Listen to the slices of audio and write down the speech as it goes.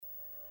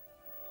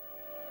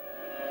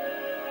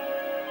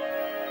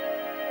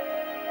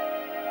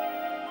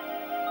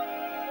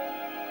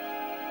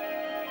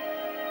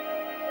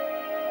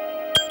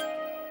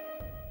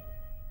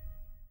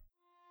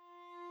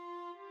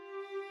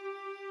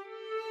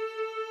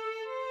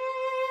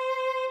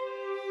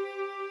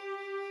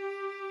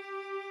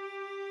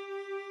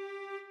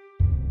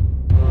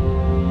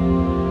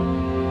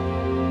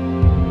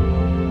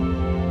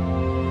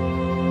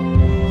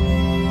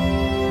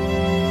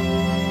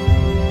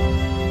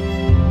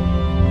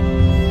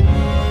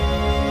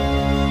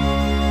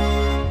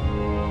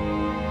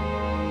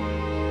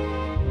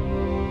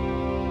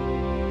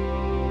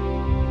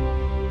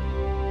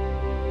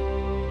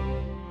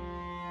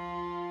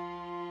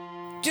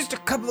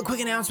Just a couple of quick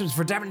announcements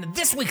for diving into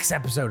this week's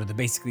episode of the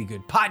Basically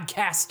Good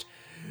podcast.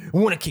 I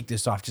want to kick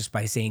this off just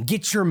by saying,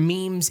 get your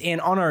memes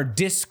in on our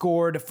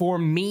Discord for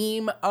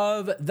Meme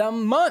of the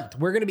Month.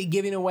 We're going to be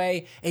giving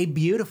away a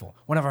beautiful,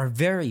 one of our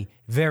very,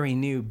 very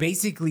new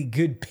Basically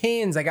Good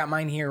pins. I got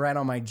mine here right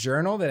on my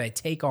journal that I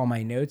take all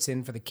my notes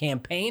in for the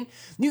campaign.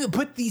 You can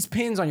put these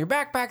pins on your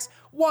backpacks,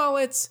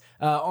 wallets,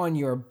 on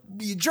your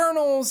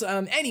journals,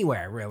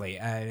 anywhere really,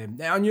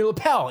 on your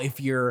lapel. If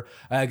you're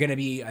going to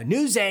be a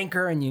news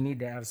anchor and you need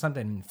to have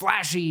something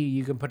flashy,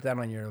 you can put that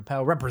on your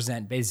lapel.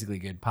 Represent Basically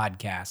Good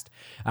podcast.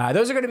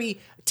 Those are going to be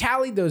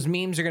tallied. Those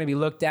memes are going to be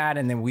looked at,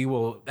 and then we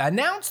will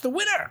announce the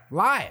winner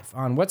live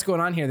on What's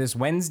Going On Here this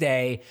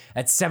Wednesday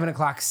at 7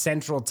 o'clock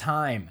Central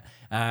Time.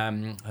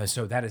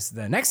 So that is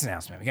the next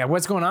announcement. We got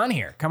What's Going On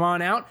Here. Come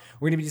on out.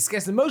 We're going to be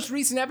discussing the most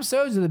recent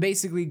episodes of the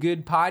Basically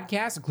Good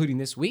podcast, including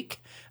this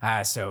week.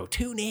 So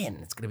tune in.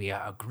 It's going to be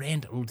a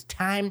grand old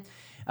time.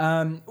 We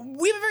have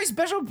a very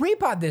special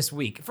pre-pod this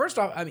week. First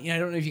off, I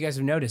don't know if you guys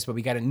have noticed, but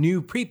we got a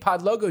new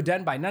pre-pod logo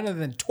done by none other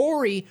than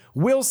Tori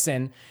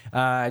Wilson,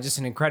 just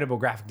an incredible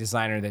graphic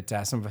designer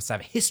that some of us have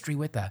a history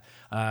with.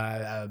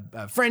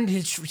 A friend,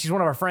 she's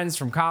one of our friends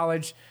from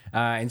college,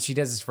 and she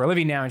does this for a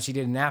living now, and she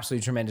did an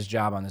absolutely tremendous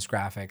job on this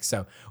graphic.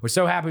 So we're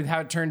so happy with how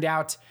it turned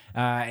out,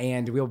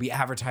 and we'll be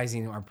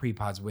advertising our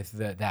pre-pods with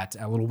that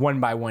little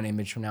one-by-one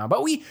image from now.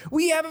 But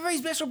we have a very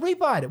special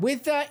pre-pod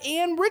with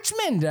Ann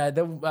Richmond,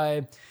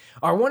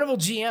 our wonderful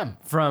GM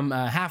from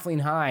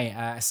Halfling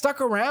High,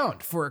 stuck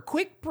around for a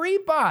quick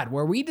pre-pod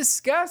where we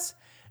discuss,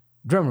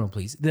 drumroll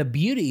please, the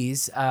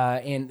beauties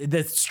and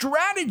the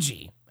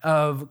strategy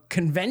of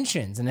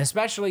conventions, and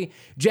especially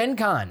Gen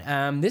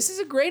Con. This is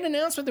a great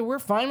announcement that we're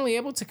finally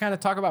able to kind of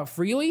talk about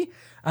freely.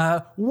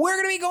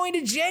 We're going to be going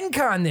to Gen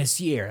Con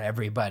this year,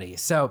 everybody.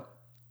 So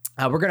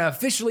we're going to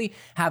officially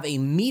have a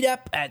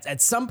meetup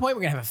at some point.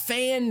 We're going to have a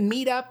fan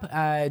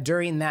meetup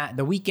during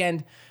the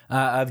weekend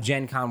of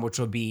Gen Con, which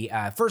will be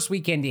first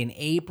weekend in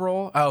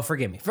April. Oh,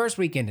 forgive me. First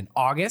weekend in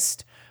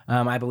August,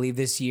 I believe,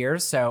 this year.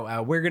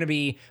 So we're going to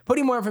be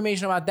putting more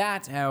information about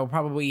that. We'll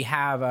probably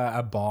have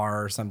a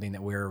bar or something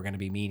that we're going to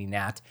be meeting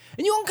at.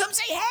 And you can come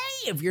say, hey,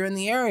 if you're in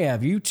the area.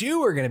 If you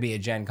too are going to be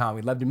at Gen Con,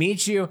 we'd love to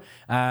meet you,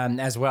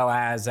 as well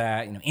as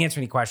answer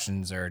any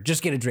questions or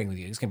just get a drink with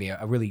you. It's going to be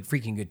a really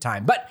freaking good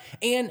time. But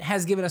Anne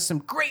has given us some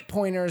great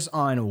pointers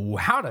on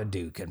how to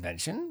do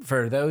convention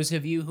for those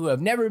of you who have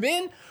never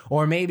been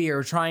or maybe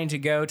are trying to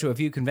go to a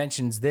few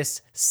conventions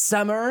this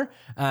summer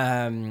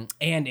and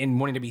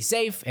wanting to be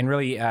safe and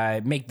really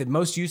make the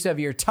most use of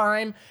your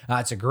time.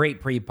 It's a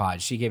great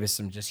pre-pod. She gave us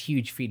some just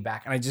huge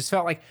feedback, and I just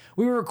felt like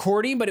we were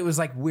recording, but it was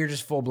like we're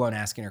just full-blown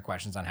asking her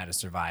questions on how to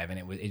survive, and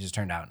it just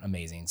turned out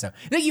amazing. So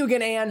thank you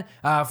again, Anne,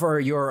 for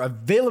your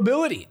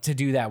availability to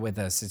do that with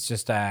us. It's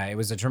just, it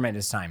was a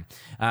tremendous time.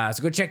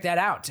 So go check that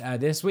out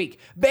this week.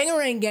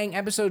 Bangarang Gang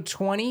episode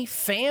 20,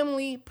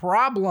 Family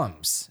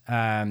Problems,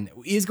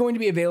 is going to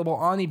be available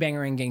on the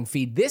Bangarang Gang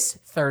feed this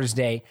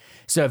Thursday.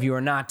 So if you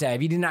are not,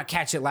 if you did not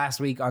catch it last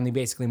week on the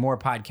Basically More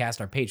podcast,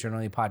 our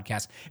Patreon-only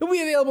podcast, it will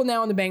be available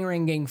now on the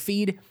Bangarang Gang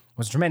feed. It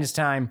was a tremendous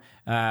time,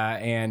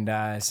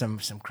 and some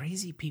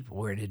crazy people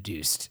were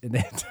introduced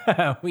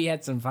that we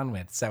had some fun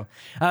with. So,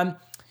 and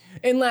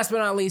last but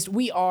not least,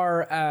 we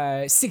are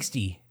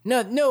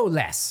no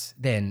less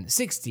than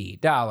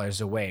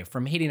 $60 away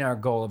from hitting our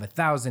goal of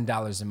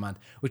 $1,000 a month,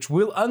 which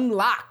will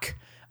unlock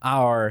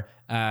our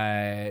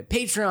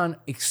Patreon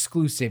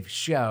exclusive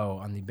show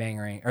on the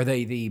Bangarang, or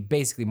the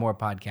Basically More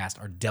podcast,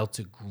 our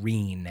Delta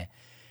Green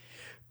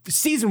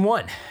season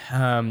 1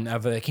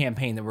 of a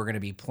campaign that we're going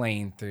to be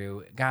playing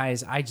through.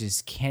 Guys, I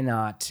just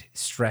cannot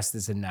stress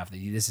this enough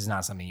that this is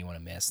not something you want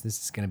to miss.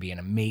 This is going to be an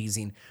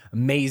amazing,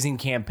 amazing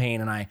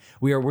campaign, and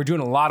we're doing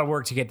a lot of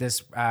work to get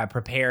this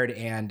prepared,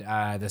 and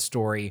the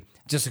story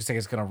just looks like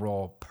it's going to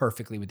roll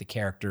perfectly with the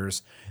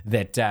characters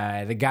that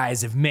the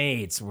guys have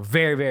made. So we're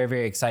very, very,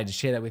 very excited to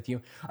share that with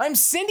you. I'm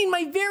sending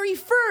my very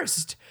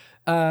first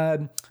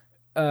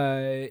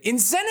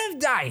incentive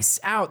dice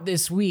out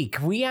this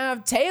week. We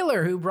have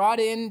Taylor, who brought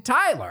in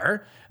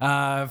Tyler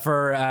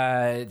for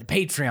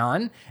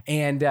Patreon,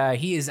 and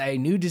he is a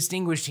new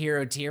distinguished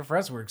hero tier for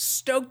us. We're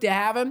stoked to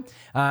have him,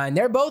 and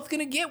they're both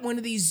going to get one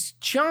of these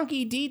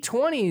chunky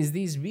D20s,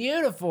 these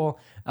beautiful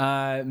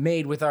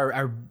made with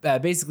our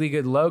Basically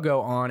Good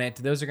logo on it.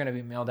 Those are going to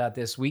be mailed out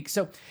this week.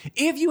 So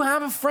if you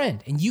have a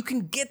friend and you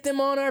can get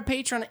them on our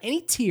Patreon,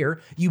 any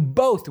tier, you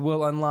both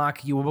will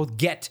unlock, you will both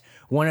get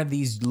one of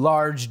these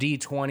large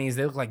D20s.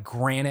 They look like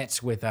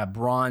granite with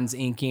bronze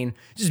inking,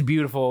 just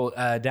beautiful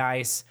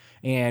dice.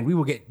 And we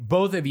will get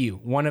both of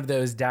you one of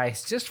those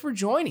dice just for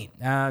joining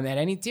at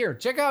any tier.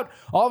 Check out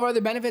all of our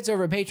other benefits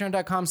over at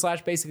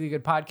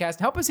patreon.com/basicallygoodpodcast.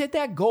 Help us hit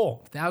that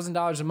goal,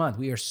 $1,000 a month.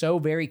 We are so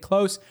very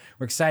close.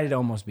 We're excited to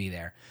almost be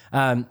there.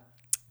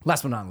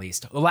 Last but not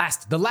least, the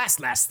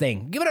last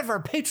thing. Give it up for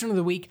our patron of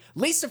the week,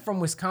 Lisa from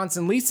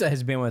Wisconsin. Lisa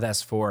has been with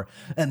us for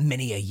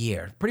many a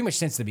year, pretty much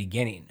since the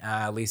beginning.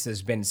 Lisa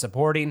has been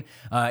supporting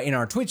in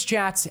our Twitch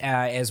chats,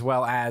 as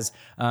well as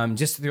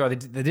just through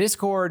the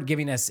Discord,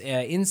 giving us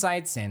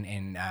insights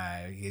and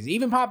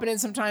even popping in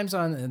sometimes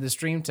on the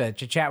stream to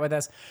chat with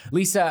us.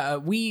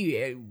 Lisa,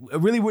 we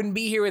really wouldn't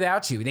be here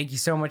without you. Thank you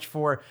so much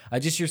for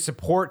just your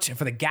support,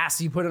 for the gas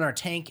you put in our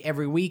tank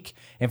every week,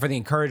 and for the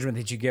encouragement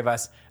that you give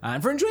us,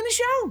 and for enjoying the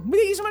show.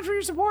 Thank you so much for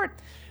your support.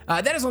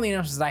 That is all the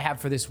announcements I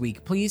have for this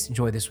week. Please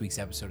enjoy this week's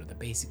episode of the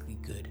Basically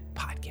Good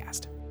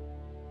podcast.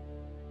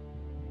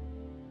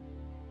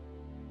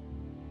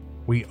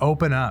 We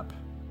open up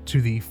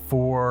to the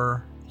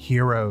 4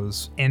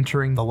 heroes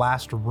entering the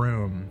last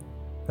room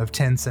of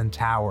Tencent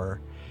Tower,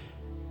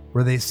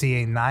 where they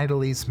see a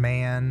Nidalese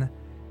man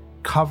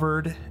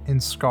covered in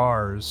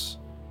scars,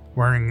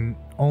 wearing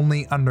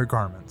only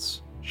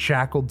undergarments,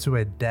 shackled to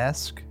a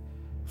desk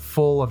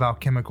full of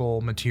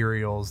alchemical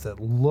materials that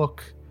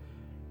look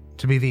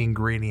to be the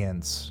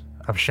ingredients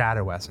of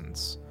shadow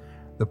essence.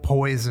 The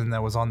poison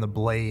that was on the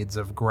blades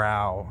of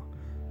Grau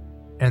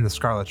and the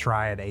Scarlet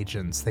Triad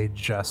agents they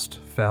just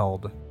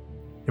felled.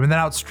 And with an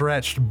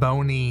outstretched,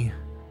 bony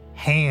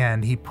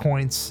hand, he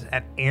points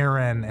at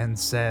Aaron and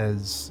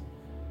says,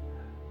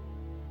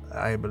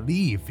 "I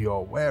believe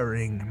you're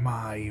wearing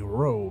my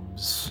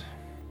robes."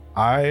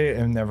 I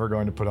am never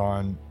going to put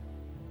on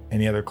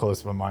any other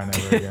clothes but mine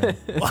ever again.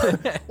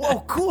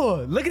 Whoa,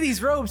 cool. Look at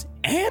these robes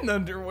and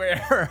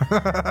underwear.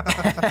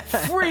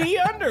 Free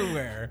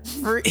underwear.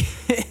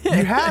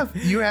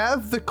 You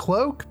have the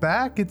cloak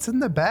back. It's in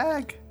the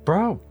bag.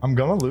 Bro, I'm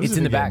going to lose it. It's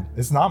in the again. bag.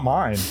 It's not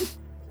mine.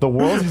 The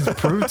world has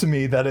proved to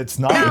me that it's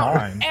not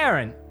mine.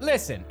 Aaron,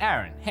 listen,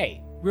 Aaron,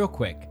 hey, real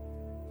quick.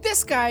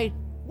 This guy,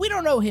 we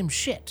don't know him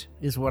shit,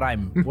 is what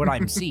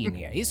I'm seeing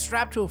here. He's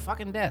strapped to a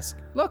fucking desk.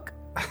 Look,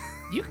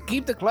 you can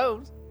keep the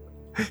clothes.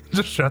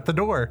 Just shut the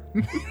door.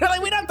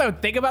 Like, we don't have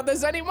to think about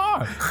this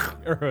anymore.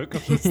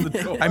 Close the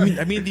door. I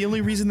mean, the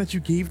only reason that you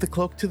gave the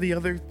cloak to the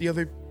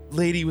other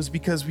lady was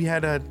because we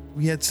had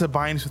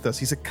Sabines with us.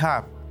 He's a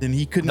cop, and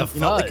he couldn't.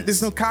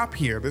 There's no cop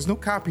here.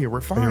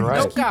 We're fine. You're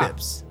right. No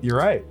cops. You're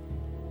right.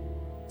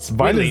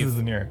 Sabinus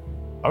isn't here.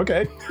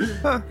 Okay.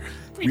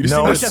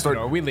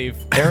 We leave.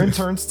 Aaron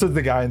turns to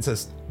the guy and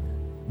says,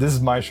 "This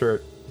is my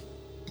shirt."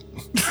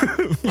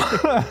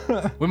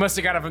 We must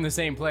have got it from the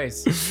same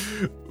place.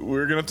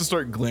 We're gonna have to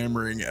start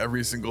glamoring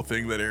every single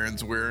thing that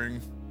Aaron's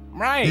wearing.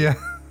 Right.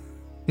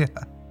 Yeah.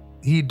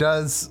 He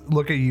does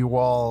look at you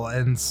all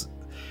and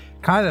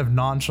kind of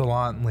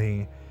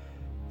nonchalantly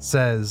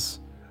says,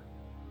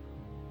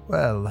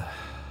 "Well,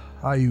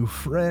 are you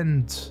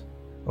friend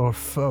or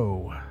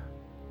foe?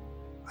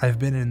 I've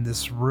been in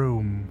this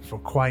room for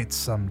quite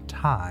some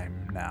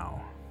time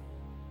now."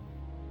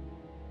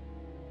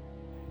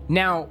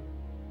 Now,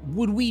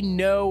 would we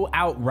know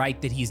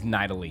outright that he's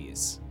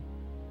Nidalese?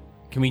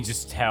 Can we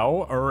just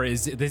tell, or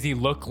does he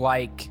look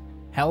like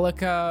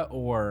Helica,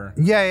 or?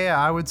 Yeah.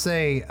 I would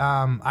say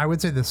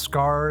the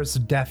scars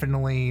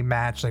definitely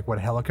match like what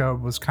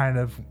Helica was kind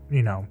of,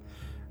 I don't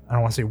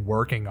want to say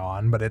working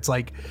on, but it's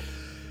like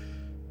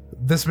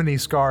this many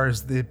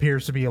scars. There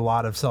appears to be a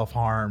lot of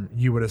self-harm.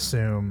 You would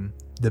assume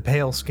the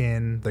pale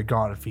skin, the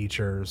gaunt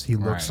features. He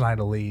looks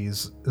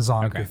Nidalese,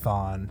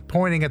 Zonkuthon,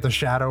 pointing at the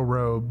shadow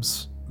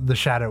robes. The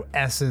shadow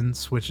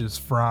essence, which is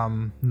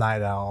from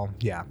Night Owl.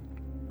 Yeah.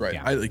 Right.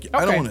 Yeah.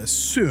 I don't want to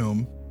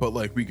assume, but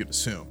like we could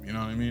assume. You know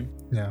what I mean?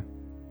 Yeah.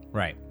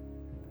 Right.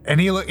 And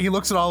he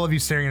looks at all of you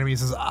staring at me and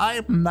says,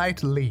 "I'm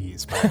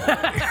Nightlees, by the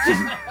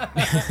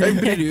way."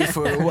 I've been here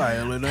for a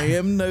while, and I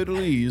am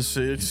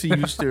Nidalese. I see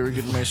you staring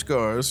at my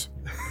scars.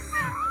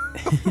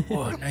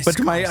 Nice But scars.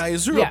 my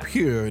eyes are up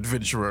here,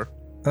 adventurer.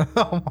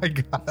 Oh my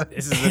god.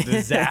 This is a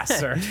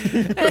disaster.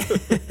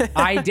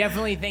 I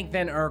definitely think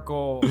then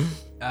Urkel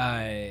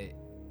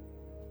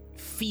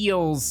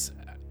feels,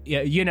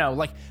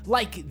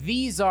 like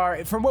these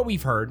are, from what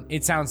we've heard,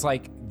 it sounds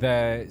like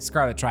the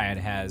Scarlet Triad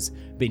has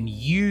been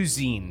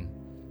using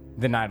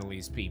the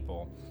Nidalese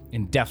people,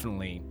 and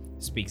definitely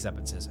speaks up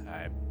and says,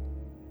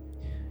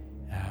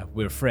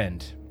 we're a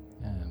friend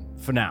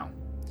for now.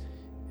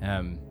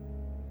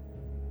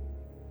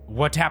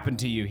 What happened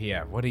to you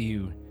here? What are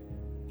you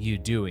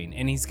doing?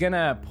 And he's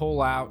gonna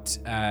pull out,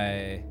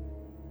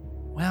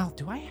 well,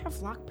 do I have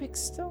lockpicks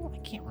still? I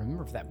can't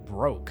remember if that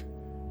broke.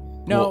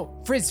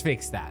 No, Frizz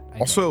fixed that.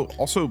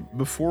 Also,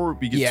 before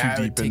we get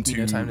too deep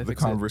into the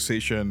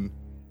conversation,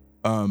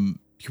 can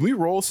we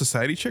roll a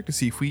society check to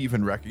see if we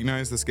even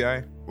recognize this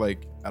guy,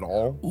 like, at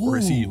all? Or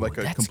is he like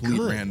a complete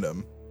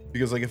random?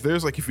 Because like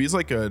if he's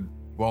like a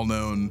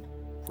well-known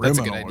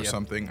criminal or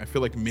something, I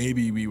feel like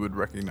maybe we would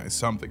recognize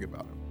something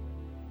about him.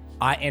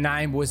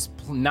 I was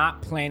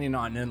not planning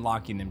on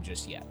unlocking them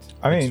just yet.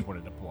 I mean, just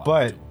wanted to pull out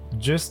but the tool.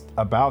 just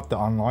about the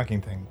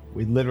unlocking thing,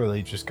 we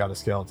literally just got a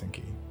skeleton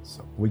key,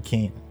 so we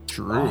can't.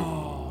 True.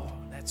 Oh,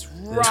 that's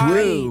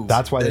right.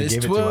 That's why they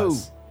gave it to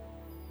us.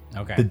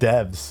 Okay. The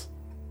devs.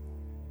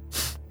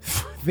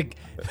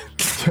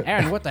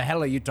 Aaron, what the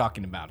hell are you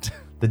talking about?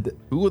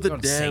 Who are the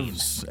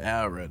devs,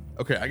 Aaron?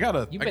 Okay, I got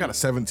a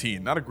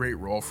 17. Not a great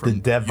roll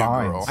from the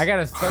Devines. I got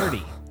a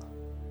 30.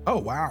 Oh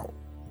wow.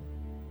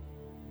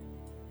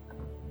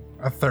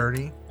 A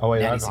 30. Oh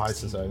wait, that's high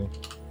society.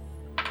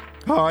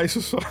 High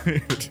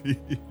society.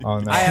 Oh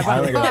no, I have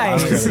a high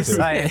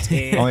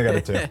society. I only got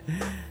a 2. Not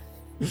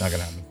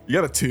gonna happen. You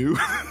got a 2?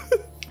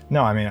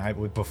 No, I mean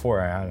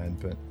before I had it,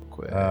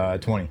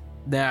 but 20.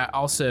 That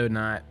also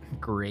not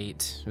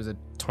great. It was a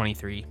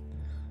 23.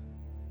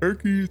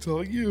 Erky, it's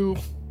all you.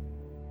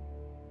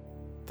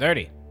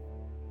 30.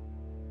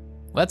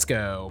 Let's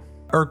go.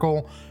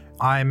 Urkel,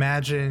 I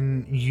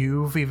imagine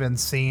you've even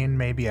seen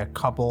maybe a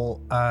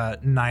couple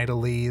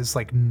Nidalese,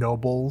 like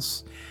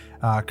nobles,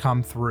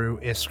 come through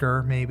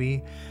Isker,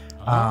 maybe.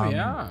 Oh,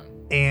 yeah.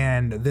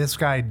 And this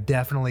guy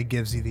definitely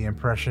gives you the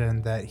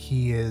impression that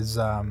he is...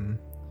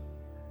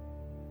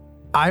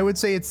 I would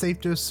say it's safe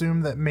to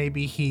assume that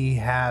maybe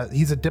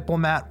he's a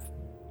diplomat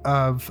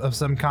of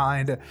some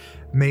kind,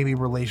 maybe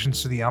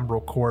relations to the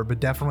Umbral Court,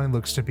 but definitely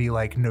looks to be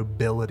like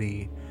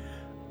nobility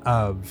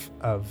of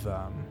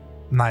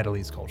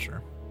Nidalese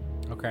culture.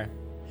 Okay.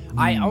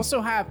 I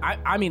also have I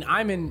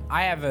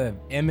have a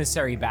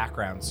emissary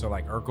background, so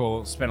like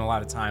Urkel spent a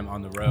lot of time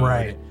on the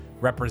road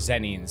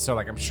representing, so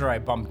like I'm sure I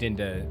bumped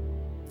into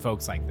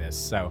folks like this.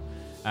 So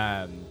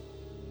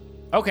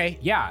okay,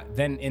 yeah,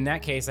 then in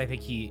that case I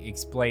think he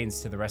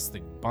explains to the rest of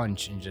the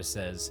bunch and just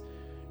says,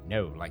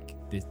 no, like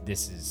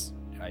this is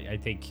I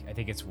think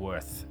it's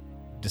worth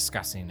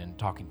discussing and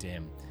talking to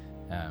him.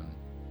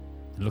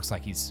 It looks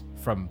like he's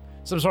from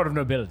some sort of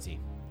nobility.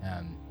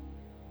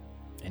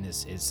 And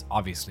is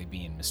obviously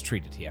being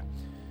mistreated here.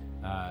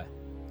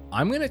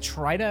 I'm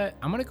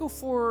gonna go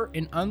for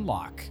an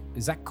unlock.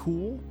 Is that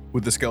cool?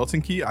 With the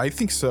skeleton key? I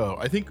think so.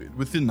 I think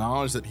with the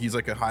knowledge that he's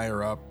like a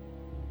higher up,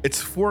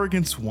 it's 4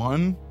 against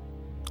 1.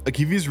 Like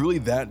if he's really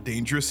that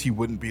dangerous, he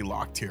wouldn't be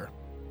locked here.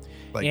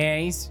 Like, yeah,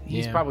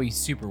 he's probably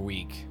super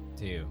weak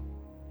too.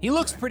 He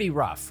looks pretty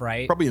rough,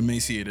 right? Probably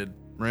emaciated,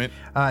 right?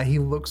 He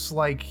looks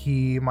like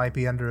he might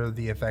be under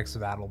the effects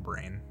of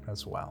Addlebrain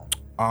as well.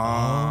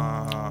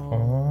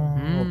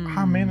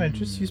 Man, I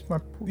just used my...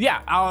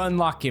 Yeah, I'll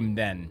unlock him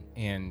then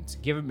and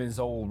give him his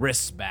old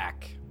wrists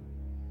back.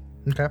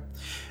 Okay.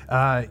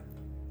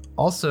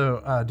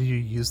 Also, do you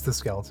use the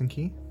skeleton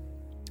key?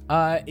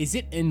 Is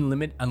it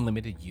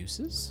unlimited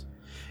uses?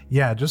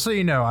 Yeah, just so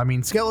you know, I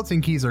mean,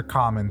 skeleton keys are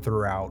common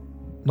throughout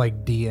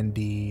like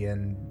D&D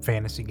and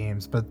fantasy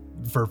games, but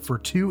for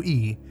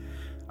 2E,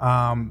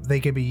 they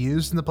can be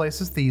used in the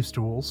place as thieves'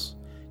 tools.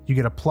 You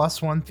get a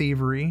 +1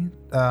 thievery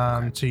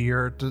to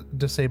your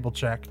disabled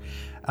check.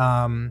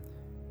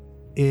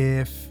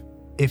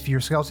 If your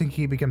skeleton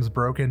key becomes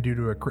broken due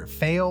to a crit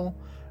fail,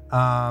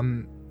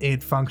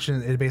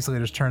 it basically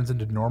just turns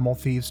into normal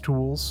thieves'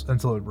 tools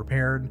until it's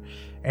repaired.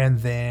 And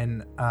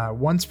then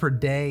once per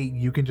day,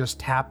 you can just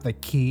tap the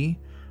key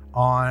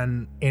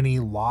on any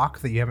lock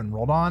that you haven't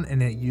rolled on,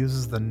 and it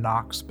uses the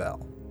knock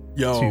spell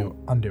to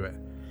undo it.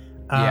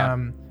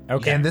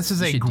 Okay. And this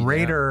is a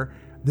greater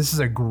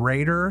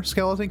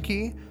skeleton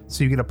key,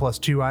 so you get a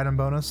 +2 item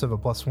bonus of a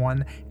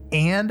 +1,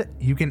 and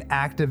you can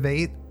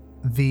activate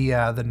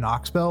the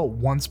knock spell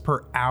once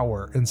per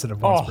hour instead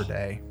of once per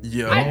day.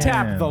 Yo. I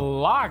tapped the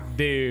lock,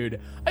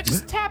 dude. I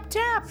just tap.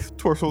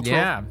 Torso,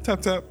 yeah.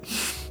 Tap. Tap.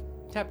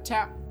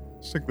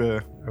 Stick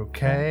there.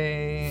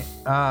 Okay.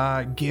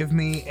 Give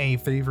me a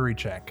thievery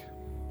check.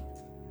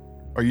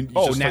 Are you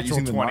Oh, just natural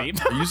using 20.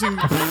 Are you using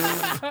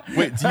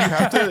Wait, do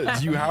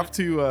you have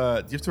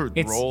to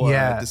roll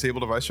a disable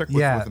device check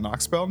with the knock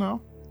spell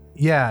now?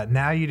 Yeah,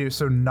 now you do.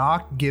 So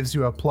knock gives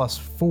you a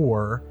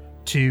 +4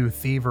 to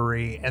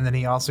thievery, and then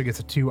he also gets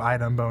a 2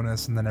 item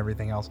bonus, and then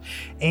everything else.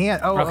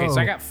 And so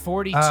I got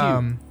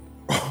 42.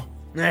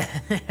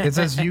 It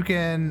says you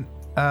can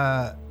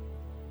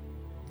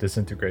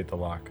disintegrate the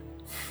lock.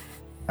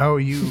 Oh,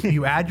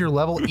 you add your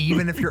level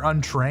even if you're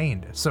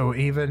untrained. So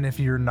even if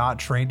you're not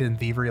trained in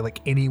thievery, like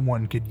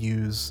anyone could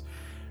use.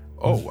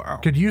 Oh wow!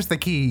 Could use the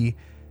key,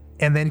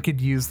 and then could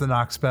use the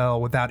knock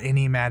spell without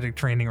any magic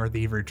training or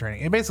thievery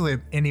training. And basically,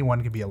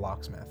 anyone could be a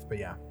locksmith. But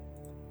yeah.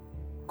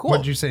 Cool. What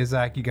did you say,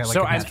 Zach? You got like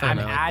so I'm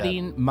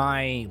adding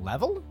my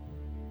level,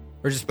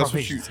 or just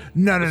proficiency?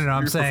 No.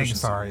 I'm saying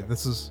sorry.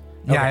 This is.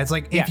 Yeah, it's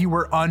like if you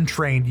were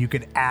untrained, you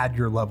could add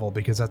your level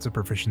because that's what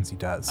proficiency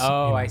does.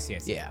 Oh, I see.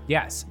 Yeah.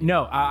 Yes.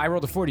 No, I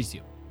rolled a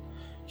 42.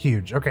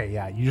 Huge. Okay,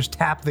 yeah. You just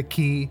tap the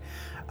key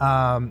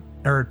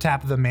or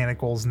tap the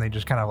manacles and they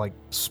just kind of like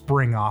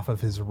spring off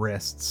of his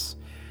wrists.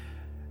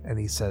 And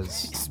he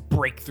says... Just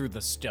break through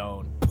the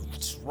stone.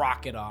 Just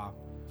rock it off.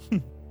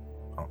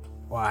 Oh,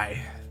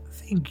 why,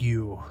 thank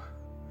you.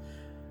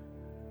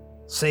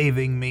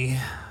 Saving me.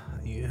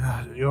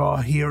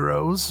 You're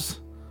heroes.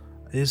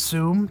 I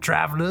assume,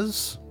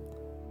 travelers,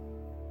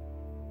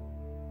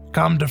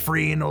 come to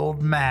free an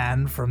old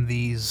man from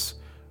these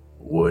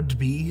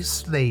would-be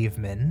slave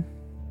men.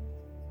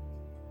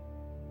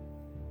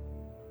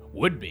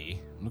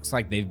 Would-be? Looks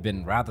like they've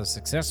been rather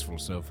successful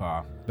so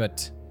far,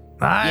 but...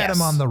 I had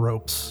him on the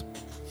ropes.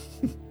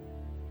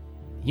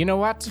 You know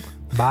what?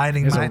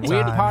 Biding There's my a time.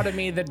 weird part of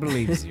me that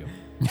believes you.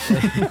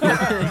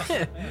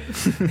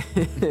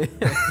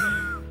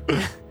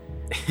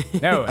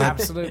 No,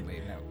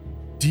 absolutely no.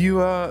 Do you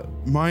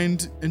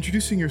mind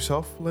introducing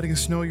yourself, letting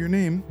us know your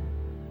name?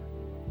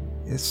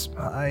 Yes,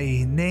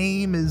 my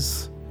name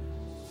is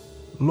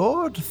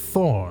Lord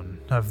Thorn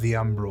of the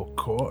Umbral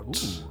Court.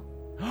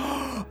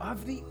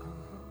 Of the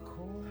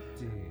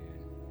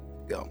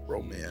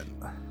Umbral man.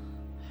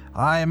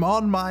 I am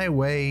on my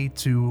way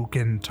to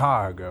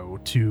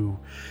Kintargo to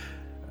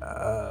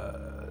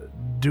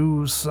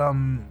do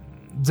some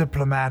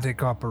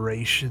diplomatic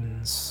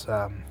operations.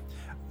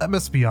 I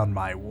must be on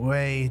my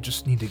way.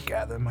 Just need to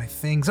gather my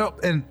things. Oh,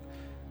 and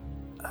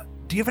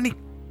do you have any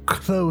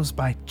clothes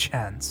by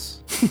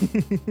chance?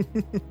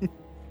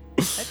 I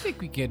think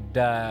we could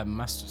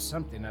muster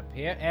something up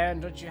here.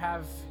 And don't you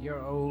have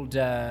your old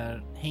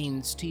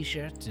Hanes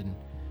t-shirt and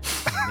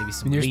maybe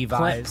some There's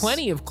Levi's?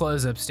 plenty of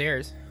clothes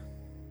upstairs.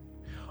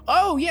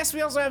 Oh, yes,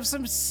 we also have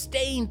some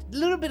stained,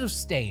 little bit of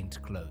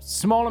stained clothes.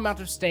 Small amount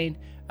of stained.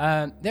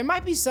 There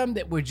might be some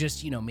that were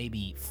just,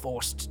 maybe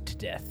forced to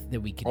death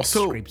that we could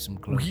Also, scrape some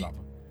clothes off of.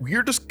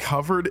 we're just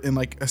covered in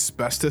like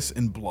asbestos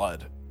and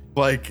blood.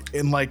 Like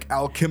in like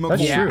alchemical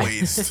That's true.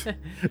 waste.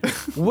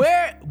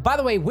 By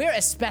the way, we're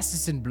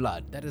asbestos in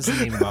blood. That is the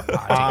name of our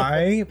party.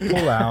 I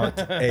pull out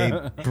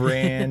a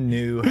brand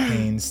new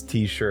Hanes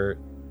t-shirt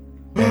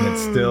and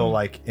it's still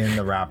like in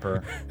the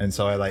wrapper. And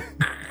so I like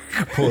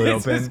pull it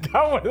open. It's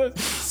got one of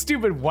those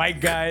stupid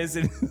white guys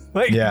and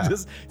like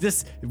just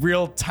this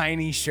real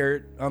tiny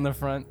shirt on the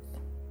front.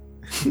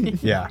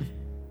 Yeah.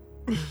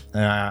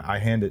 And I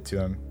hand it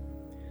to him.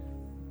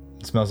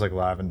 It smells like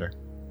lavender.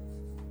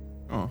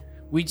 Oh.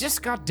 We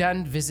just got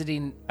done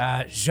visiting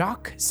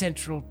Jacques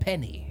Central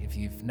Penny, if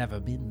you've never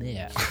been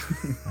there.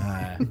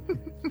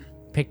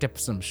 Picked up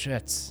some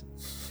shirts,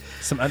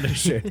 some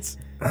undershirts.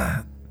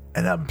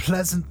 An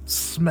unpleasant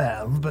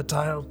smell, but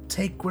I'll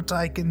take what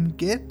I can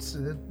get.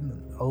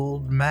 An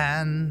old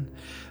man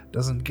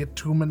doesn't get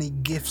too many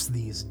gifts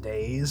these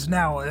days.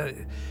 Now,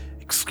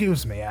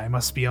 excuse me, I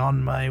must be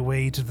on my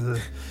way to the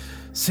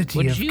city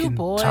Would of you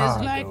boys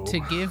Kintargo. like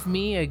to give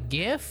me a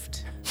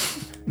gift?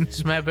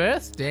 It's my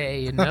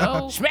birthday, you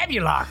know.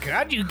 Schmabulok,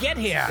 how'd you get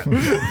here?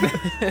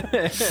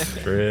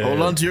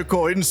 Hold on to your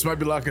coins, my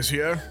Bilak is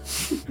here.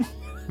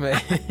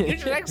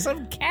 You'd like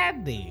some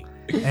candy.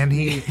 And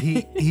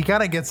he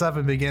kind of gets up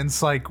and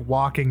begins like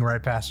walking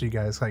right past you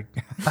guys, like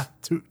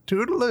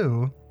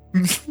toodaloo.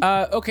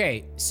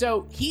 Okay,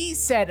 so he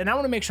said, and I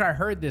want to make sure I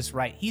heard this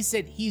right. He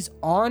said he's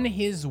on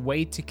his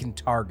way to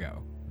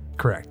Kintargo.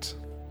 Correct.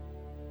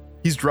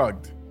 He's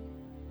drugged.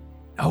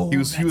 Oh, He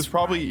was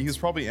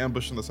probably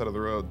ambushed on the side of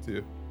the road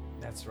too.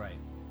 That's right.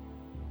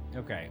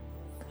 Okay.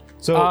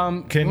 So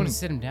you want to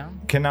sit him down?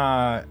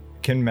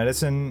 can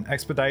medicine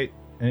expedite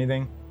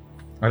anything?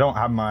 I don't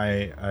have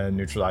my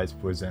neutralized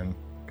poison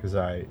because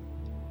I use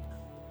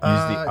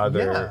the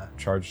other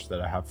charge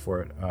that I have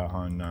for it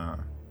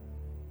on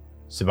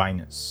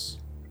Sabinus,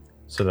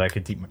 so that I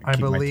could keep my I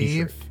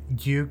believe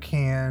t-shirt. you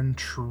can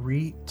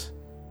treat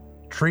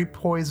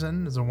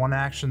poison as a one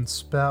action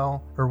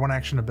spell or one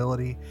action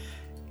ability,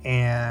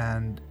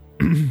 and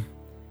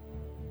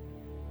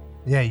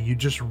yeah, you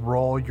just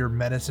roll your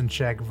medicine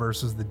check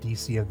versus the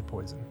DC of the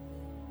poison.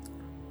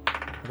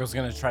 I was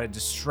gonna try to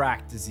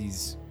distract as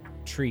he's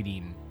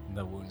treating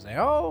the wounds. Like,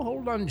 oh,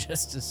 hold on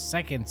just a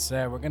second,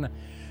 sir. We're gonna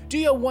do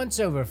your once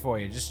over for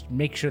you. Just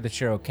make sure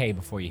that you're okay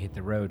before you hit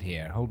the road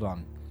here. Hold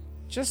on,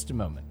 just a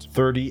moment.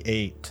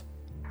 38.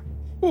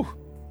 Whew.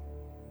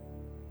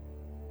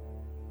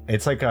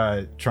 It's like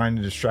trying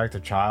to distract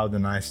a child,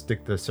 and I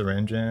stick the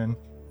syringe in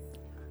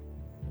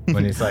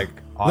when he's like,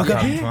 Look up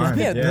awesome, here. fun.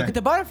 Yeah, look at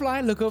the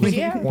butterfly. Look over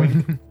here.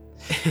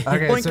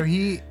 Okay, so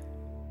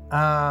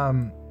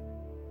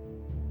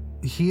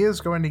he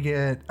is going to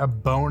get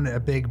a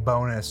big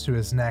bonus to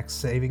his next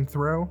saving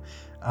throw.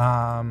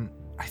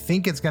 I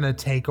think it's going to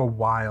take a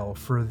while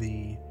for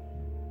the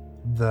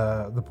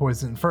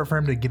poison for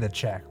him to get a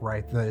check,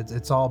 right?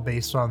 It's all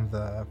based on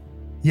the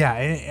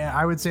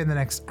I would say in the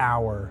next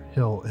hour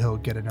he'll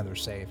get another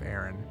save,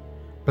 Aaron.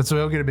 But so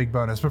he'll get a big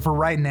bonus. But for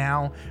right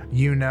now,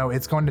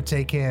 it's going to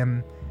take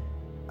him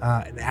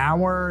an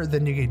hour,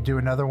 then you can do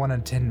another one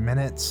in 10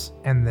 minutes,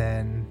 and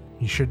then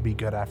he should be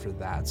good after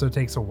that. So it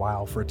takes a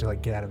while for it to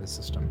like get out of his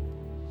system.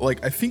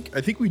 Like I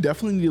think we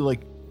definitely need to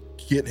like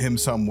get him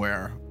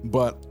somewhere,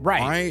 but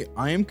Right.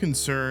 I am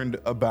concerned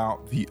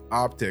about the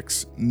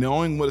optics,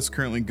 knowing what is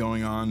currently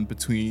going on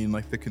between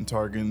like the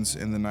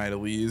Kintargans and the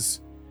Nidalese.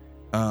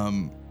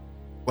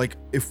 Like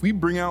if we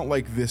bring out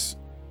like this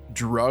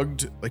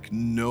drugged like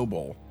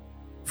noble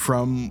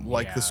from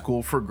like the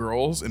school for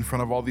girls in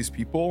front of all these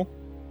people,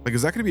 like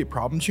is that going to be a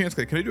problem chance?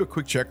 Like, can I do a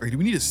quick check? Like, do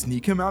we need to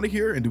sneak him out of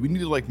here, and do we need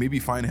to like maybe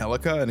find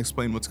Helica and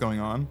explain what's going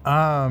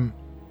on?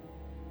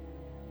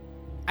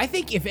 I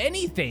think if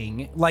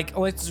anything, like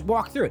let's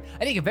walk through it.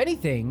 I think if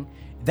anything,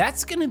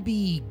 that's gonna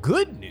be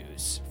good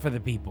news for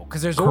the people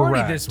because there's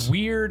already this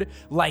weird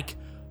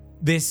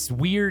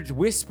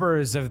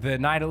whispers of the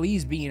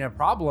Nidalese being a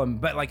problem.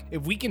 But like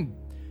if we can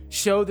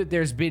show that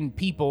there's been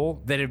people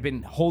that have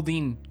been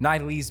holding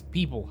Nidalese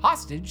people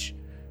hostage,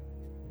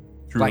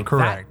 True. Like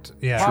Correct.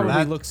 That Yeah, probably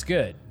that looks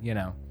good. You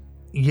know.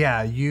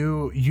 Yeah,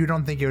 you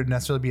don't think it would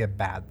necessarily be a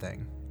bad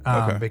thing,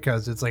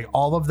 because it's like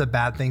all of the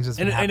bad things that's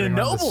been happening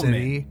around the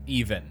city.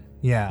 Even.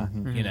 Yeah,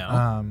 You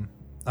know.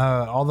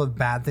 All the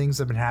bad things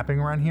that have been happening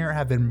around here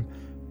have been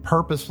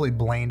purposefully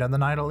blamed on the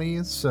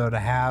Nidalese. So to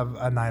have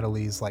a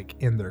Nidalese like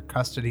in their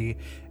custody,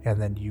 and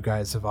then you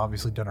guys have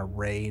obviously done a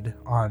raid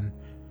on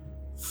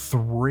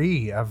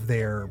 3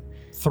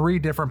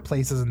 different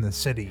places in the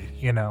city.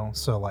 You know,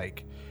 so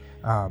like.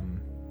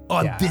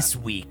 This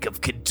week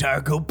of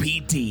Cantargo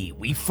PD,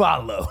 we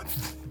follow.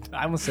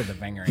 I almost said the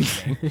banger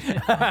thing. But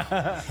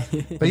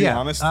yeah, to be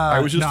honest, I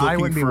was just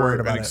looking for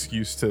an about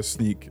excuse to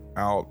sneak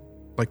out,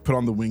 like put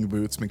on the wing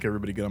boots, make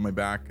everybody get on my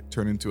back,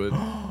 turn into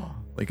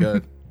like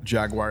a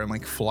jaguar, and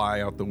like fly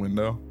out the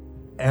window.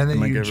 And then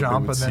like you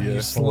jump, and then you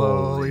you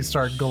slowly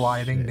start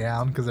gliding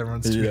down because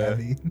everyone's too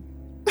heavy.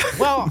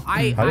 Well,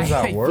 How does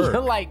that work?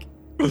 feel like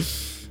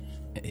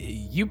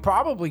you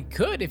probably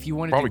could if you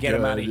wanted to get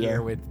him out of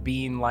here with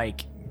being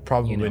like.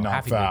 Probably not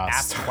having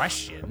fast. To ask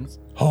questions.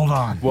 Hold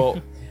on.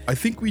 Well, I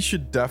think we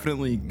should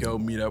definitely go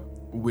meet up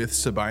with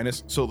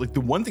Sabinus. So, like,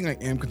 the one thing I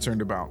am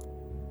concerned about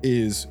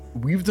is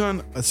we've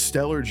done a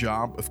stellar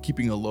job of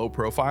keeping a low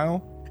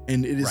profile,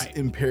 and it is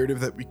imperative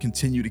that we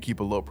continue to keep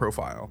a low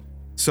profile.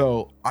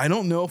 So, I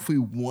don't know if we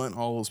want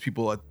all those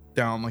people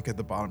down, like, at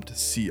the bottom to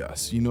see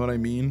us. You know what I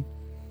mean?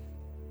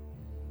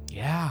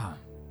 Yeah.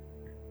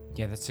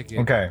 Yeah, that's a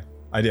good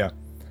idea.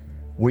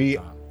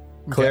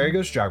 Clary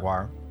goes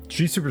Jaguar.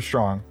 She's super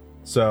strong,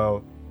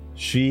 so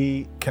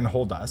she can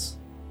hold us.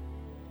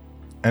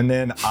 And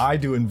then I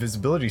do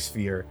invisibility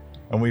sphere,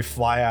 and we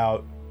fly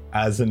out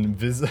as an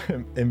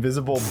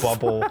invisible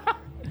bubble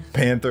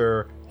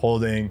panther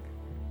holding,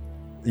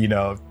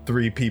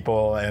 3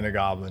 people and a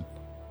goblin.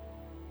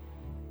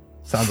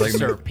 Sounds like it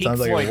works.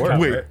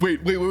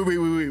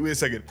 Wait a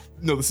second.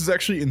 No, this is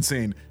actually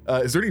insane.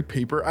 Is there any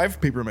paper? I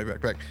have paper in my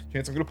backpack.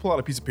 Chance, I'm gonna pull out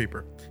a piece of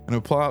paper. And I'm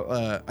gonna pull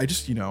out. I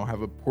just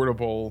have a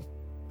portable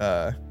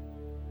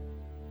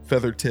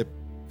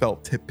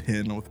felt tip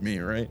pin with me,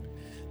 right?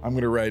 I'm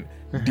gonna write,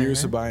 "Dear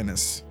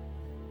Sabinus,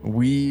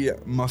 we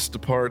must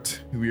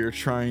depart. We are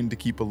trying to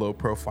keep a low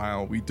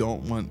profile. We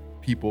don't want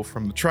people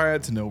from the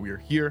Triad to know we are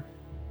here.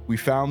 We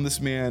found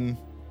this man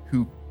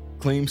who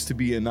claims to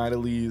be a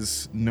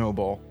Nidalese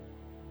noble.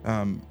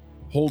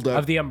 Hold up.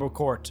 Of the Umbral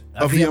Court.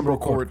 Of the Umbral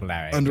Court.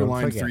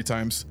 Underlined 3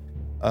 times.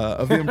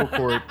 Of the Umbral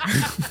Court.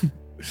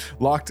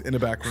 Locked in a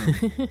back room.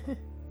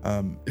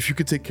 If you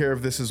could take care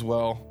of this as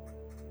well,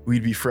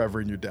 we'd be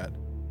forever in your debt.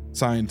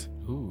 Signed,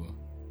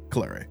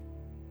 Clary."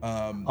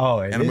 And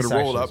I'm gonna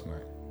roll it up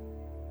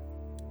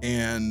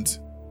and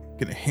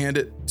gonna hand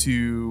it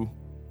to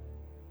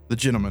the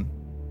gentleman,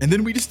 and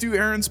then we just do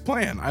Aaron's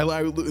plan.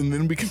 And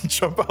then we can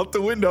jump out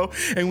the window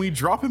and we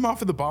drop him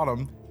off at the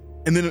bottom,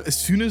 and then as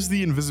soon as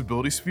the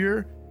invisibility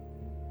sphere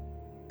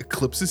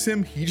eclipses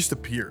him, he just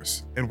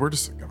appears, and we're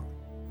just gone.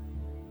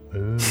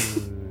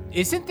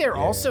 Isn't there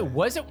also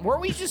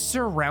weren't we just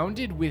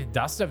surrounded with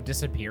dust of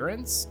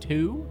disappearance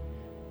too?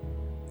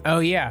 Oh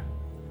yeah.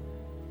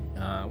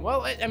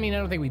 Well, I mean, I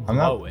don't think we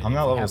blow it. I'm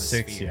not level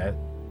 6 yet.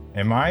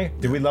 Am I?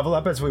 Did we level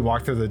up as we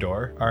walk through the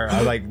door? Or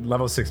I like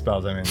level 6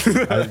 spells, I mean.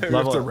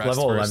 Level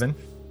 11?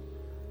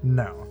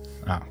 No.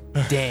 Oh.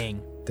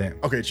 Dang. Damn.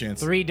 Okay,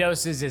 Chance. 3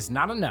 doses is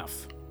not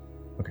enough.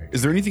 Okay.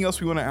 Is there anything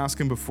else we want to ask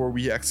him before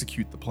we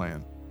execute the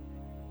plan?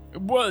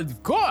 Well,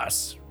 of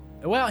course.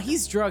 Well,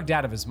 he's drugged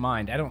out of his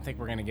mind. I don't think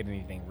we're going to get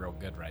anything real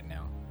good right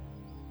now.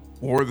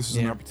 Or this is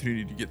an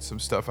opportunity to get some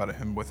stuff out of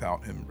him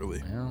without him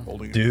really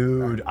holding it.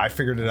 Dude, I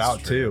figured it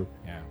out too.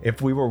 Yeah.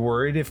 If we were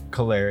worried if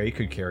Caleri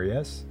could carry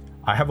us,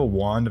 I have a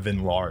wand of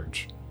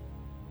enlarge.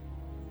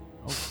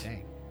 Oh,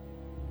 dang.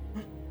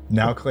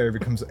 Now Caleri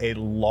becomes a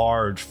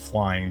large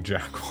flying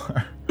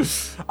jaguar.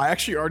 I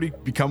actually already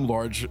become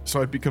large,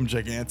 so I've become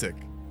gigantic.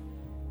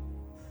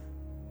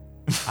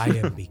 I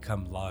have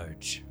become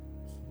large.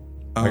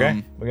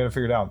 Okay, we gotta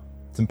figure it out.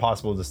 It's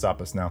impossible to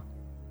stop us now.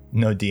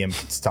 No DM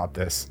can stop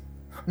this.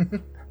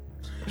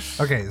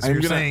 Okay, so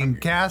you're saying,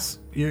 Cass,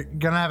 you're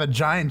gonna have a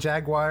giant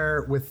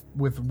jaguar with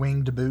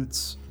winged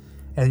boots,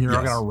 and you're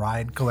gonna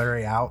ride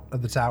Caleri out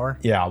of the tower?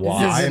 Yeah, while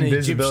This is I am an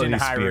visibility Egyptian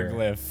sphere.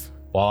 hieroglyph.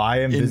 While I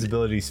am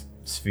visibility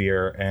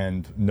sphere,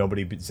 and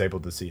nobody is able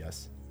to see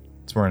us.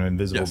 So we're in an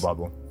invisible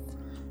bubble.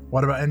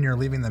 What about, and you're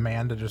leaving the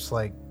man to just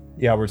like...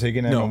 Yeah, we're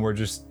taking him, and we're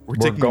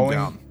taking him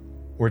down.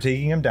 We're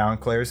taking him down.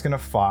 Claire's gonna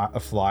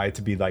fly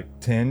to be like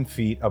 10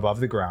 feet above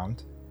the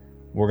ground.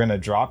 We're gonna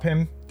drop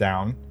him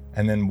down,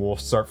 and then we'll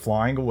start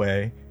flying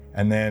away,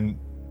 and then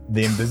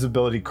the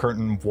invisibility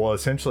curtain will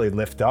essentially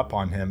lift up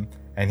on him,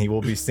 and he will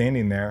be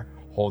standing there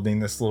holding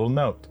this little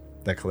note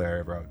that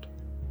Claire wrote.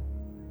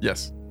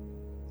 Yes.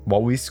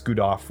 While we scoot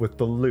off with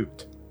the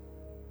loot.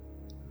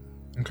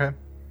 Okay.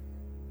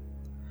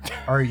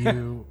 Are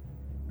you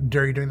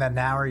doing that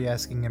now? Or are you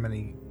asking him are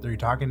you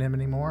talking to him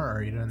anymore? Or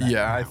are you doing that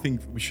now? I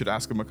think we should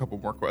ask him a couple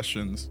more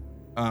questions.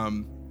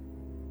 Aaron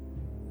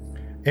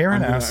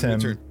asked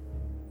him,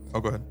 oh,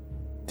 go ahead.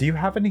 do you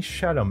have any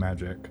shadow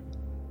magic?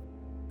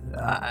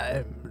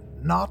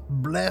 not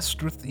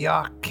blessed with the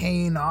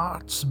arcane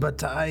arts,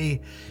 but I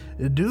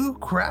do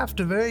craft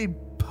a very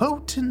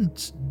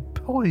potent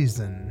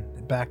poison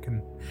back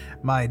in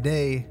my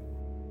day.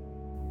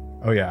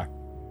 Oh yeah,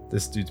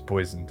 this dude's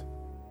poisoned.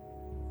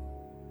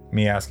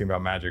 Me asking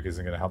about magic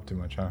isn't going to help too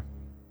much, huh?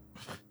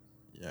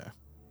 Yeah.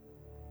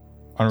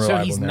 So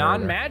he's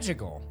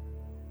non-magical.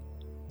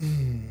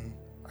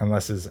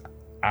 Unless his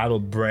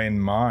addled brain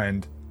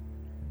mind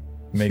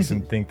makes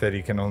him think that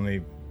he can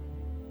only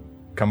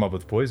come up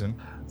with poison.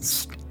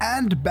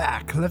 Stand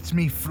back, let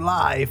me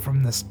fly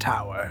from this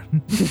tower.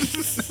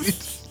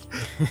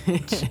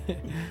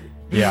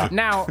 Yeah.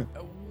 Now,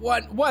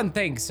 one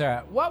thing,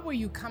 sir. What were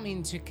you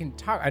coming to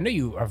Kintargo? I know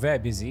you are very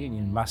busy and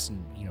you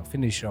mustn't,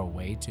 finish your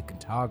way to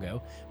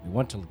Kintargo. We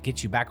want to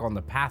get you back on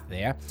the path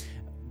there.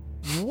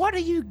 What are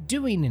you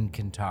doing in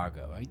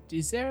Kintargo?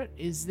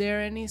 Is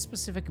there any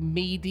specific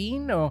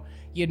meeting, or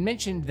you had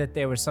mentioned that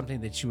there was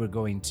something that you were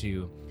going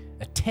to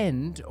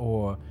attend,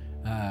 or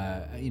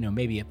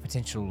maybe a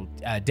potential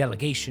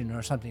delegation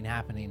or something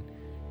happening?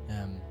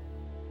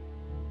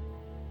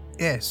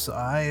 Yes,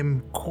 I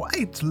am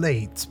quite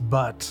late,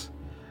 but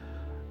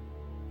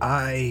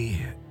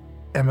I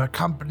am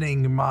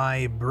accompanying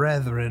my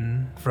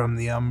brethren from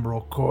the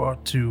Umbral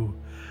Court to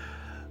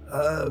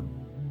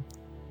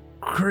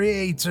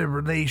create a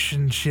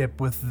relationship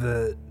with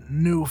the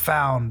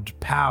newfound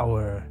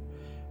power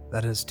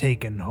that has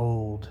taken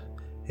hold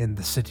in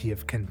the city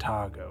of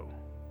Kintargo.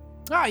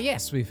 Ah,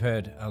 yes, we've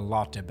heard a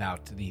lot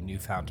about the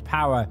newfound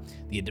power,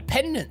 the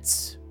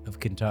independence of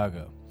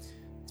Kintargo.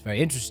 It's very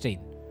interesting.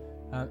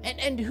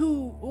 And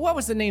what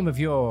was the name of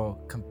your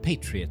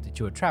compatriot that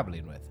you were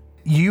traveling with?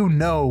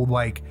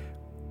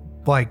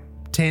 Like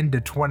 10 to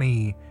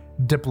 20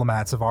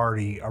 diplomats have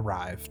already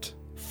arrived.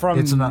 From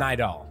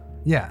Nidal?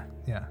 Yeah.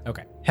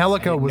 Okay.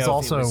 Helica was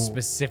also... It was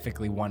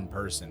specifically one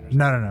person.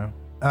 No.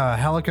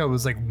 Helica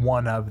was like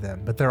one of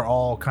them, but they're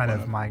all kind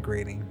of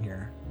migrating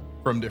here.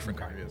 From different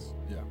areas.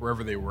 Yeah,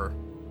 wherever they were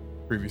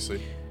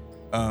previously.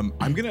 I'm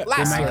going to...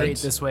 They migrate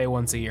this way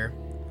once a year.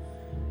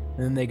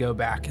 And then they go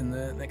back in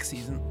the next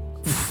season.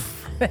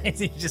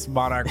 Just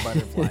monarch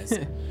butterflies.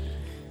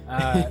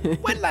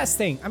 One last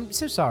thing. I'm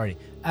so sorry.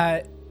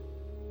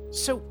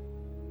 So,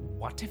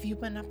 what have you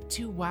been up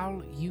to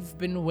while you've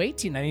been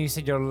waiting? I know you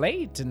said you're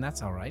late, and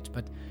that's all right,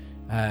 but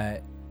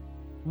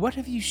what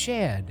have you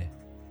shared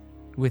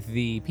with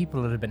the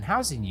people that have been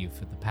housing you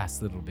for the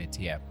past little bit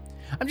here?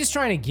 I'm just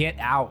trying to get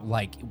out,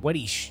 like, what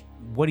he's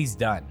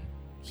done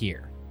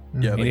here.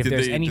 Yeah, and like, if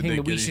there's did anything they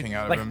that we get should, anything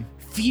out of like, him?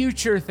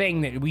 future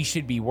thing that we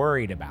should be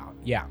worried about.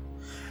 Yeah.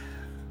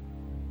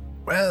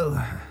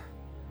 Well,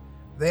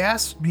 they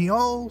asked me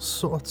all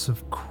sorts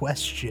of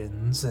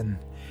questions, and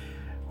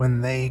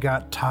when they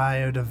got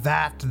tired of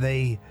that,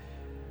 they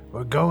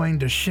were going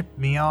to ship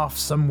me off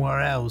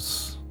somewhere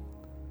else.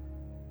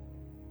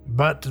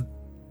 But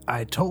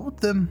I told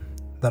them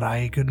that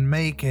I could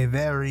make a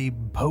very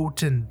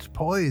potent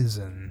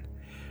poison,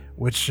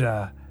 which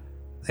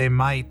they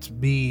might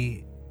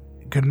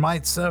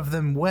serve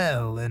them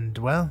well, and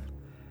well,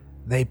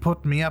 they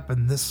put me up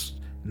in this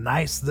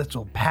nice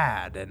little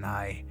pad, and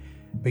I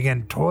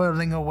began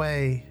toiling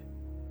away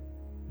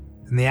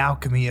in the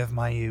alchemy of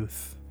my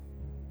youth.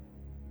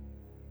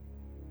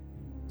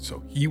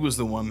 So he was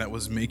the one that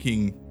was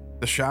making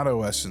the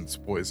shadow essence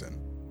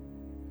poison.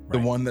 The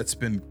one that's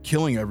been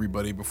killing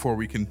everybody before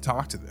we can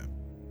talk to them.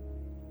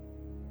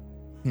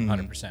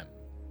 100%.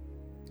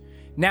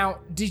 Now,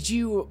 did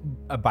you,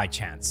 by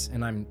chance,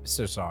 and I'm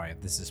so sorry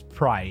if this is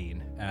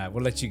prying,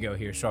 we'll let you go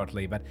here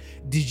shortly, but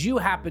did you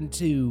happen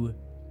to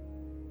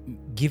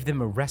give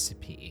them a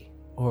recipe?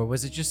 Or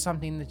was it just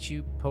something that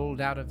you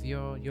pulled out of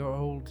your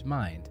old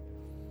mind?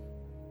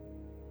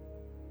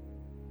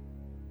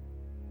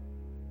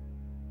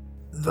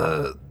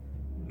 The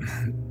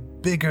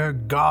bigger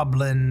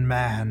goblin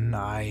man,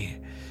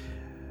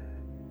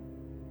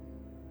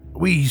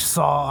 we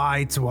saw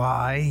eye to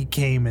eye. He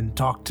came and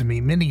talked to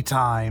me many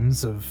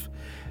times of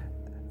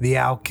the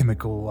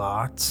alchemical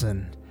arts,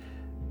 and,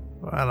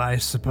 well, I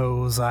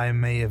suppose I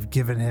may have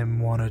given him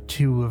one or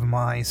two of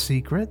my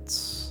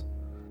secrets.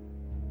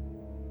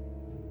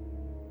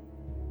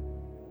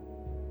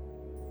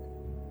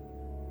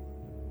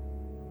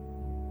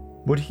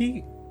 Would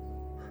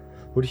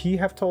he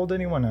have told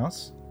anyone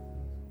else?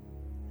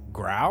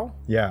 Growl?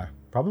 Yeah,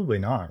 probably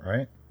not,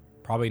 right?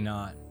 Probably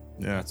not.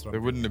 Yeah, there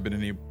wouldn't have been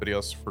anybody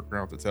else for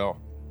Growl to tell.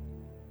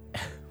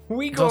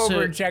 We go Also,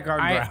 over and check on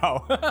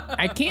Growl.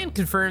 I can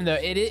confirm though,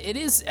 it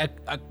is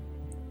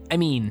I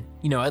mean,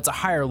 it's a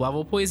higher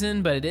level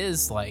poison, but it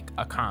is like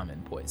a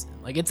common poison.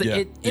 Like it's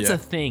a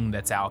thing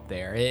that's out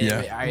there.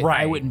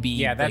 I wouldn't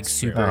be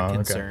super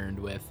concerned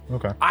with.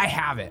 Okay. I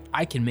have it.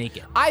 I can make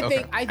it. I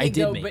think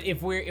though, make but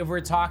if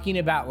we're talking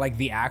about like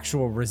the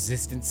actual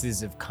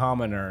resistances of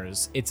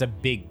commoners, it's a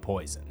big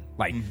poison.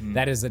 Like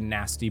that is a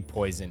nasty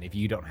poison if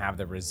you don't have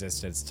the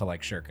resistance to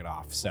like shirk it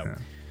off. So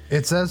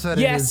it says that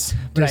yes,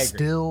 it is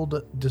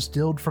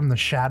distilled from the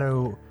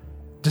shadow,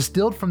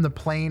 distilled from the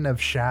plane of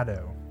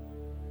shadow.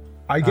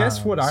 I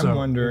guess what I'm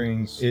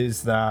wondering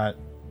is that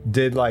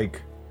did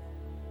like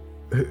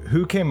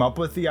who came up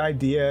with the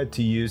idea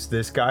to use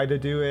this guy to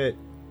do it,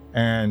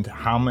 and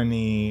how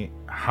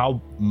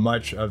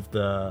much of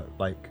the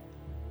like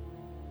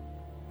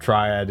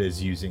triad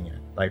is using it?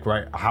 Like,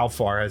 right, how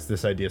far has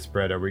this idea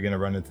spread? Are we going to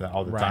run into that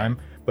all the time?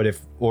 But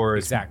if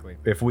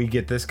we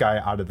get this guy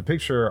out of the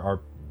picture,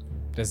 or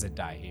does it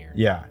die here?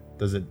 Yeah,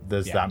 does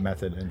that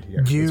method end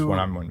here? That's what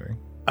I'm wondering.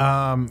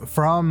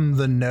 From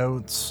the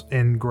notes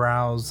in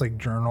Grau's like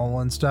journal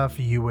and stuff,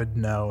 you would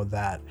know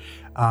that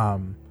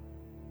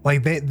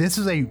this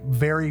is a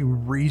very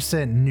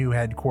recent new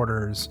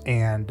headquarters,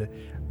 and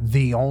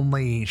the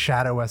only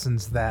shadow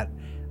essence that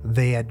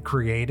they had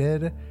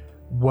created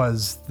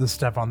was the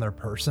stuff on their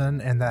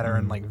person, and that are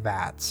in like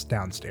vats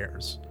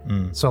downstairs.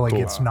 So like,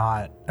 cool. It's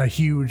not a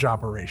huge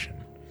operation.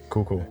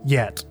 Cool.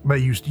 Yet,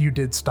 but you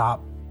did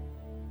stop.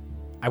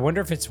 I wonder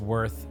if it's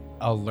worth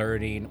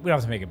alerting. We don't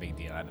have to make a big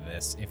deal out of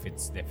this if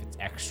it's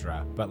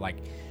extra, but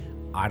like,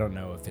 I don't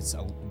know if it's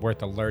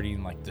worth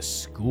alerting like the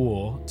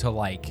school to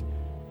like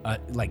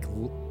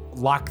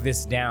lock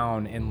this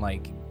down and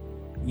like,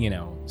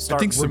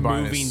 start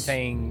removing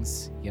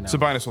things.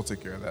 Sabinus will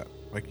take care of that.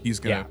 Like, he's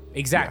gonna. Yeah,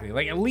 exactly. Yeah.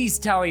 Like, at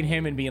least telling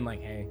him and being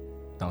like, hey,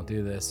 don't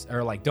do this,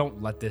 or like,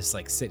 don't let this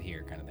like sit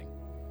here, kind of thing.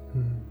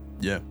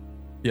 Yeah.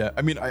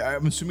 I mean,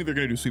 I'm assuming they're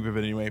gonna do sweep of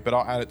it anyway, but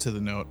I'll add it to the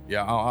note.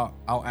 Yeah,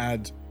 I'll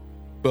add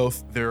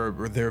both their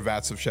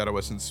vats of shadow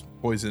essence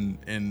poison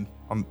in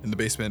the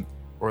basement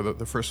or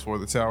the first floor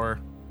of the tower.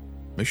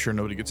 Make sure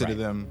nobody gets into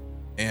them.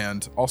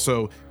 And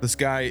also, this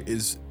guy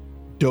is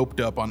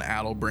doped up on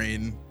addle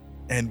brain,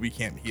 and we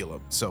can't heal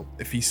him. So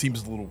if he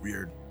seems a little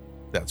weird,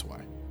 that's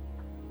why.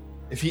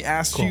 If he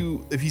asks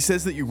you, if he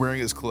says that you're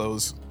wearing his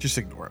clothes, just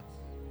ignore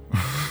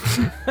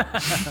him.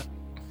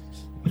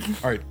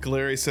 All right,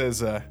 Galere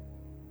says, all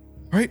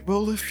right,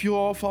 well, if you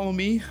all follow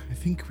me, I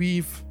think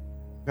we've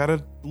got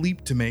a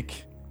leap to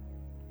make.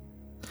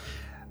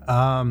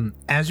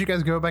 As you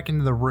guys go back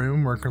into the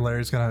room where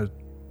Galere's going to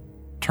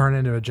turn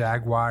into a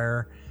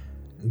jaguar,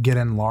 get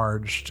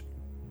enlarged,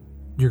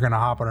 you're going to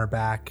hop on her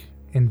back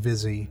in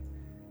Vizzy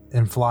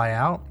and fly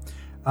out.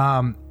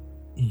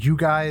 You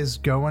guys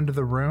go into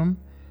the room,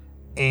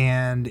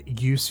 and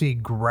you see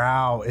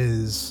Grau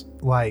is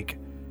like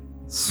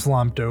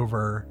slumped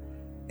over,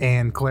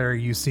 and Claire,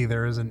 you see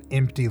there is an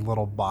empty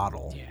little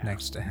bottle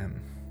next to him.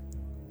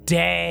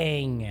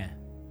 Dang,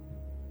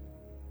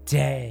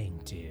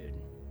 dude.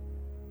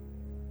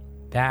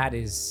 That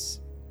is...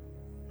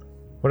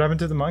 What happened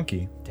to the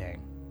monkey?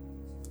 Dang.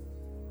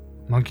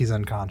 Monkey's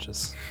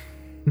unconscious.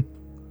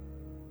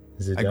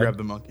 Is it I dead? grabbed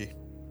the monkey.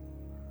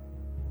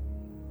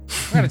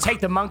 We're gonna take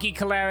the monkey,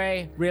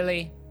 Calere?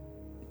 Really?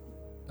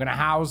 Gonna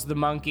house the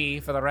monkey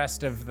for the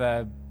rest of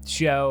the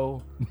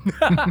show?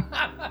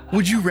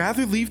 Would you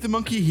rather leave the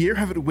monkey here,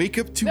 have it wake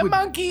up to the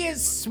monkey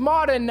is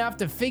smart enough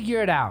to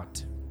figure it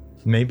out.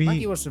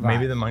 Maybe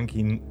the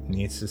monkey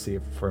needs to see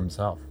it for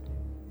himself.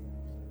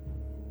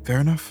 Fair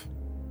enough.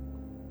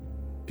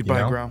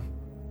 Goodbye, Grau.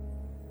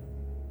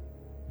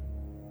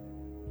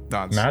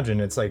 Nods. Imagine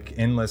it's like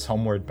endless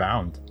homeward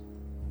bound.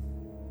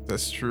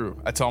 That's true.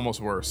 That's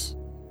almost worse.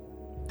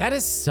 That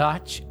is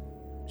such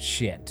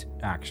shit,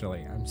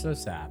 actually. I'm so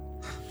sad.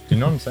 Do you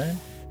know what I'm saying?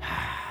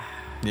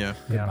 Yeah.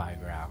 Goodbye,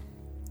 Grau.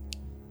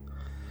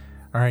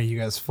 All right, you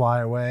guys fly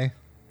away.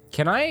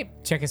 Can I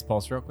check his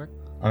pulse real quick?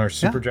 On our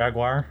super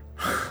jaguar?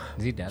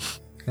 Is he dead?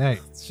 Hey,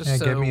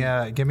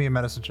 give me a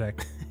medicine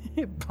check.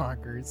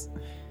 Bonkers.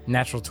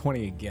 Natural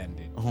 20 again,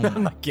 dude. Oh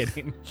I'm not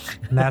kidding.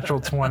 Natural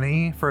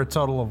 20 for a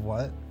total of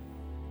what?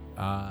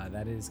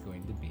 That is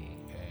going to be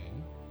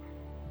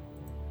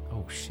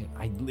oh shit!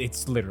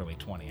 It's literally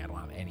 20. I don't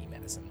have any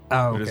medicine.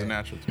 Oh, okay. It is a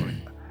natural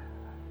 20.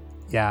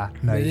 Yeah,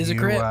 no, it is a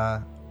crit.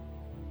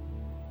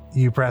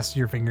 You press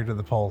your finger to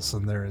the pulse,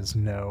 and there is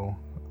no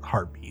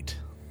heartbeat.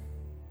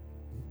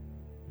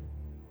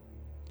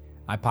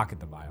 I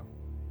pocket the vial.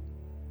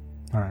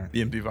 All right.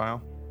 The empty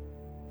vial.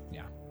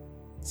 Yeah.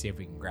 See if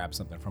we can grab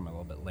something from it a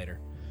little bit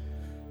later.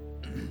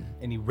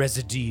 Any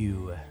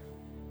residue.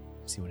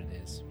 See what it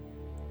is.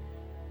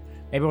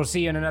 Maybe we'll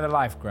see you in another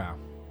life, Grau.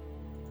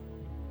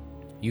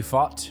 You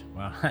fought?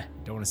 Well,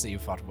 don't want to say you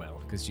fought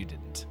well, because you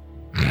didn't.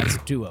 That's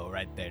a duo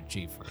right there,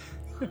 Chief.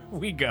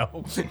 We go.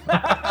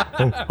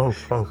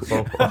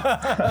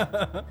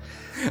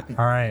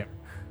 All right.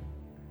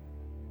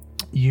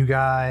 You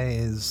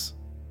guys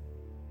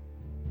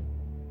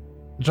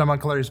jump on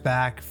Claire's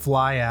back,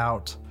 fly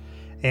out,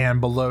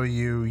 and below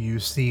you, you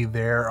see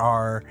there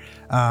are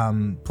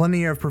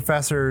plenty of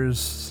professors,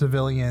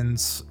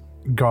 civilians,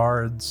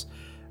 guards,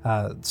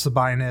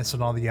 Sabinus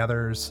and all the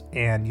others,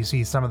 and you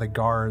see some of the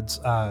guards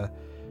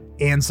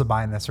and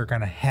Sabinus are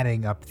kind of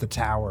heading up the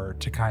tower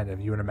to kind of,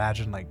 you would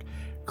imagine, like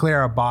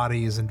clear out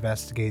bodies,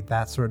 investigate,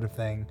 that sort of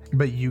thing.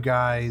 But you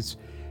guys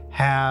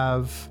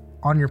have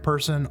on your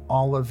person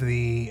all of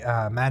the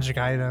magic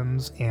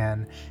items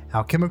and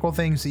alchemical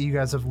things that you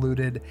guys have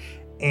looted,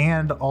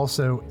 and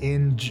also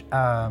in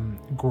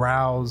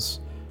Grau's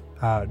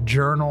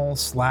journal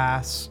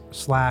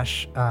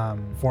slash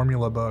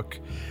formula book,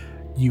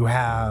 you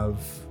have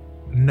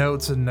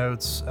notes and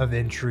notes of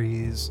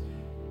entries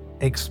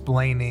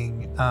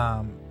explaining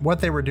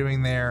what they were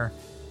doing there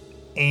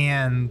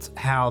and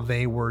how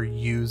they were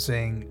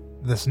using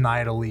this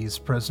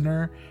Nidalese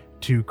prisoner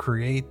to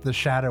create the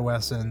shadow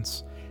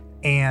essence,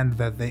 and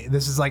that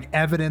this is like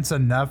evidence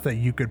enough that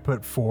you could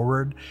put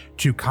forward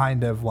to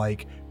kind of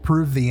like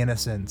prove the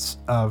innocence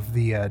of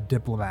the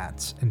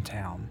diplomats in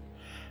town.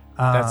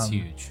 That's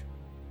huge.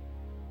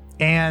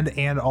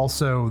 And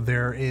also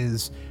there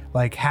is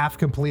like half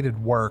completed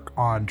work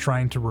on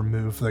trying to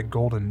remove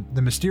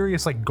the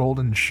mysterious like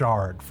golden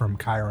shard from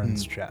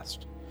Chiron's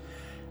chest.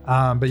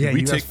 But yeah,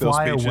 you guys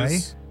fly away.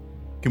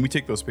 Can we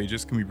take those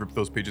pages? Can we rip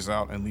those pages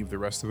out and leave the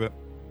rest of it?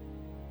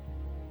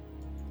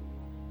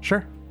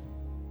 Sure.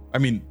 I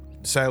mean,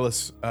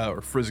 Silas,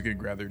 or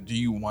Frizzigig rather, do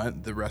you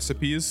want the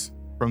recipes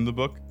from the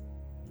book?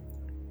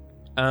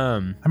 I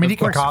mean, you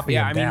can copy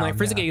Yeah, them I mean, down, like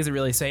Frizzigig isn't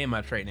really saying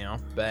much right now,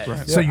 but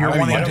Right. So you're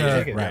wanting to,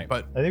 take it, right?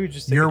 But I think we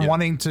just you're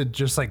wanting to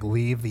just like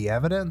leave the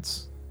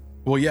evidence.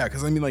 well, yeah,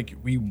 because I mean, like,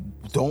 we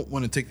don't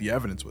want to take the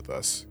evidence with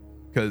us,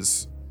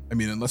 because I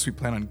mean, unless we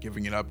plan on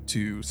giving it up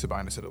to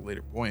Sabinus at a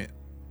later point,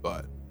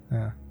 but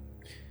Yeah.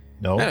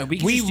 No, we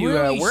can just do,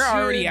 really we're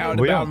already should. out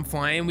We about don't. and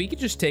flying. We could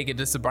just take it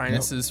to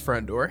Sabinus's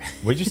front door.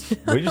 we just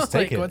take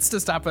Like, it. what's to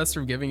stop us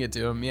from giving it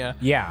to him? Yeah.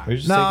 Yeah. We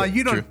just No, take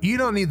it. you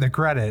don't need the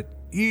credit.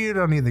 You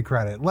don't need the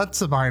credit. Let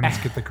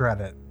Sabinus get the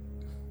credit.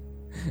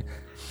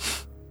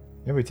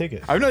 Yeah, we take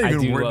it. I'm not I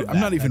even do worried. love I'm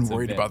that. not even That's a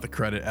worried bit. about the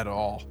credit at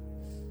all.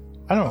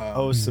 I don't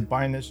owe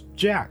Sabinus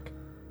Jack.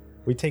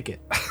 We take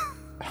it.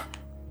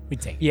 We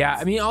take it. Yeah,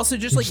 I mean, also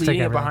just like just take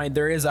leaving it everything. behind,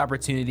 there is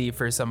opportunity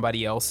for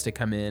somebody else to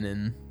come in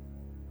and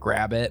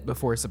grab it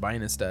before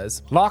Sabinus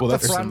does. Lock Well, the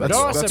that's front that's,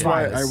 door, that's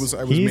why Sabinus. I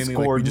was He's mainly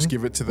like, we just Gordon,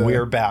 give it to the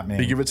we're Batman.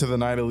 We give it to the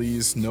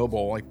Nidalese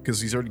noble, like,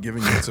 because he's already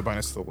giving it to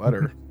Sabinus the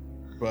letter.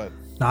 But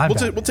No, I'm we'll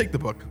Batman. take the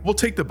book. We'll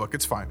take the book.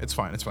 It's fine. It's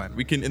fine. It's fine.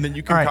 We can, and then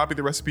you can All right. copy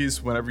the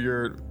recipes whenever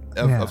you're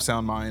Yeah. of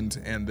sound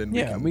mind, and then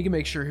Yeah, we can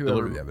make sure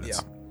whoever deliver the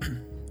evidence.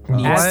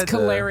 Yeah. As What?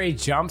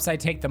 Kalere jumps, I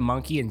take the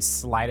monkey and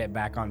slide it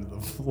back onto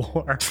the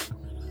floor.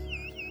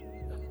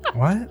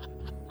 What?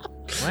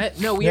 What?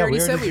 No, we Yeah, already we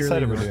said already we were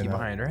decided leaving we're monkey doing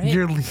behind, right?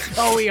 You're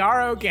Oh, we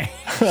are okay.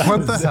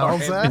 what the hell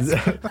is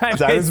that?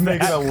 Zach was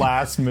making a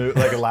last move,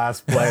 like a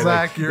last play.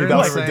 Zach, like, you're he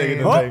thought we were insane.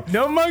 taking the Oh, thing.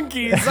 no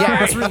monkeys. Yeah,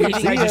 I, Sorry.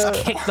 I just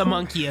kicked the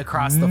monkey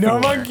across the No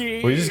floor.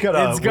 monkey. We just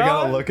gotta It's we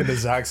gotta gone. look into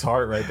Zach's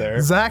heart right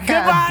there. Zach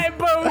had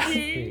Goodbye,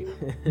 Bogey.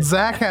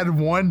 Zach had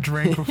one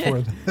drink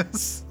before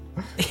this.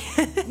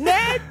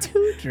 Nah,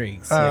 2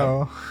 drinks.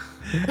 Oh.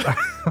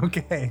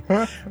 Okay.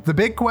 The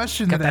big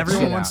question that that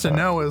everyone shit wants out. to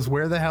know is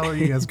where the hell are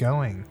you guys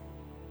going?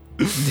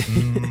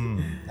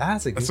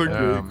 That's a good That's a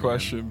one. great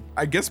question.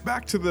 I guess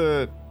back to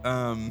the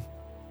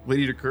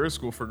Lady Docur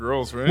School for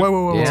Girls, right?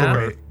 Wait. Yeah.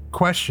 Wait.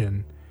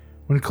 Question.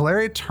 When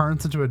Caleria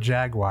turns into a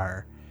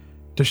jaguar,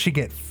 does she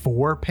get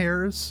 4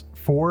 pairs,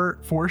 four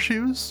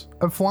shoes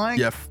of flying?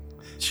 Yeah,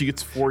 she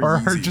gets 4 Or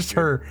Yeezys,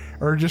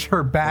 just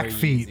her back 4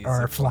 feet Yeezys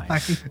are of flying.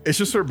 flying. It's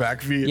just her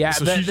back feet. Yeah,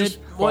 so she's just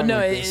well, flying no,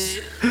 like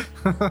this.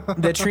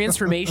 the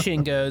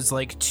transformation goes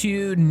like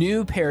 2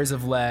 new pairs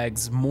of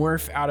legs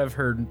morph out of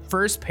her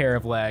first pair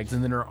of legs,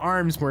 and then her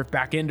arms morph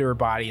back into her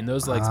body, and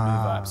those legs move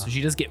up. So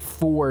she does get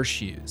 4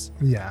 shoes.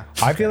 Yeah.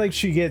 I feel like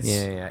she gets.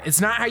 Yeah. It's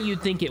not how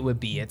you'd think it would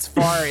be. It's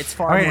far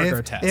All more right,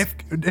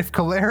 grotesque. if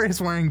Caleria is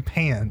wearing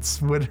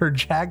pants, would her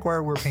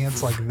jaguar wear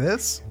pants like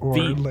this? Or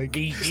like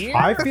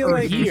I feel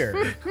like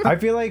here. I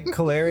feel like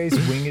Caleri's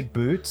winged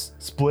boots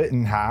split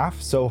in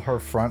half, so her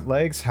front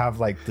legs have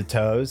like the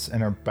toes,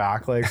 and her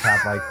back legs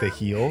have like the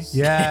heels.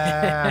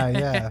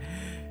 Yeah.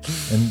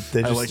 And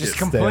they just, like Just it.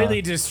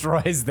 completely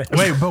destroys them.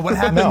 Wait, but what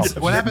happens?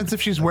 No. What happens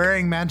if she's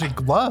wearing magic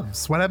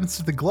gloves? What happens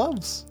to the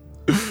gloves?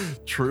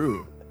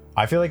 True.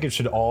 I feel like it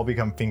should all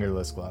become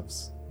fingerless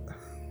gloves.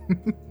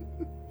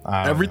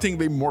 I don't Everything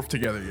they morph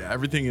together. Yeah,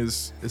 everything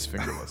is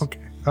fingerless.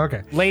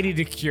 Okay. Lady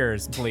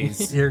Docurs,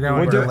 please. You're know.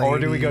 going Or to do, or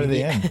do we go to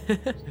the end?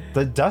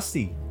 The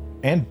Dusty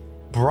and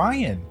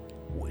Brian.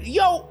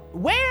 Yo,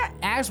 where,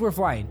 as we're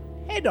flying,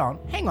 hang on,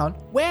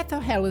 where the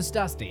hell is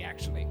Dusty,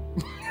 actually?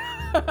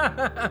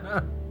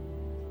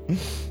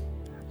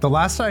 The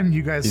last time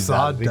you guys He's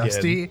saw out again.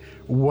 Dusty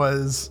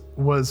was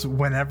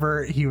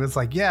whenever he was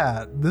like,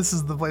 yeah, this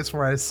is the place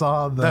where I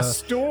saw the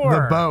store.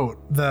 the boat,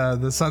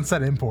 the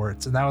Sunset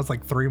Imports, and that was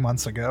like 3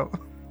 months ago.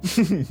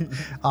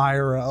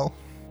 IRL.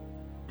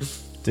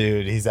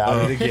 Dude, he's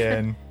at it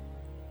again.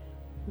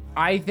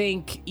 I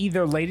think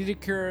either Lady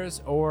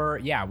Docurs or,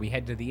 yeah, we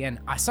head to the end.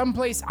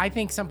 Someplace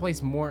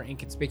more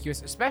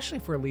inconspicuous, especially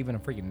if we're leaving a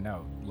freaking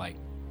note. Like,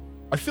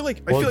 I feel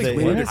like Well, Lady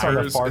the inn is on the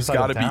Docur's far has side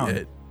got of to town. be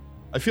it.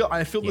 I feel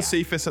Yeah. the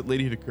safest at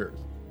Lady Docur's.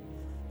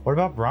 What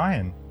about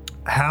Brian?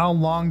 How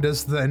long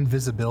does the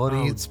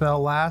invisibility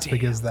spell last?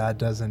 Because that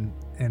doesn't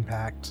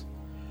impact.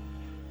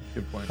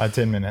 Good point.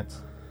 10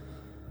 minutes.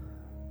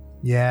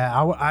 Yeah,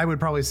 I would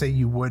probably say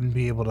you wouldn't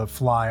be able to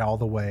fly all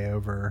the way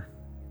over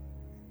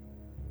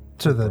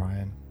to the.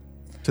 Brian.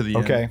 To the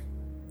end. Okay.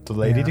 The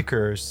Lady Yeah.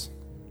 Docurs.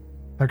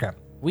 Okay.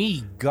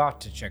 we got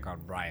to check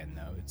on Brian,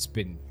 though. It's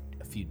been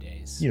a few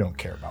days. You don't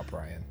care about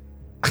Brian.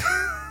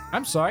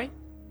 I'm sorry.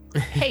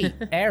 Hey,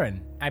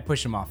 Aaron. I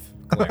push him off.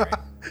 Clary.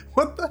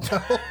 What the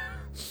hell?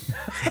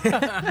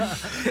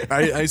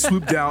 I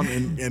swoop down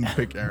and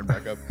pick Aaron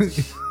back up.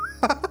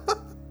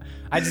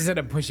 I just end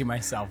up pushing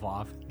myself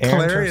off. Aaron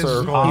Clary turns is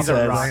circle and awesome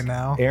says, right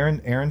now.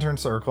 Aaron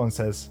turns circle and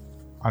says,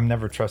 I'm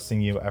never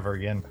trusting you ever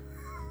again.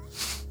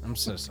 I'm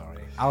so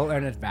sorry. I'll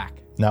earn it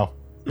back. No.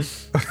 It'll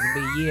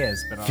be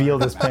years, but I'll Feel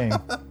earn this it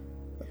back. pain.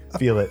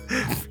 Feel it.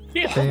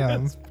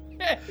 Damn.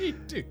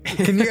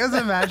 Can you guys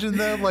imagine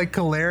though? Like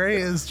Kaleri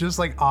is just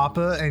like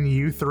Appa, and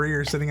you three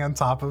are sitting on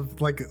top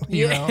of like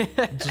you know,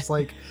 just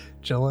like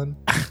chilling.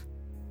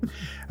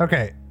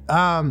 Okay.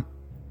 So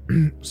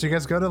you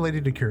guys go to Lady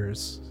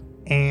Docur's,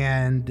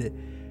 and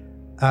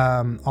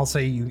I'll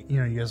say you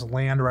guys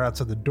land right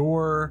outside the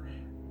door,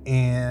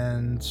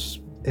 and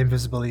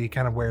invisibility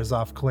kind of wears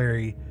off.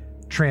 Kaleri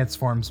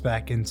transforms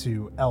back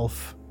into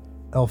elf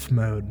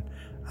mode.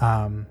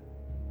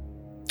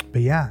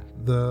 But yeah,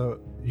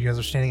 you guys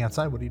are standing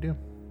outside. What do you do?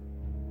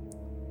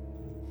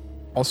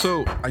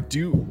 Also, I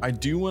do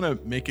want to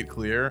make it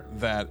clear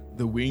that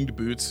the winged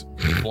boots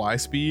fly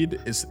speed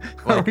is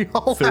like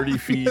 30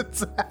 feet.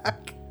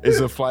 Zach. Is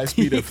a fly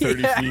speed of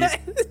 30 feet.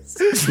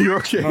 You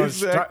okay,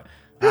 Zach?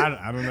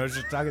 I don't know what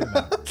you're talking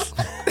about.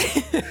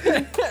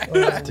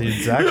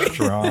 Dude, Zach's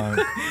drunk.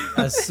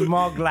 A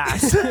small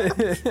glass.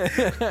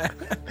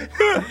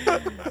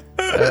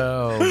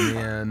 Oh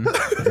man.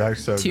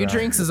 Zach's so 2 drunk.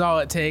 drinks is all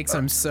it takes.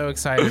 I'm so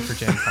excited for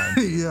Gen Con.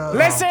 Yeah.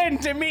 Listen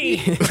to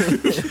me.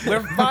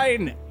 We're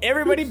fine.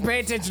 Everybody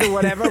pay attention to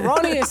whatever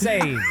Ronnie is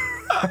saying.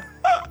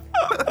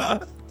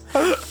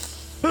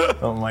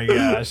 Oh my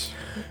gosh.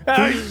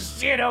 Oh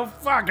shit, oh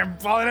fuck, I'm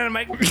falling out of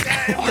my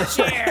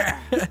chair.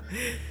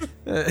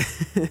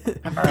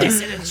 I'm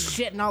pissing and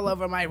shitting all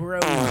over my room.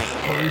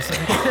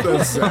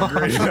 That's Zach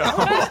right now.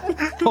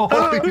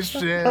 Holy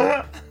shit.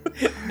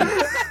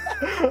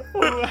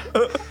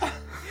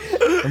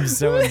 I'm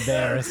so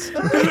embarrassed.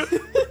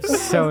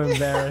 So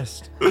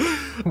embarrassed.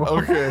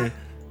 Okay.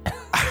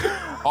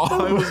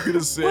 All I was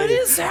gonna say. What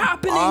is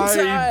happening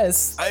to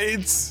us?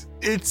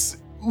 It's.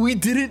 We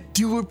didn't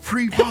do a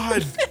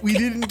pre-pod. We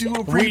didn't do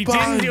a pre-pod. We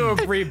didn't do a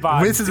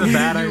pre-pod. This is a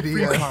bad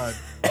idea.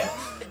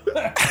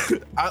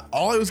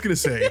 All I was gonna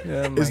say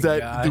Oh is my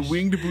that the gosh.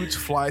 winged boots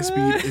fly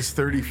speed is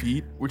 30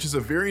 feet, which is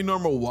a very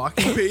normal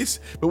walking pace.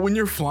 But when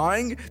you're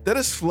flying, that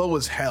is slow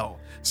as hell.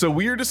 So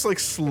we are just like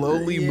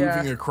slowly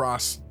moving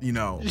across, the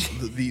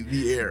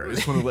air. I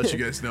just want to let you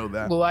guys know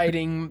that.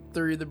 Gliding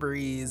through the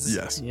breeze.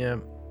 Yes. Yeah.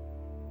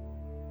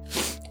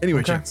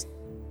 Anyway, Okay. Chance.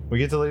 We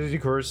get to Lady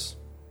Docur's.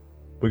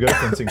 We go to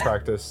fencing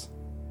practice.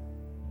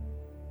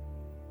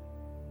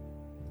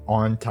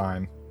 On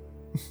time.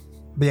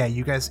 But yeah,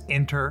 you guys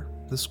enter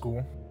the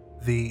school.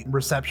 The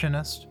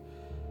receptionist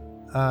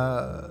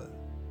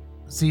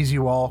sees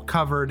you all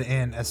covered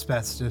in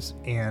asbestos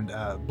and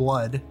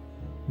blood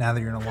now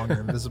that you're no longer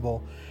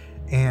invisible.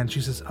 And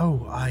she says,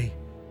 "Oh, I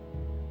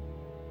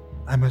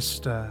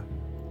must,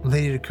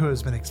 Lady Docur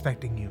has been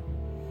expecting you."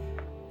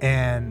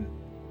 And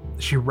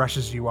she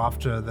rushes you off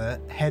to the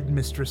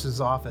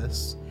headmistress's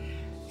office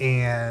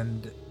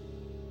and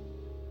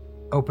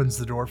opens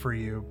the door for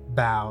you,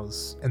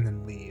 bows, and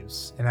then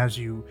leaves. And as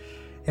you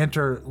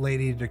enter,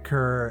 Lady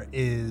Docur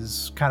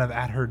is kind of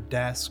at her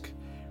desk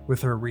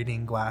with her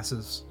reading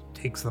glasses,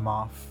 takes them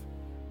off,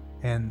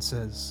 and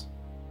says,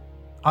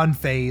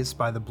 unfazed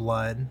by the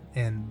blood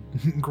and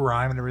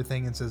grime and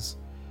everything, and says,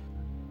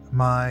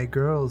 "My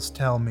girls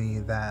tell me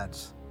that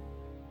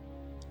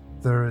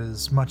there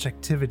is much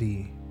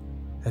activity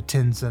at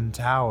Tinson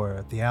Tower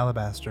at the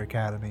Alabaster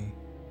Academy.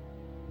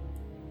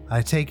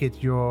 I take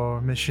it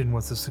your mission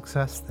was a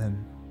success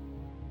then."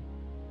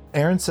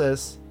 Aaron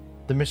says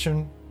the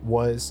mission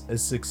was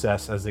as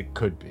success as it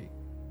could be.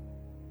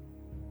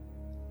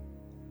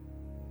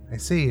 "I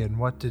see, and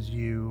what did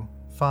you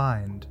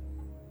find?"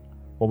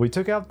 Well, we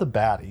took out the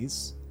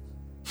baddies.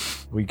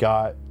 We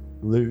got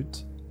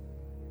loot.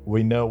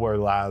 We know where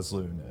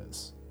Lazloon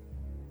is.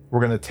 We're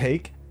going to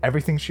take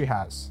everything she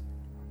has.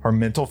 Her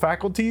mental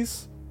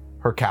faculties,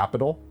 her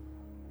capital,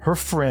 her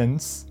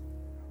friends,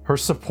 her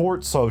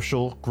support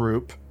social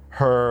group,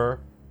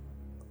 her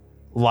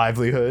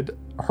livelihood,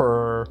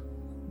 her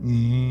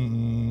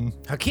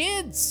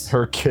kids.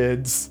 her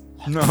kids.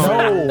 No.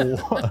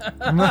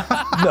 No.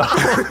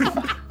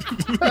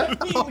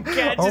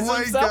 Oh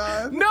my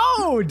god.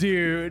 No,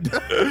 dude.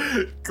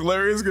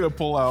 Clary's gonna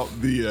pull out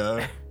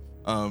the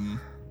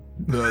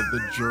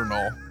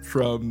journal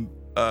from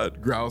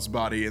Grau's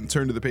body and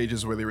turn to the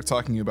pages where they were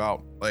talking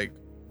about like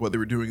what they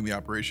were doing in the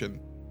operation,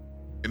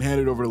 and hand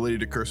it over to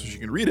Lady Docur so she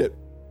can read it.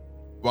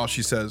 While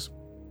she says,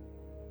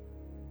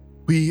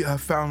 "We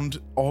found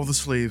all the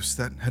slaves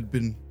that had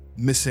been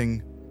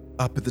missing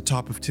up at the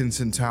top of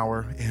Tinson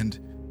Tower, and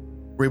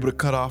were able to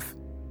cut off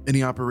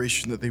any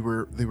operation that they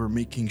were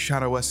making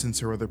shadow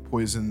essence or other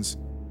poisons.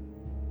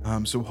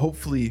 So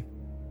hopefully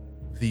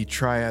the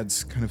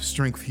Triad's kind of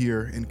strength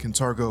here in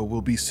Cantargo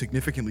will be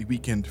significantly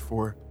weakened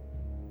for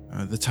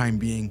the time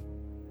being.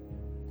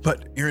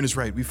 But Aaron is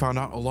right. We found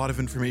out a lot of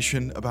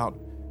information about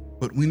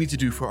what we need to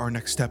do for our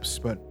next steps,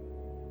 but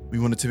we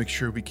wanted to make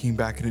sure we came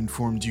back and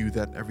informed you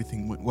that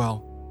everything went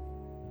well.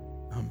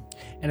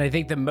 And I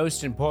think the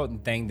most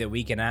important thing that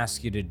we can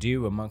ask you to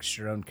do amongst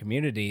your own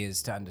community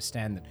is to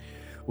understand that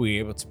we were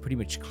able to pretty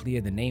much clear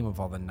the name of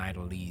all the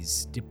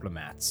Nidalese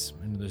diplomats.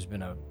 And there's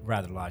been a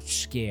rather large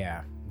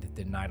scare that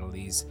the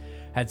Nidalese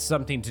had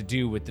something to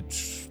do with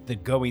the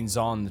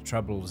goings-on, the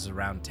troubles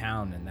around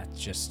town, and that's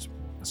just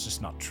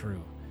not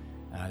true.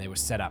 They were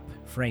set up,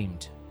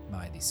 framed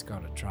by the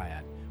Scarlet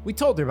Triad. We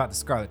told her about the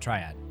Scarlet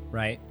Triad,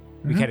 right?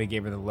 We kind of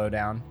gave her the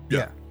lowdown.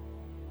 Yeah.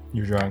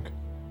 You're drunk.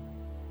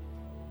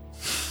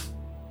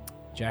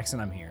 Jackson,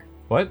 I'm here.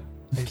 What?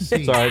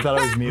 Sorry, I thought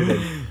I was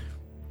muted.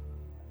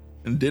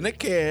 Dinner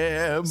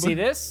cam. See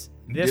this?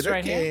 This Dinner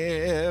right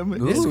here? cam.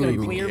 This is going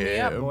to Ooh, clear me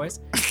up, cam. boys.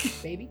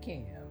 Baby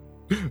Cam.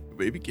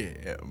 Baby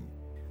cam.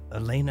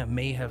 Elena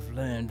may have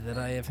learned that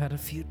I have had a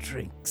few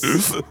drinks.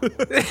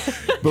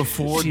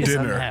 Before She's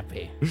dinner.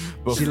 unhappy.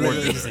 Before She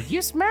dinner. said,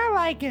 "You smell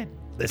like it."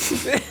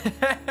 Listen,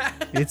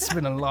 it's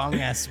been a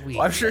long-ass week.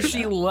 I'm sure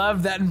she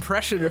loved that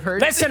impression of her.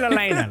 Listen,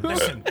 Elena,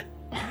 listen.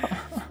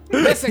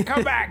 Listen,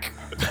 come back.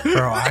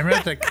 Bro, I'm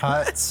going to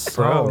cut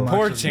so Bro, much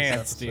Poor of this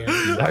Chance, episode. dude.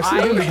 He's I actually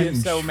gonna am get in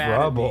so mad at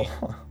trouble.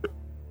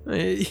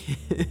 me.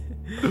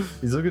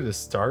 He's looking to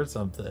start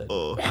something.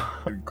 Oh,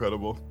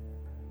 incredible.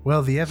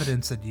 Well, the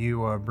evidence that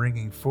you are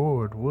bringing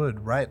forward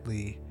would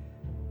rightly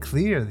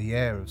clear the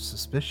air of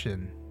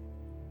suspicion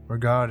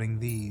regarding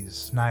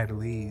these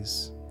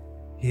Nidalese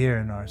here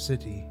in our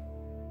city.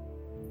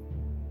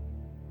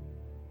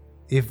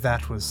 If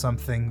that was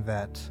something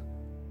that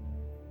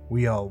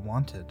we all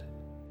wanted.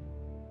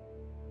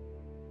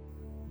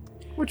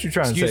 What you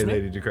trying Excuse to say,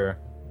 me? Lady Docur?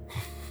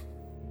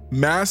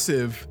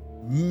 Massive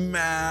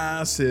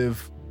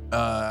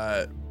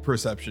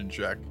perception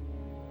check.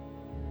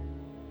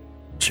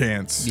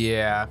 Chance.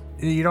 Yeah.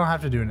 You don't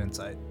have to do an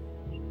insight.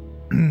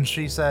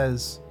 She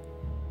says,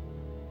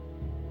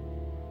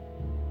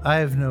 I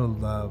have no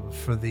love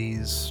for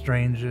these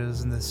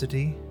strangers in the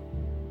city.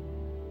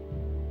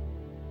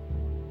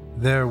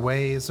 Their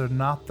ways are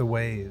not the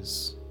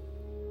ways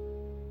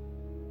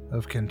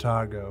of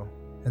Cantargo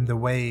and the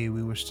way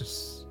we wish to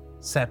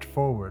set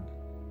forward.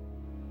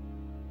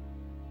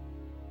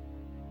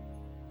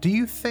 Do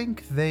you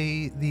think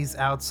these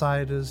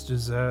outsiders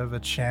deserve a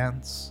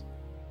chance?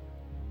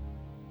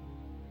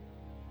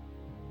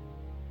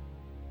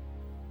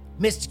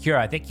 Mr. Cure,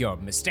 I think you're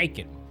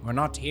mistaken. We're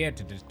not here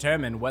to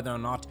determine whether or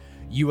not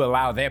you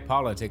allow their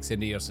politics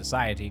into your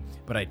society,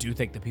 but I do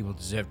think that people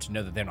deserve to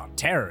know that they're not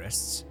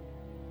terrorists.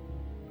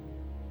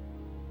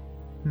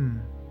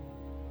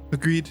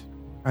 Agreed.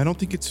 I don't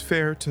think it's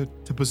fair to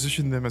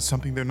position them as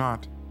something they're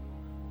not.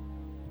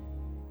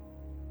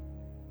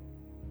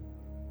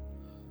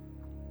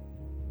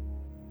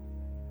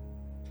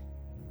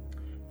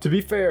 To be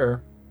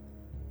fair,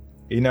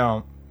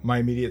 my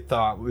immediate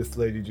thought with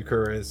Lady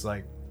Docur is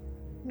like,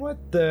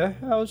 what the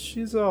hell?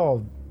 She's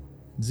all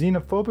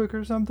xenophobic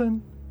or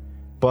something?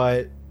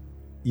 But,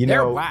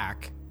 They're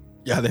whack.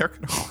 Yeah, they're.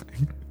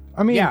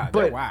 I mean, Yeah,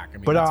 they're but, whack. I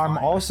mean, but that's I'm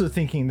fine. also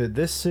thinking that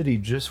this city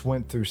just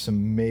went through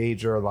some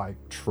major,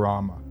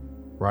 trauma,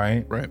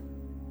 right? Right.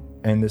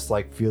 And this,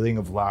 feeling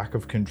of lack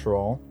of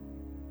control.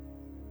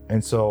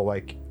 And so,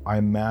 I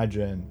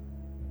imagine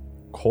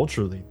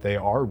culturally they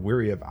are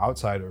weary of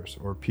outsiders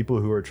or people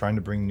who are trying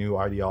to bring new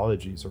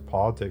ideologies or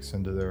politics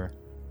into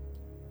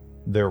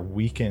their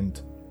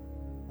weakened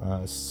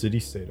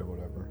city-state or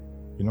whatever.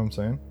 You know what I'm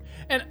saying?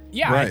 And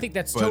I Right, think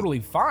that's but totally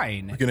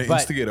fine. we're gonna but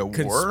instigate a war?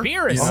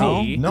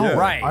 conspiracy. No, Yeah.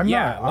 Right. I'm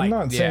yeah, not. I'm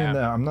not saying yeah.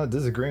 that. I'm not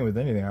disagreeing with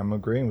anything. I'm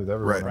agreeing with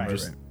everyone. Right. I'm Right.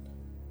 just,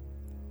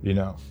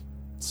 right.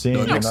 seeing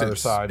No, it makes another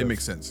sense. side. It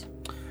makes sense.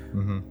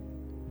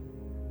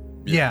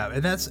 Yeah,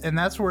 and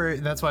that's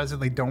why I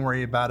said don't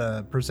worry about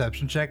a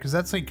perception check, because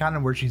that's kind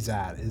of where she's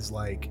at, is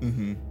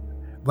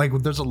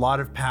there's a lot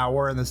of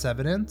power in this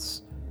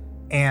evidence,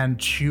 and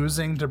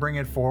choosing to bring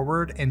it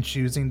forward and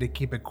choosing to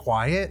keep it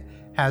quiet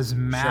has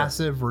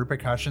massive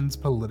repercussions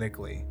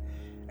politically.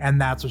 And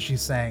that's what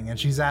she's saying. And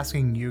she's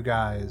asking you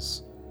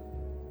guys,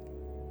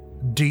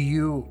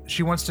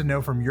 she wants to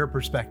know from your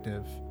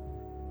perspective,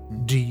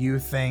 do you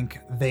think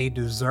they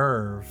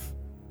deserve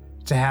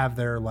to have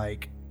their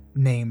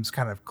names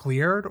kind of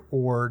cleared,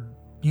 or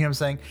you know what I'm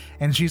saying?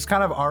 And she's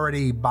kind of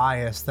already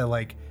biased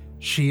that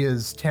she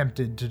is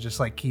tempted to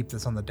just keep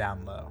this on the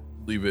down low.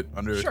 Leave it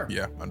under Sure.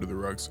 under the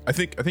rugs. I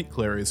think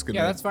Clary is gonna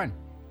Yeah, that's fine.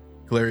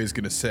 Clary is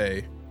gonna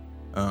say,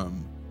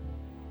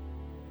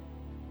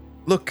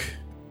 look,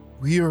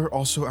 we are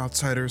also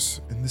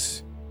outsiders, and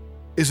this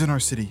isn't our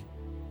city.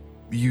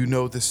 You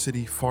know this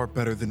city far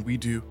better than we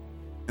do,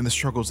 and the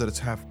struggles that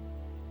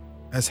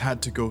has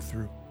had to go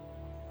through.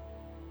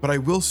 But I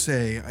will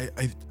say,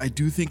 I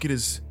do think it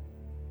is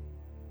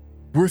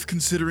worth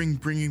considering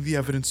bringing the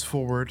evidence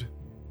forward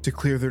to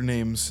clear their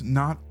names,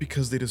 not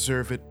because they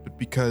deserve it, but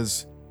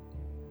because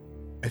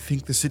I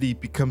think the city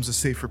becomes a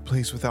safer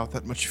place without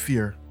that much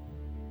fear.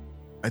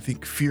 I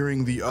think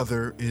fearing the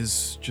other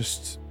is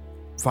just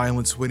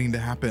violence waiting to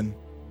happen.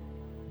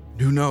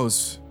 Who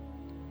knows?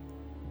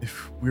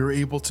 If we were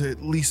able to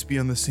at least be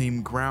on the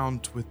same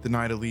ground with the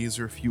Nidalese,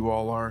 or if you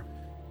all are,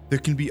 there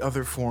can be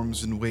other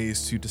forms and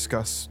ways to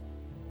discuss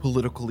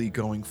politically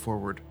going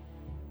forward.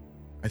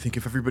 I think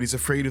if everybody's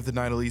afraid of the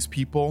Nidalese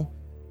people,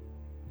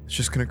 it's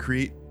just going to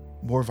create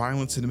more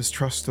violence and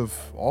mistrust of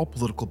all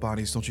political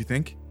bodies, don't you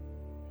think?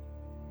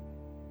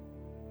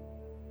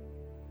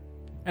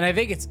 And I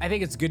think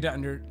it's good to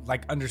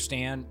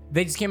understand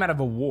they just came out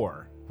of a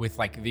war with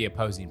like the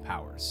opposing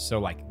powers. So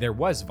like there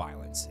was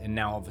violence, and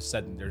now all of a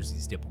sudden there's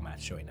these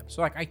diplomats showing up.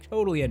 So like I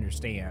totally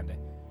understand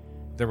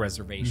the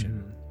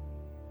reservation.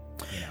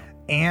 You know.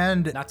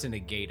 And not to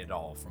negate at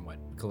all from what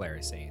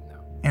Kalari's saying though.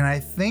 And I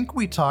think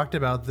we talked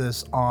about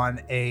this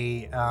on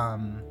a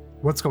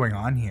what's going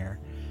on here,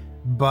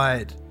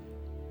 but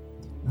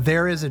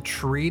there is a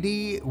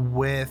treaty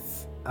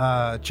with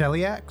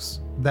Cheliax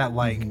that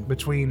like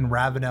between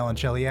Ravenel and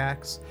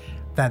Cheliax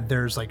that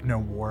there's like no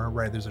war,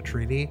 right? There's a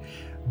treaty,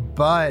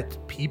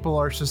 but people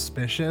are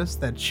suspicious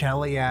that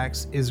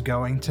Cheliax is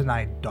going to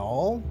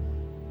Nidal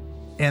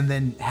and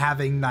then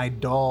having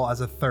Nidal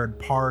as a third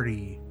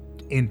party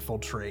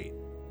infiltrate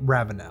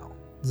Ravenel.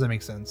 Does that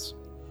make sense?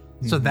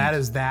 So that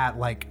is that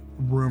like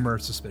rumor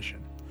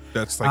suspicion.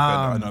 That's like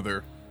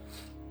another,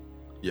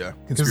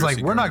 because like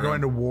we're not going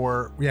to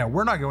war. Yeah,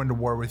 we're not going to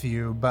war with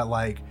you, but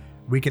like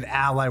we could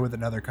ally with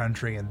another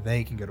country and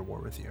they can go to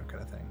war with you,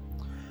 kind of thing.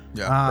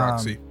 Yeah,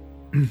 proxy.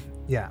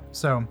 Yeah.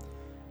 So,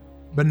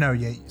 but no,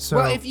 yeah. So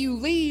well, if you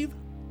leave,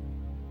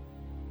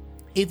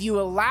 if you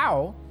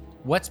allow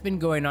what's been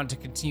going on to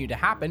continue to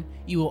happen,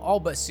 you will all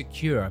but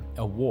secure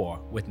a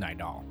war with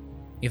Nidal.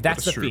 If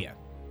that's the fear.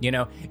 You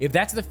know, if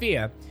that's the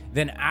fear,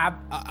 then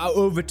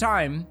over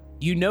time,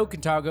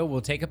 Carthago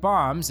will take up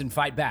arms and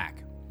fight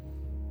back.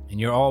 And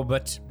you're all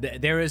but,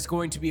 there is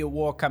going to be a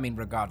war coming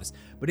regardless.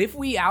 But if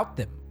we out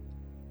them,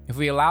 if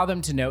we allow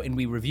them to know and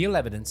we reveal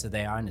evidence that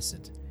they are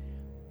innocent,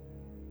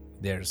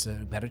 there's a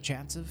better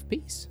chance of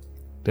peace.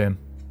 Damn.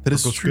 That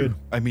is true. Good.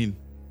 I mean,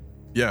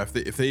 yeah,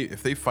 if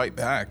they fight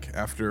back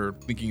after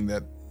thinking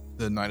that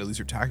the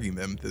Nidalese are attacking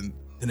them, then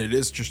it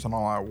is just an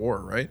all-out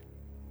war, right?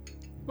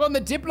 Well,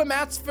 the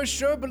diplomats for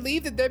sure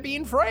believe that they're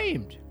being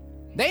framed.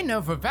 They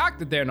know for a fact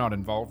that they're not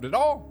involved at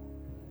all.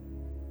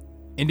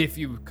 And if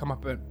you come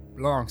up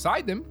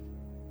alongside them,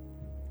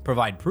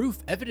 provide proof,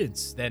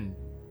 evidence, then,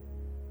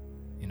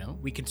 you know,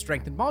 we can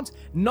strengthen bonds.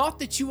 Not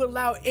that you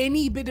allow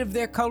any bit of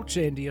their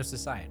culture into your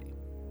society,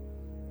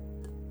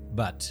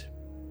 but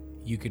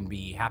you can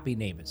be happy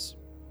neighbors.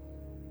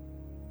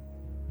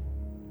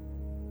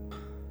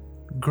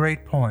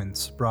 Great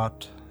points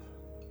brought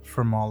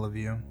from all of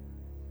you.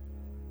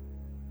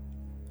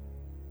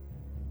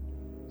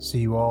 So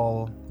you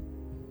all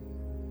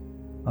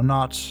are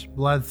not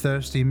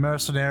bloodthirsty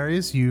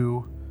mercenaries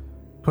you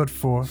put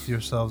forth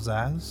yourselves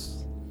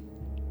as.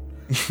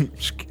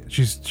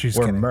 she's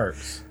we're kidding.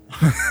 mercs.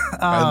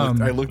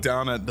 I look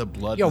down at the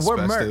blood and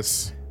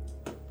asbestos.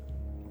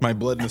 My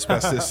blood and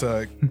asbestos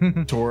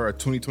tour, a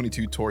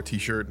 2022 tour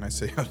t-shirt, and I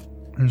say,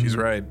 she's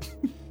right.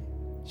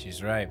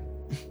 She's right.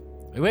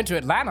 We went to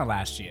Atlanta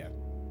last year.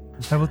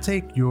 I will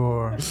take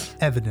your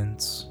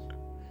evidence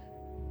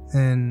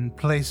and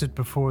place it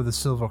before the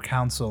Silver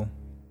Council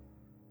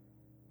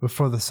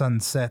before the sun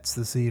sets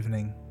this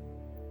evening.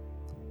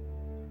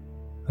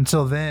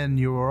 Until then,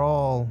 you are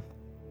all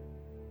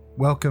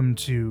welcome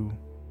to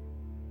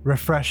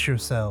refresh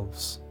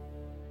yourselves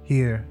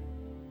here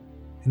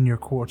in your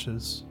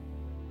quarters.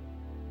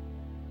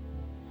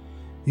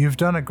 You've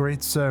done a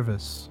great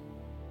service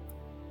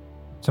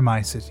to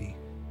my city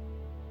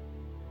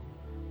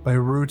by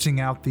rooting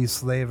out these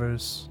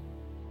slavers,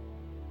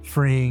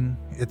 freeing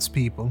its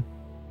people,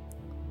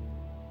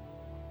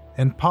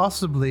 and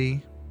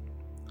possibly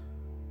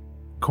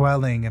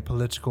quelling a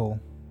political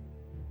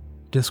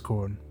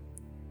discord.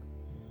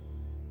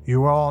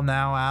 You are all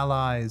now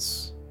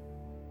allies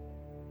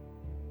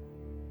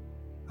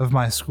of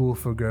my school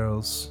for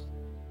girls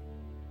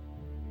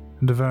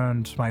and have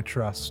earned my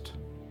trust.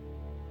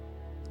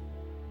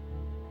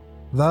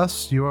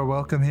 Thus, you are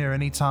welcome here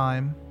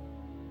anytime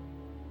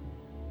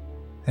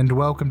and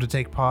welcome to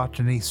take part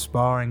in any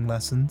sparring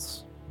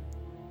lessons.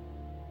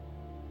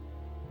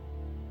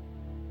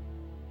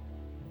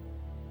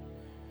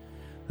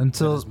 That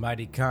is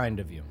mighty kind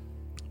of you.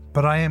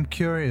 But I am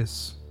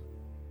curious,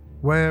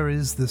 where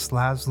is this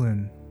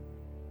Lasloon?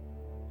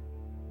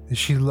 Is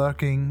she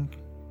lurking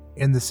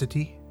in the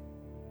city?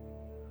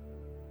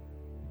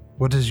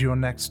 What is your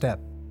next step?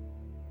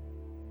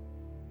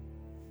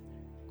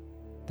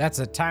 That's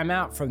a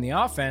timeout from the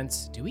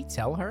offense. Do we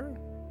tell her?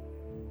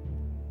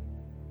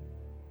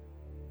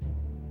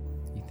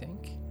 You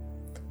think?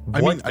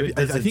 I What mean,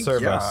 does I it think,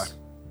 serve yeah. us?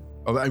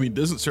 I mean, it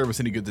doesn't serve us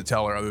any good to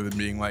tell her other than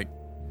being like,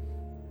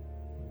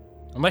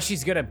 Unless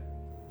she's gonna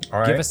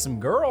All give right. us some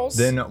girls.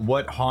 Then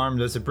what harm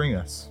does it bring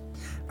us?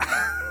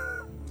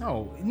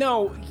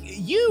 No,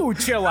 you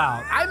chill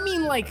out. I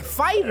mean, like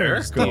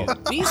fighters, dude.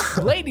 These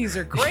ladies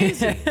are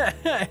crazy.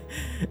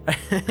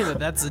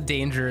 That's a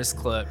dangerous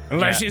clip.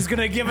 Unless she's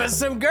gonna give us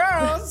some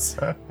girls.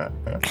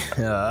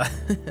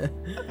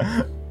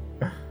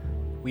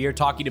 We are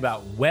talking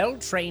about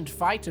well-trained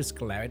fighters,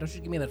 Kalari. Don't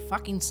you give me that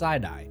fucking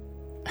side eye.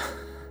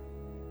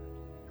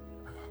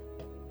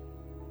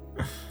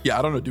 yeah,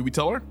 I don't know. Do we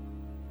tell her?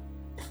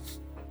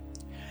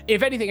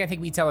 If anything, I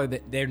think we tell her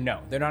that they're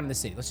not in the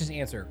city. Let's just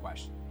answer her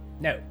question.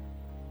 No.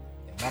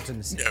 They're not in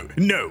the city.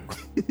 No.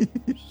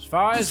 As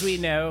far as we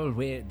know,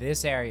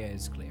 this area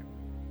is clear.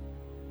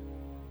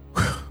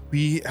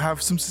 We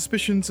have some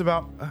suspicions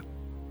about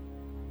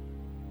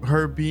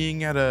her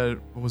being at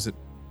what was it?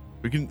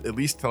 We can at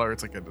least tell her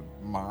it's like a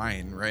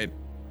mine, right?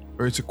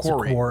 Or it's a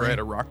quarry, right?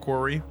 A rock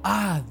quarry.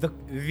 Ah,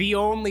 the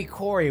only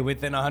quarry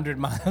within 100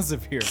 miles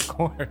of here, of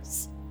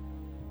course.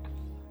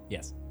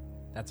 Yes,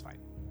 that's fine.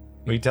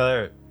 We tell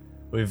her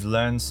we've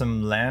learned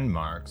some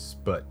landmarks,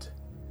 but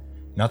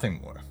nothing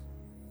more.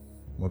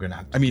 We're gonna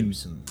have to do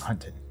some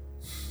hunting.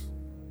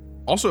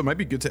 Also, it might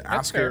be good to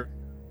ask her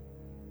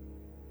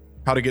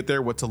how to get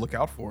there, what to look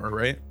out for,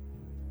 right?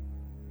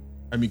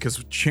 I mean,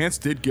 because Chance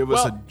did give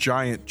us a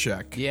giant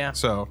check. Yeah.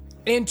 So.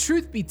 And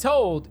truth be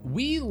told,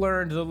 we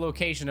learned the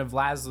location of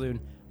Laszloon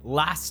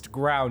last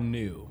Ground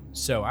knew.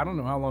 So I don't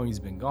know how long he's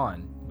been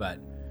gone, but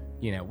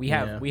we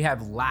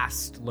have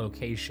last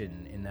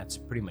location, and that's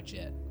pretty much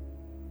it.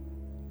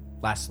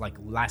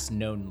 Last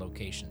known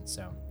location.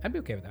 So I'd be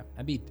okay with that.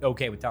 I'd be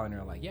okay with telling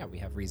her we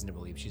have reason to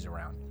believe she's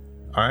around.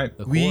 All right,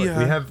 we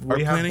have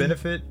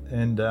benefit,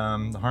 and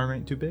the harm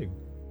ain't too big.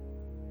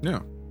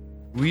 No,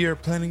 we are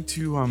planning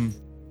to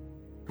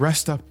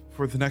rest up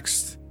for the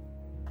next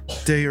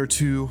day or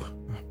two,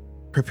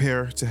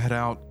 prepare to head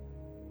out,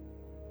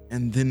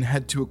 and then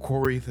head to a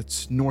quarry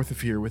that's north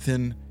of here,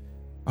 within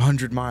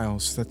 100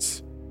 miles.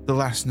 That's the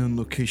last known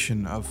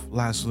location of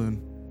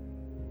Laszloon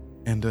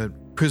and a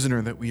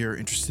prisoner that we are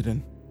interested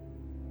in.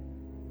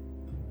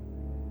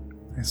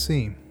 I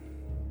see.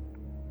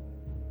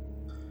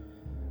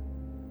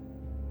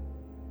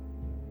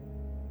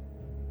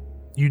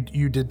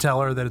 You did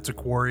tell her that it's a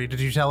quarry. Did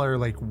you tell her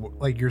like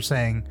you're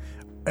saying?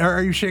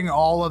 Are you sharing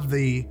all of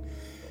the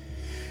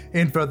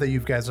info that you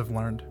guys have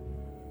learned?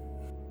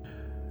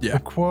 Yeah. The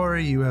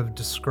quarry you have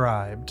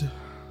described,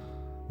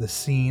 the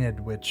scene at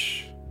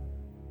which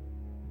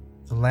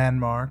the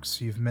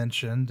landmarks you've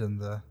mentioned and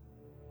the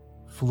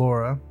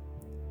flora,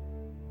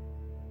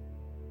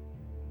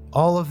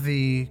 all of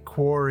the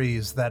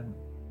quarries that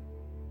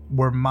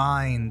were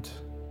mined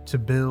to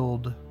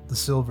build the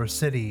Silver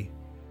City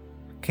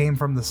came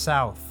from the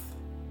south,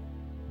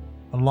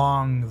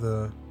 along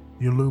the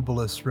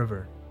Ulubalus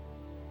River.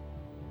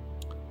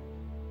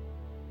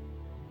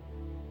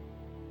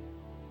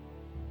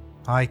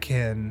 I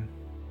can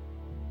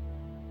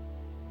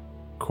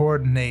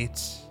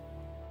coordinate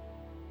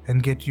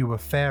and get you a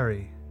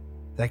ferry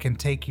that can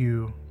take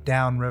you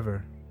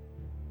downriver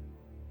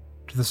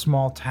to the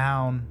small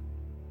town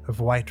of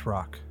White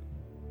Rock.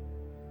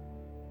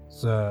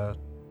 It's a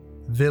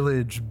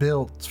village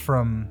built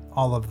from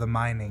all of the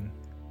mining.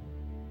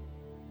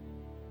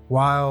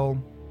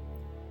 While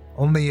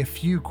only a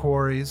few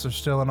quarries are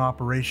still in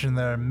operation,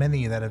 there are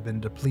many that have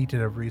been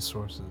depleted of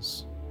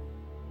resources.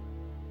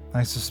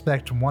 I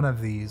suspect one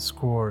of these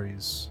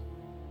quarries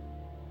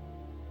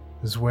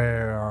is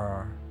where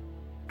our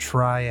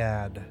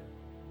triad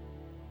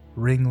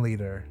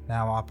ringleader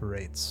now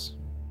operates.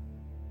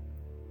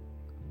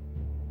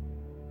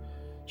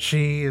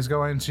 She is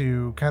going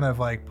to kind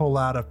of pull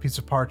out a piece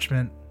of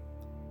parchment,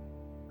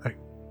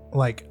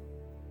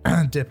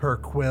 dip her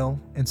quill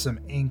in some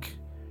ink,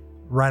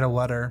 write a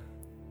letter,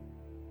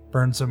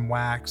 burn some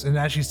wax, and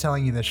as she's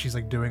telling you this, she's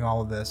doing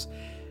all of this,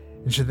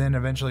 and then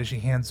eventually she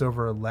hands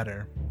over a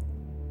letter.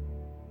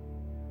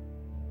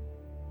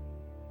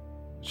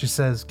 She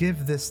says,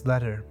 "Give this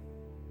letter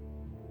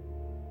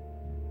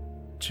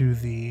to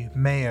the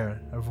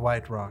mayor of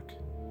White Rock.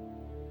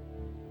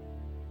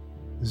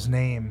 His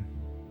name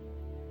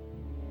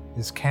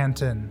is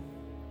Canton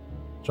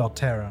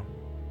Jaltero.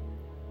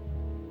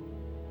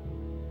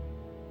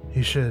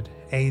 He should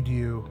aid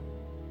you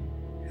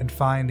in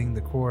finding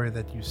the quarry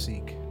that you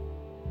seek."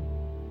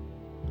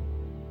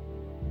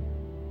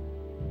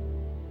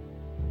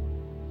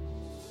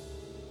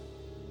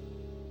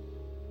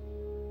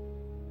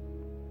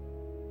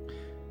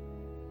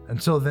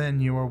 Until then,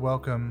 you are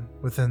welcome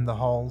within the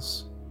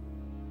halls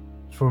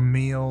for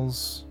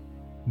meals,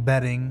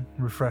 bedding,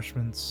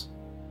 refreshments,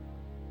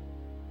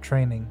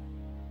 training.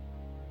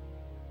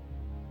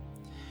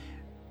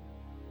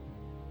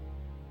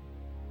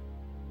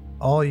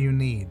 All you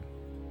need,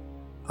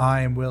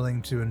 I am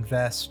willing to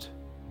invest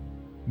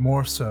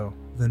more so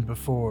than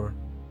before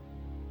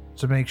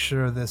to make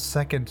sure this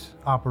second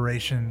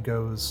operation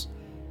goes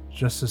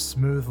just as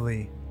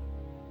smoothly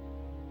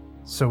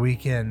so we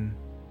can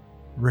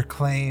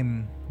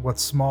reclaim what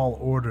small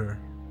order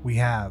we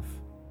have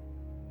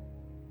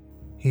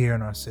here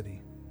in our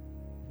city.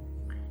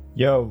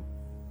 Yo,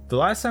 the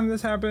last time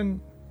this happened,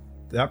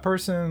 that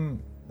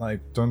person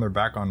turned their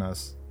back on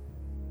us.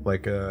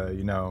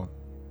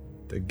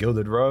 The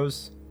Gilded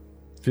Rose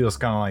feels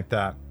kind of like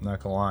that,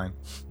 not gonna lie.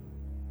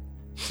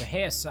 It's a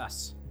hair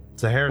sus.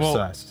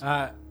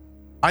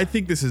 I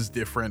think this is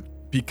different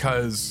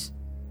because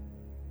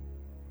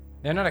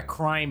they're not a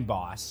crime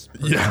boss.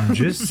 Yeah, I'm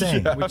just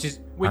saying. Yeah.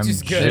 Which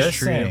is good. Just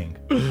saying.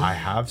 I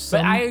have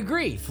some. But I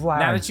agree.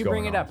 Now that you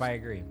bring it up, off. I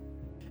agree.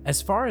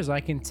 As far as I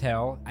can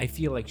tell, I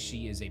feel like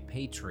she is a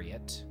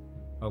patriot,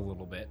 a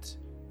little bit,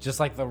 just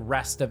like the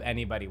rest of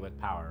anybody with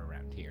power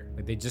around here.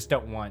 Like they just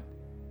don't want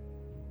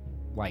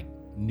like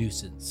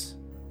nuisance.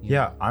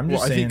 Yeah, I'm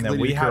just saying that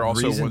Lady we have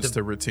also reason wants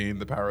to retain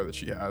the power that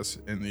she has,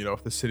 and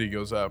if the city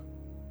goes up,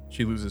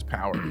 she loses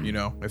power.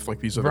 If like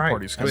these other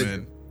parties come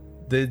in.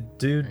 The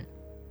dude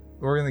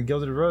working the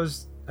Gilded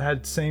Rose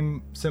had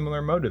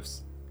similar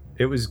motives.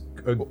 It was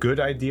a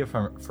good idea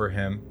for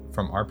him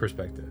from our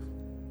perspective.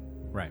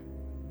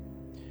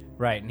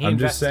 Right, and he I'm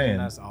invested just saying. in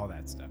us, all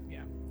that stuff.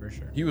 Yeah, for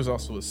sure. He was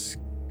also a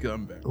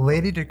scumbag.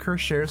 Lady Docur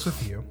shares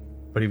with you,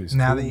 But he was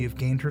now cool. that you've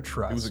gained her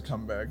trust. It was a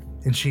comeback.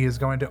 And she is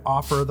going to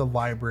offer the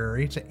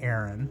library to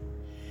Aaron.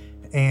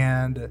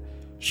 And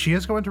she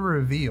is going to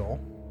reveal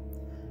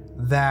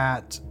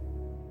that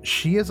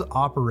she is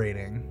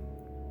operating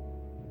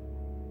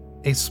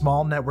a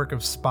small network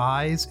of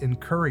spies and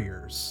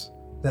couriers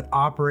that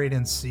operate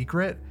in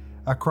secret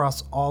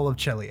across all of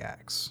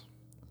Cheliax.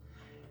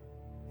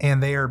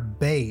 And they are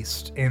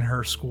based in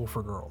her school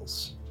for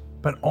girls.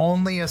 But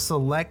only a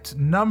select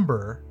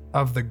number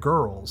of the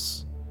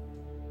girls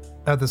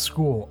at the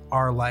school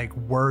are like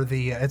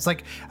worthy. It's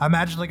like,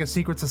 imagine like a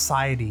secret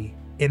society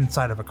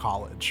inside of a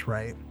college,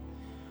 right?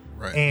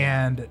 Right.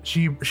 And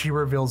she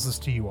reveals this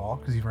to you all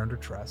because you've earned her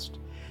trust.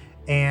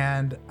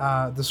 And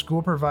the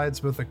school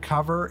provides both a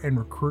cover and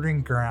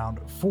recruiting ground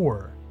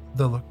for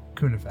the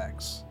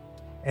Lacunifex.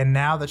 And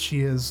now that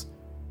she has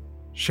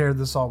shared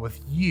this all with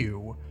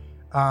you,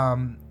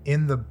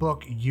 in the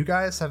book, you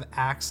guys have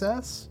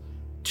access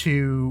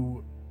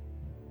to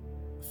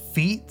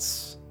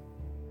feats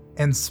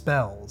and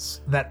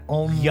spells that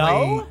only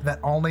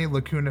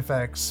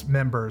Lacunifex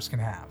members can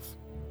have.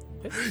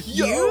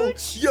 Yo,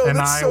 And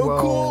that's I so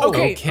will- cool.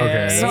 Okay.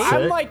 Okay. So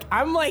Sick.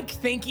 I'm like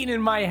thinking in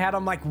my head,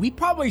 I'm like, we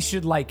probably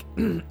should like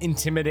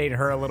intimidate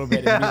her a little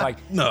bit and be like,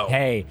 No.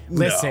 hey,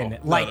 listen, No.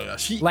 like, No.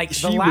 She the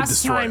would last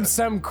destroy time us.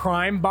 some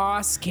crime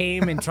boss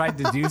came and tried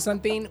to do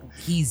something,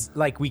 he's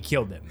like, we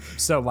killed him.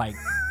 So like,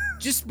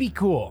 just be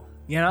cool,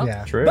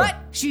 Yeah. True. But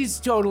she's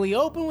totally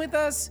open with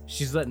us.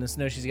 She's letting us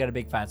know she's got a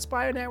big fat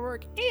spy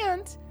network,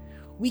 and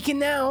we can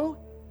now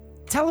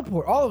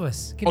teleport. All of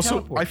us can Also,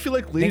 teleport. I feel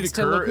like Lady Thanks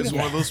to Docur is Lacuna.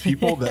 one of those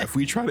people that if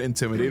we try to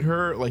intimidate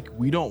her, like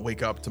we don't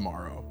wake up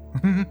tomorrow.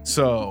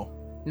 So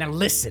Now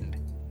listen,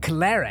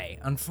 Claire,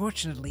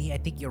 unfortunately, I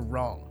think you're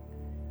wrong.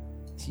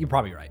 You're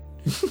probably right.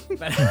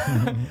 but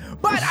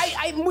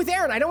I'm with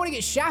Aaron. I don't want to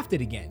get shafted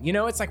again.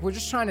 It's like we're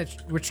trying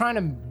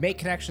to make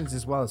connections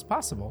as well as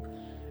possible.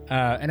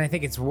 And I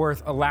think it's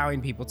worth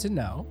allowing people to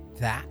know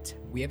that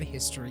we have a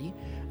history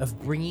of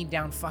bringing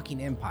down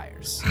fucking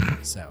empires.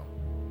 So,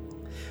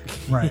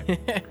 Right.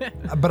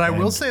 But I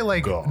will say,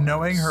 like, gods.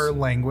 knowing her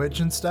language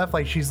and stuff,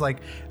 like, she's like,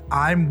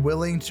 I'm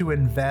willing to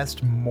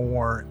invest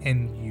more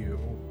in you,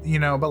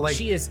 but like,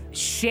 she is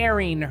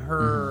sharing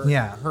her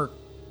her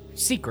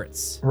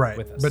secrets right.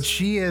 with us. But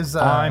she is,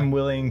 I'm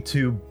willing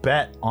to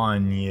bet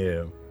on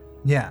you.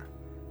 yeah.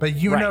 But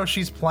Right.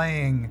 she's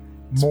playing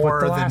Split more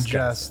the than last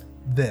just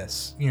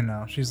this,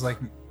 she's like,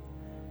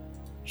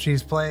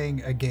 she's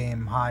playing a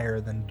game higher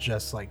than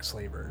just like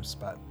slavers,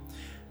 but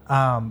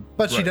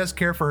she Right. does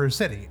care for her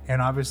city,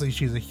 and obviously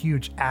she's a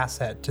huge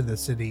asset to the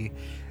city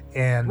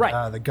and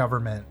Right. the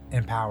government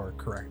in power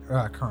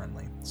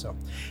currently. So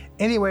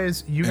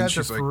anyways, you And guys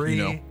are she's like,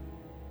 free.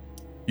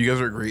 you guys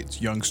are a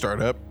great young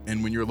startup,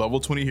 and when you're level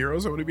 20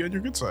 heroes, I want to be on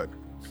your good side.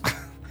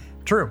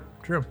 True.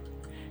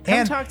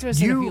 Come talk to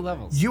us in a few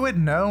levels. You would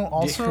know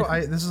also,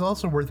 this is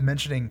also worth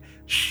mentioning,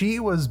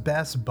 she was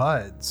best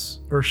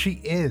buds, or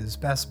she is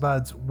best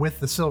buds with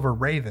the Silver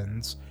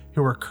Ravens,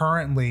 who are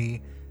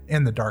currently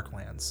in the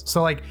Darklands.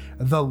 So like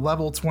the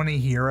level 20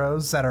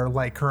 heroes that are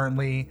like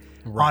currently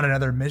on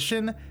another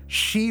mission,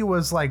 she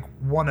was like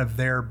one of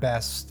their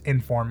best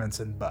informants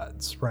and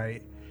buds,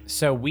 right?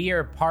 So we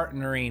are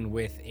partnering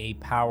with a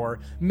power.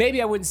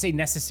 Maybe I wouldn't say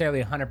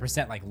necessarily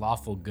 100% like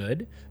lawful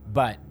good,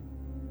 but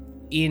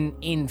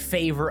in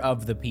favor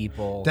of the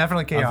people.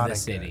 Definitely chaotic. of the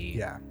city. Good.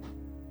 Yeah.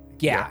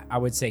 Yeah, I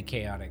would say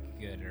chaotic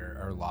good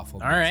or lawful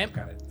good. All right. some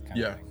kind of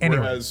Yeah. thing.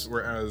 Anyways.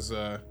 Whereas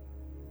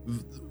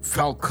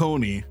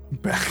Falcone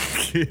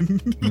back in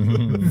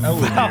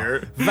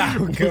Elamir was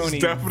Falcone.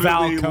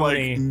 definitely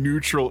Falcone. like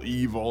neutral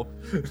evil.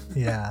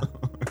 Yeah.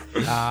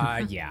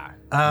 Yeah.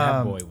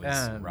 That boy was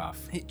uh,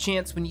 rough. Hey,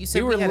 Chance, when you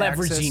said We we were had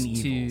leveraging access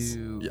evils.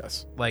 to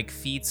Yes. like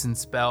feats and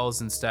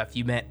spells and stuff,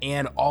 you meant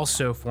and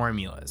also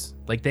formulas.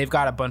 Like they've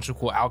got a bunch of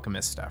cool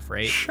alchemist stuff,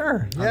 right?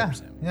 Sure. Yeah.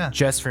 Yeah.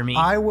 Just for me.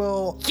 I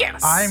will.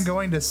 Yes! I'm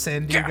going to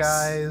send you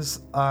Yes!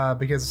 guys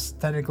because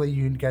technically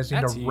you guys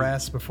need That's to huge.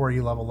 rest before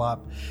you level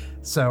up.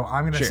 So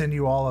I'm going to send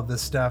you all of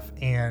this stuff,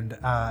 and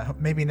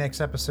maybe next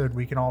episode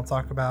we can all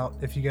talk about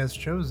if you guys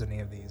chose any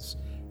of these.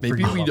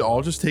 Maybe for we'd you.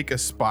 all just take a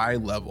spy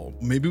level.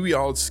 Maybe we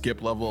all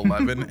skip level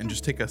 11 and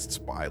just take a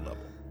spy level.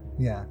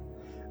 Yeah.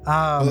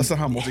 Oh, that's not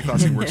how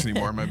multi-classing works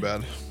anymore. My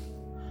bad.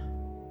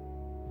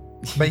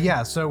 But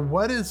yeah, so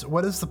what is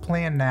the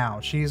plan now?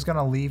 She's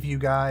gonna leave you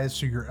guys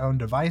to your own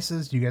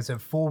devices. You guys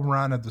have full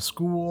run of the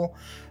school,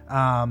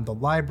 the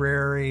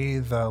library,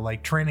 the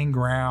like training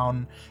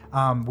ground.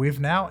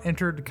 We've now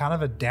entered kind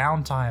of a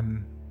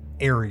downtime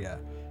area.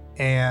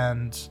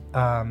 and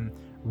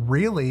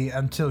really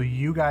until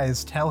you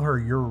guys tell her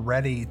you're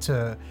ready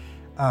to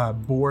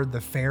board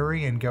the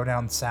ferry and go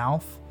down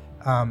south,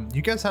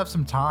 you guys have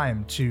some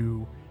time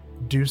to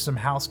do some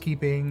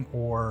housekeeping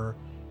or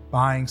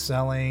buying,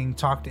 selling,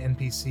 talk to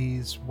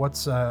NPCs.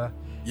 What's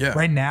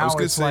right now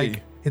it's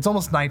like it's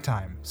almost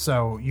nighttime,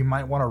 so you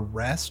might want to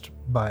rest,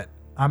 but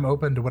I'm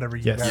open to whatever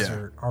you guys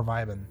are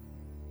vibing.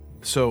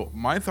 So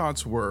my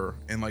thoughts were,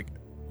 and like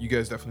you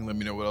guys definitely let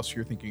me know what else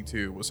you're thinking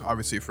too, was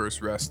obviously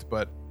first rest,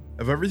 but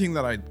of everything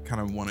that I kind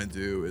of want to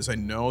do is I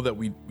know that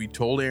we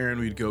told Aaron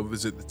we'd go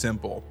visit the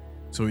temple.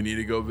 So we need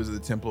to go visit the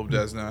temple of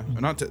Desna.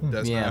 Or not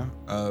Desna,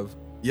 of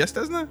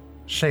Desna?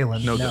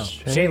 Shaylin. No,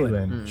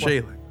 Shaylin.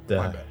 Shaylin.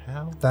 My bad.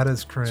 Hell? That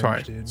is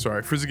cringe, dude.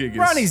 Sorry. Frizzigig is...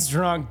 Ronnie's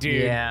drunk,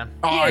 dude. Yeah.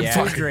 Oh, I'm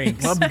fucking...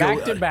 drinks. Let me back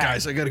go, to back.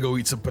 guys, I gotta go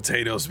eat some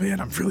potatoes,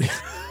 man. I'm really...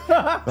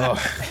 oh,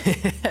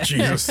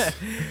 Jesus.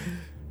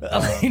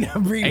 I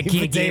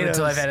can't get it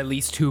until I've had at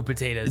least 2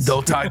 potatoes.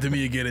 Don't talk to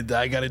me again.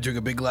 I gotta drink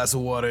a big glass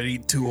of water and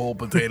eat 2 whole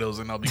potatoes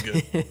and I'll be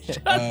good.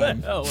 Shut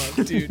the hell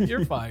up, dude.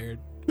 You're fired.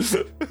 Go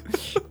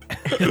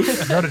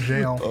to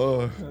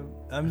jail.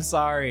 I'm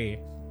sorry.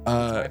 It's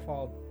my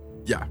fault.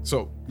 Yeah,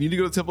 so we need to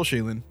go to Temple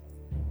Shaylin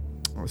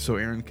so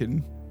Aaron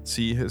can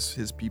see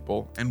his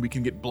people and we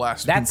can get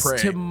blessed. That's pray.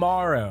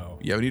 tomorrow.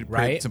 Yeah, we need to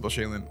pray at Temple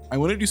Shaylin. I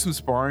want to do some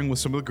sparring with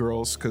some of the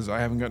girls because I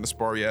haven't gotten to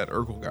spar yet.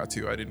 Urkel got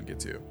to. I didn't get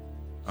to.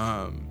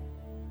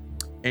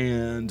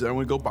 And I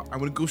want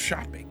to go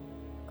shopping.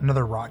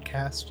 Another rock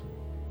cast.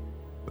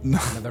 No.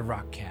 Another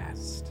rock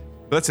cast.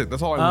 That's it.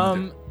 That's all I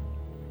want to do.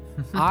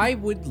 I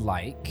would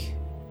like.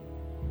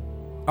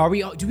 Do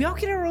we all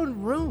get our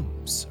own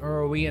rooms, or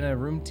are we in a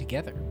room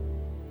together?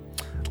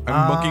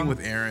 I'm bunking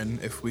with Aaron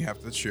if we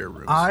have to share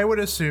rooms. I would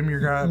assume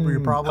you're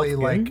probably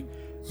like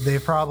they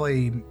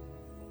probably,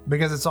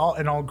 because it's all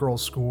an all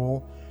girls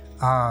school,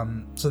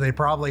 so they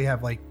probably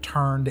have like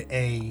turned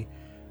a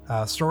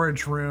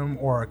storage room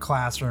or a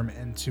classroom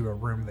into a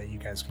room that you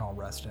guys can all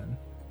rest in.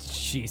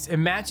 Jeez,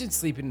 imagine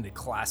sleeping in a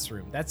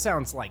classroom. That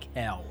sounds like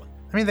hell.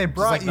 I mean, they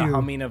brought Just like you the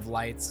humming of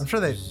lights. I'm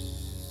sure they.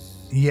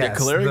 Yeah,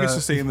 Kaleri gets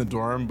to stay in the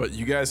dorm, but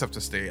you guys have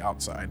to stay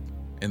outside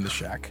in the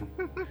shack.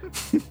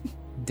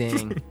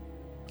 Dang.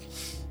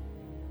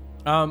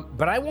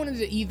 But I wanted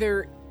to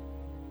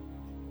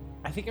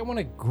I think I want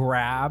to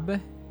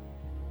grab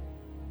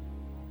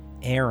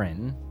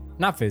Aaron,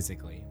 not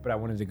physically, but I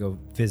wanted to go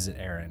visit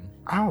Aaron.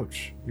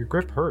 Ouch, your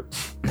grip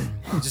hurts.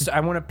 I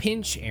want to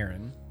pinch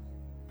Aaron.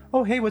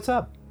 Oh, hey, what's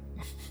up?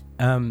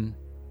 Aaron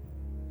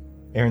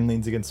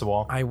leans against the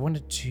wall. I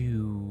wanted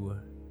to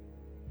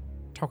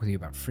talk with you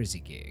about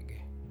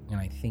Frizzigig, and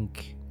I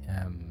think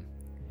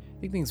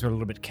things are a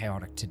little bit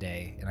chaotic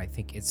today, and I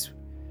think it's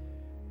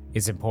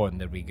important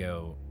that we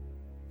go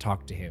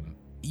talk to him.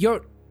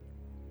 You're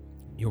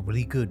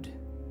really good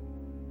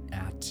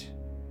at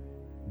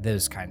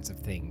those kinds of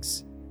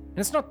things, and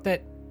it's not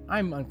that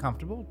I'm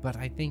uncomfortable, but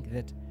I think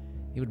that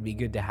it would be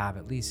good to have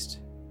at least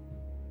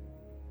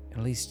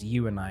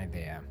you and I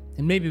there,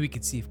 and maybe we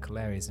could see if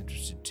Kaleri is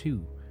interested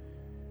too.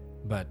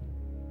 But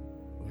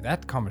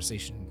that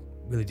conversation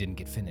really didn't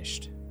get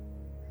finished.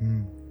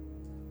 You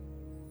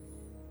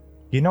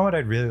know what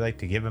I'd really like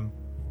to give him?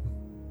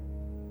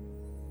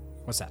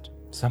 What's that?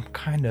 Some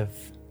kind of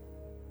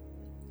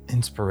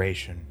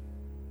inspiration.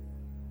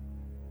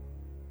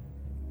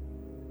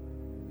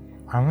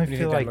 I only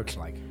feel like looks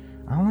like.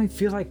 I only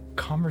feel like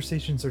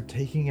conversations are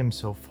taking him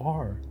so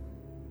far.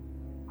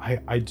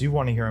 I do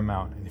want to hear him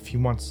out, and if he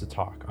wants to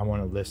talk, I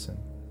want to listen.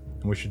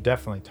 And we should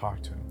definitely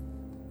talk to him.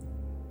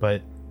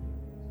 But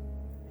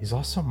he's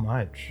also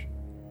much.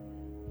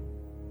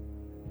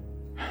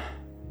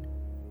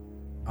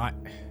 I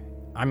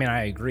mean,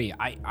 I agree.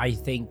 I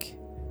think,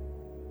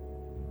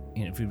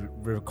 if we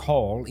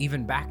recall,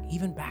 even back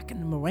in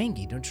the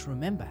Morangi, don't you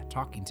remember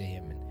talking to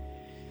him and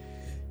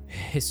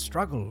his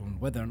struggle and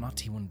whether or not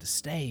he wanted to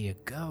stay or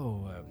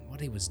go, what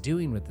he was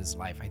doing with his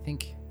life? I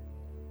think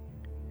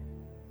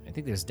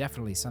there's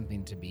definitely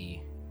something to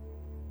be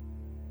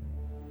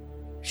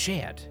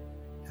shared,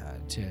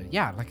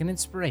 like an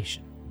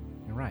inspiration.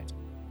 You're right.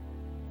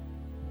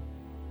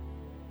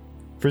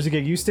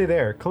 Frizzigig, you stay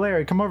there.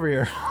 Kaleri, come over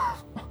here.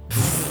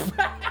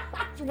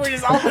 We're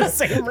just all in the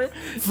same room.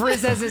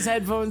 Frizz has his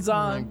headphones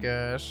on. Oh my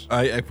gosh.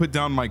 I put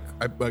down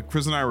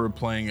Chris and I were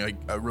playing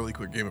a really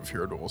quick game of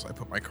Hero Duels. I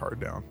put my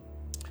card down.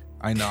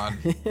 I nod,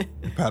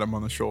 pat him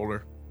on the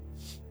shoulder.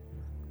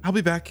 I'll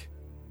be back.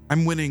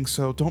 I'm winning,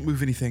 so don't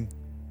move anything.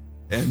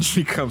 And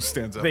she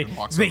stands up and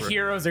walks over. The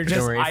heroes are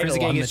just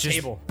idle on the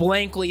table.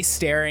 Blankly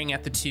staring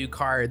at the 2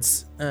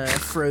 cards,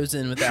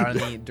 frozen without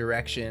any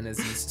direction, as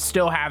he's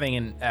still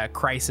having a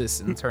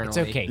crisis internally.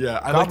 It's okay. Yeah,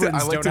 I like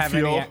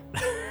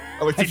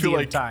to feel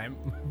like time.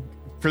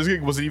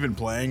 Frizzigig wasn't even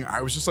playing.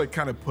 I was just like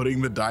kind of putting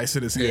the dice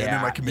in his hand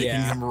and like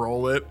making him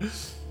roll it.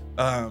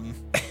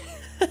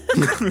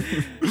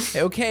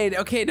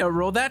 Okay, now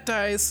roll that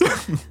dice.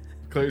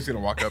 Claire's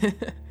gonna walk up.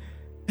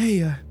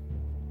 Hey,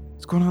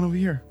 what's going on over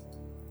here?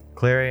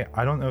 Clary,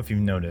 I don't know if you've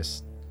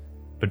noticed,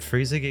 but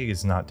Frizzigig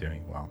is not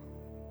doing well.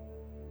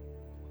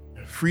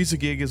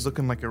 Freeze-A-Gig is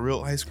looking like a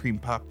real ice cream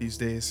pop these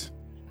days.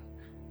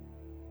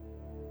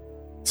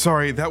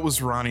 Sorry, that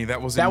was Ronnie.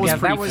 That was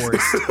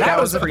pre-forced. That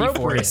was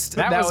pre-forced.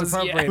 That was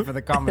appropriate for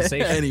the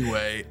conversation.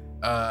 Anyway,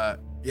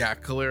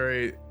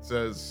 Kalari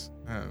says,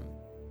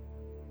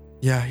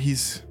 yeah,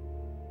 he's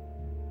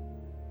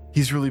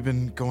really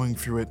been going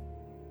through it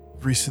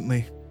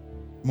recently,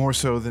 more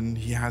so than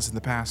he has in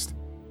the past.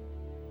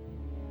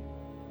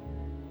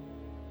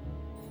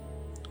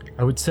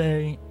 I would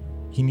say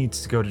he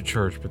needs to go to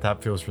church, but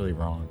that feels really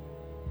wrong.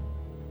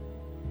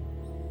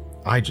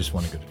 I just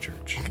want to go to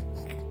church.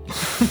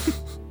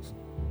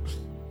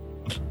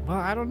 Well,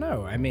 I don't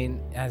know. I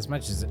mean, as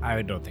much as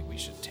I don't think we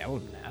should tell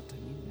him that. I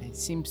mean, he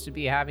seems to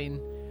be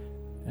having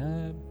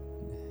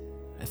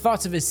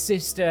thoughts of his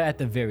sister at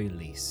the very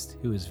least,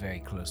 who is very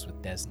close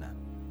with Desna.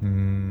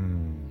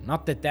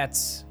 Not that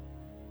that's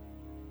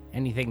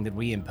anything that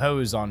we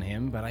impose on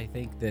him, but I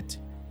think that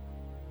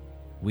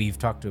we've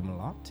talked to him a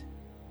lot.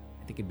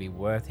 I think it'd be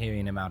worth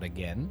hearing him out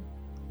again.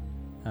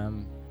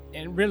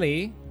 And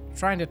really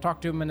trying to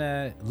talk to him in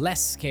a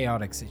less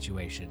chaotic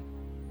situation.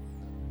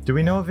 Do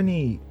we know of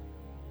any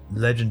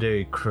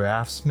legendary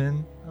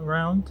craftsmen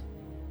around?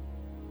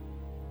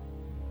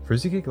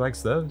 Freeze-A-Gig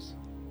likes those.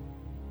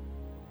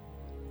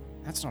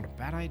 That's not a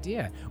bad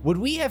idea. Would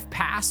we have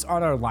passed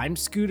on our lime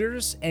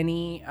scooters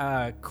any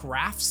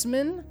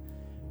craftsmen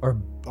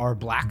or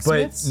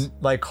blacksmiths?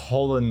 But like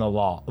hole in the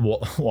wall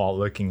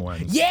looking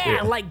ones.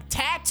 Yeah, like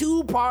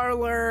tattoo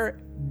parlor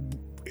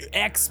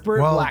expert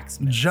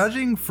blacksmiths.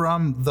 Judging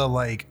from the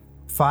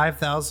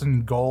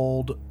 5,000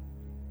 gold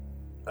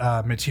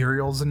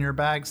materials in your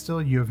bag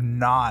still, you have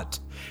not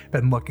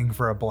been looking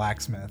for a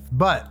blacksmith.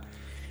 But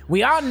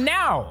we are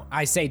now,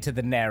 I say to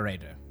the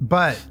narrator.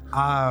 But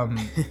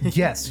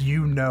yes,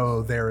 you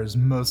know there is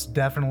most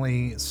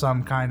definitely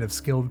some kind of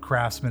skilled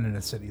craftsman in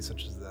a city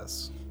such as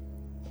this.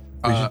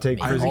 We should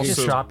take Freeze-A-Gig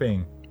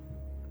shopping.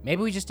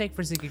 Maybe we just take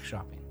Freeze-A-Gig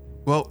shopping.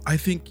 Well, I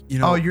think,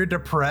 Oh, you're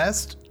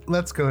depressed?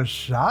 Let's go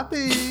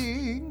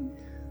shopping.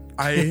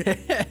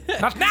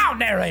 Not now,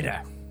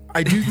 narrator!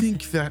 I do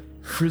think that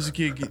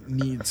Freeze-A-Gig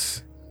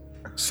needs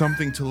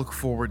something to look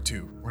forward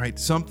to, right?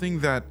 Something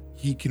that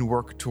he can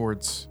work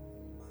towards.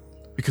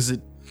 Because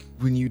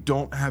when you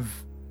don't have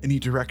any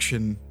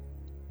direction,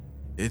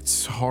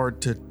 it's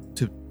hard to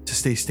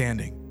stay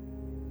standing.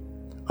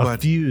 A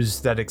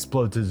fuse that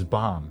explodes as a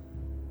bomb.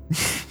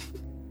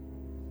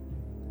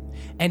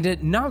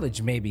 And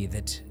knowledge maybe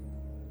that...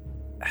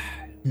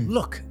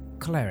 Look,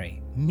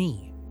 Kalari,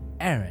 me,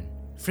 Aaron,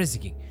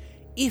 Freeze-A-Gig,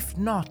 if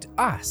not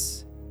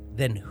us,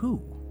 then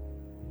who?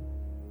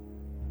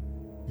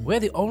 We're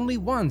the only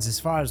ones, as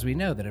far as we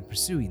know, that are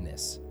pursuing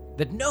this,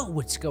 that know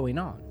what's going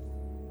on.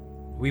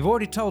 We've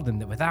already told them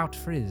that without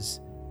Frizz,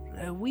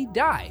 we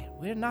die.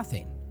 We're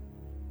nothing.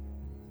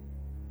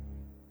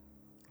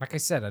 Like I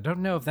said, I don't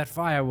know if that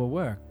fire will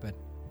work, but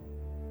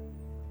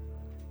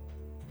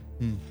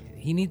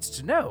he needs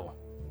to know.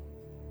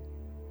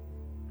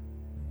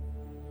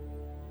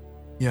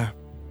 Yeah.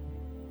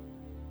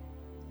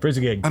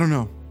 Freeze-A-Gig. I don't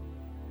know.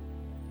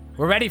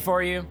 We're ready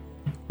for you.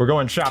 We're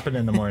going shopping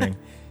in the morning.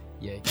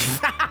 Yeah.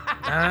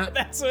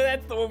 That's the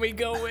one we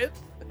go with.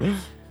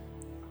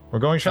 We're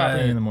going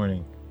shopping in the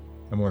morning.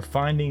 And we're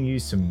finding you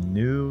some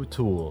new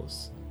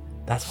tools.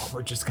 That's what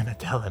we're just gonna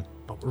tell him.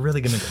 But we're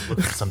really gonna go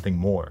look for something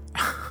more.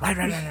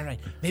 Right.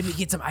 Maybe we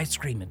get some ice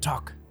cream and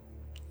talk.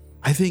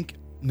 I think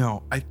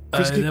no.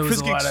 There was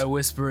a lot of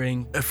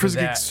whispering.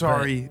 Freeze-A-Gig,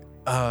 sorry.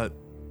 You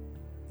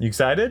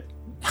excited?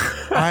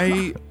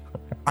 I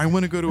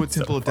want to go to a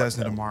Temple of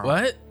Desna tomorrow.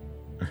 What?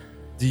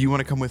 Do you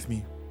want to come with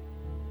me?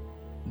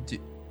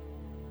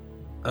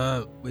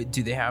 Wait,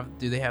 do they have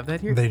that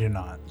here? They do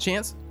not.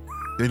 Chance?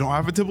 They don't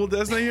have a Temple of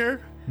Desna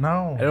here?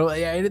 No.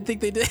 I didn't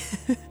think they did.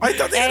 I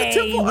thought they had a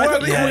temple. I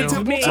thought they had a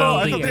temple. I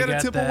thought they had a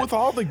temple that. with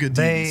all the good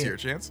deeds here,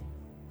 Chance.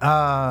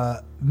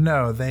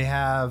 No, they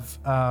have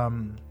a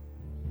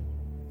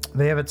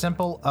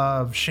temple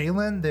of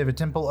Shaylin, they have a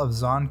temple of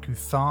Zon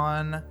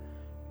Kuthan,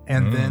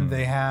 and then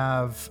they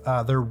have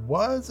there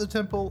was a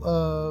temple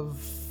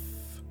of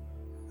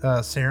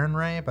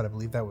Sarenrae, but I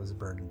believe that was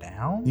burned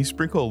down. You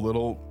sprinkle a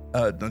little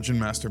Dungeon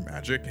Master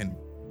magic and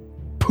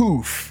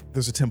poof,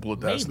 there's a Temple of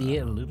Desna. Maybe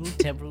a little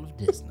Temple of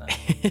Desna.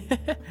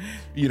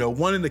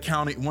 One in the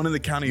county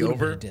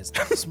over.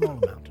 Desna, a small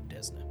amount of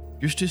Desna.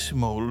 Just a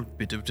small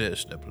bit of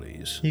Desna,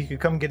 please. You could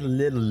come get a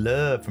little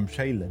love from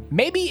Shaylin.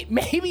 Maybe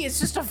it's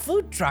just a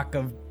food truck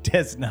of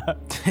Desna.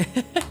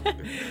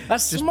 A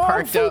Just small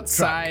parked food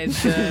outside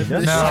the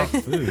the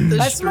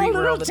small street where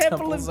little all the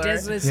Temple of temples are.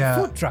 Desna is a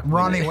food truck.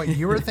 Ronnie, what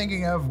you were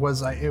thinking of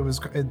was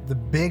the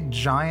big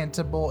giant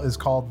temple is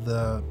called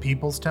the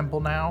People's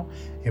Temple now.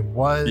 It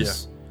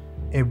was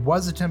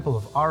a temple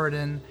of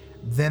Aradin.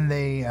 Then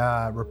they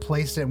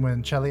replaced it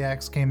when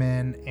Cheliax came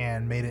in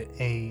and made it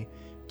a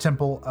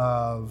temple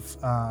of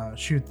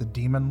Shoot the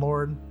Demon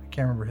Lord. I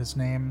can't remember his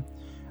name.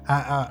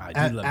 I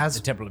do love the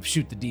Temple of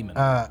Shoot the Demon.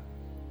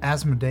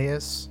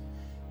 Asmodeus.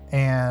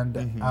 And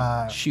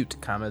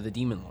the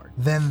Demon Lord.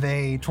 Then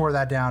they tore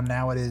that down.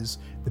 Now it is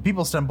the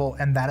People's Temple,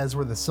 and that is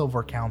where the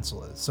Silver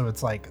Council is. So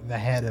it's like the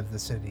head of the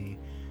city,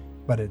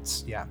 but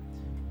it's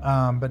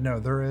but no,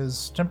 there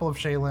is Temple of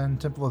Shaylin,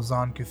 Temple of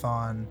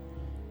Zon-Kuthon,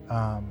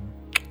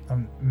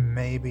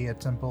 maybe a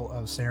Temple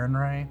of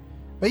Sarenrae.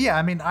 But yeah,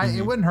 I mean,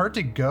 it wouldn't hurt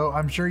to go.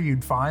 I'm sure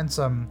you'd find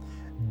some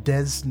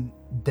Des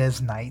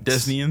Knights.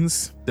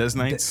 Desnians? Des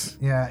Knights?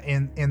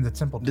 In the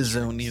Temple.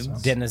 Desonians.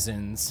 So.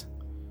 Denizens.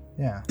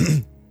 Yeah.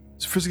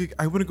 So Frizzig,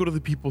 I want to go to the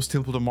People's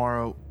Temple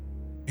tomorrow,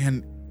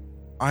 and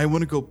I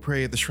want to go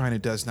pray at the Shrine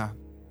of Desna.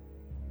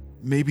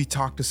 Maybe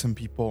talk to some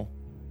people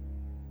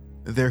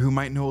there who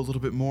might know a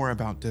little bit more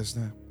about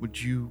Desna.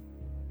 Would you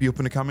be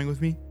open to coming with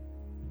me?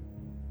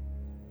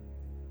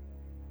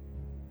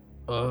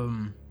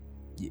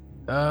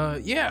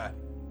 Yeah.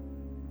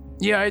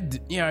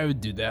 I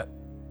would do that.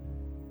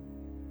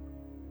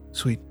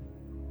 Sweet.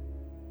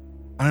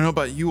 I don't know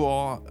about you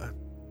all.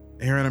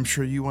 Aaron, I'm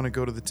sure you want to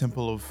go to the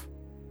Temple of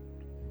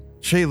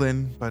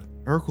Shaylin, but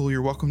Urkel,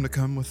 you're welcome to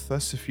come with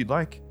us if you'd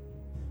like.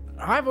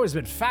 I've always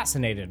been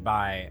fascinated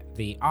by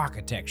the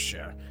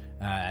architecture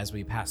as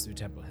we pass through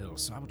Temple Hill,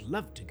 so I would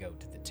love to go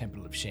to the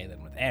Temple of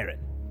Shaylin with Aaron,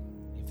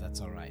 if that's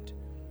all right.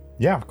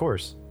 Yeah, of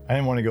course. I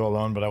didn't want to go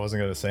alone, but I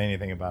wasn't going to say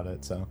anything about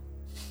it, so. All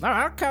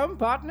right, I'll come,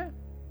 partner.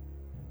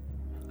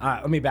 All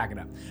right, let me back it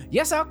up.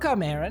 Yes, I'll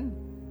come, Aaron.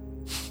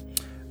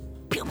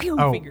 Pew, pew,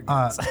 finger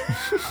guns.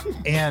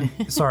 And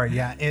sorry,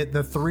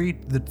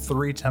 the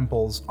three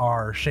temples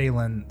are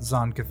Shaylin,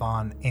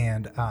 Zon-Kuthon,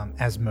 and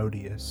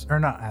Asmodeus. Or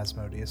not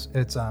Asmodeus.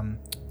 It's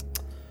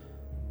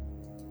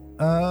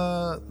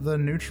the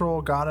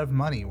neutral god of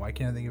money. Why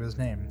can't I think of his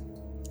name?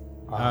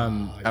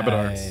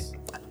 Abadar.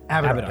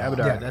 Abadar.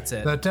 Yeah, that's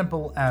it. The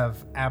Temple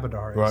of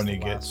Abadar. Ronnie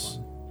gets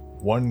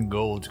one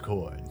gold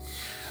coin.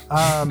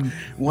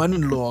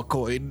 One lore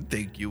coin,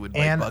 thank you. In my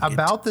and bucket.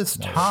 About this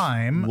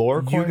time,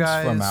 lore you coins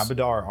guys, from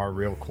Abadar are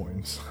real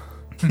coins.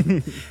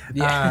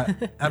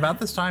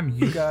 About this time,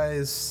 you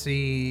guys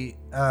see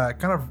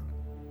kind of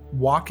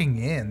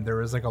walking in.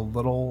 There is like a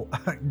little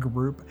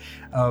group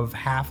of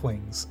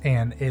halflings,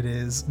 and it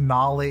is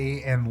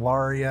Nolly and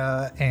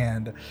Laria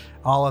and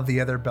all of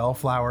the other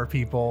Bellflower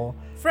people.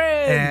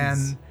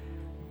 Friends! And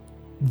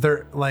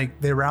they're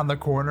like, they round the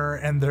corner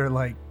and they're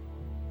like,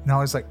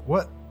 Nolly's like,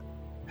 what?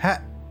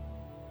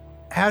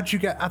 How'd you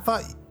get? I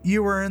thought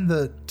you were in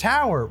the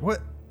tower. What?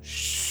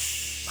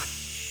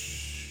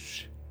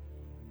 Shh.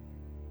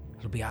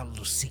 It'll be our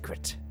little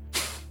secret.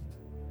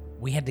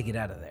 We had to get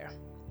out of there.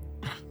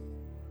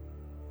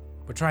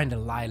 We're trying to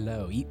lie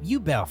low.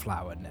 You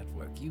Bellflower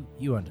Network.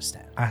 You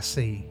understand. I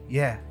see.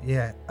 Yeah.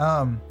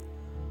 All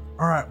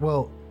right.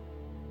 Well,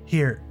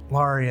 here,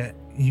 Laria,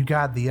 you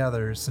got the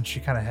others. And she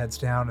kind of heads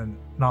down, and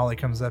Nolly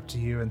comes up to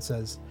you and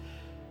says,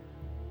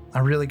 I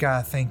really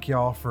gotta thank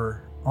y'all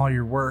for all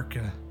your work.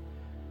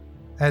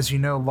 As you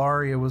know,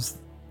 Laria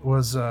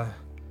was a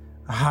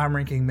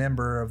high-ranking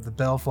member of the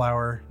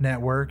Bellflower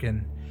Network,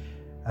 and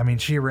I mean,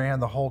 she ran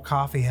the whole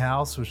coffee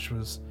house, which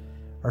was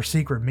our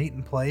secret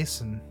meeting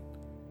place. And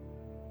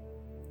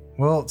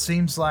well, it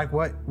seems like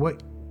what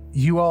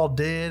you all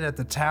did at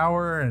the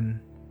tower and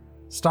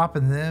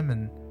stopping them,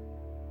 and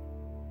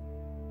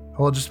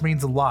well, it just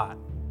means a lot.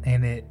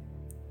 And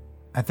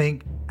I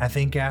think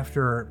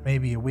after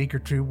maybe a week or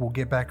two, we'll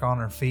get back on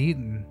our feet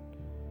and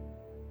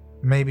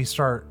maybe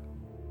start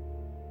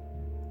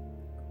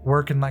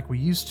working like we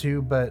used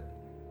to. But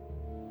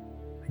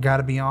I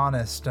gotta be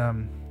honest,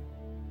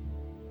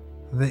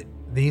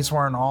 these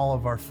weren't all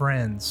of our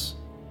friends.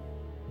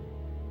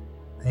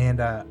 And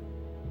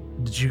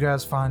did you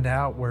guys find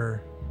out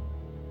where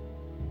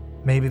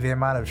maybe they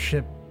might have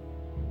shipped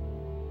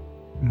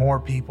more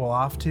people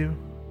off to?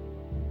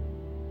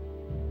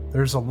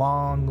 There's a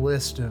long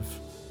list of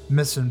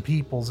missing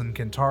peoples in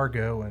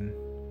Cantargo, and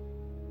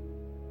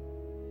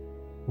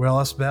well,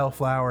 us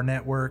Bellflower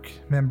Network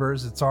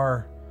members, it's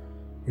our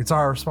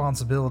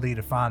responsibility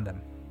to find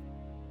them.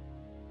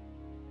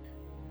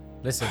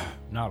 Listen,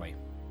 Nolly.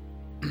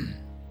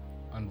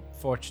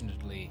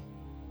 Unfortunately,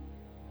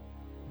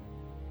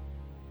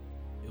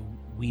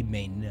 we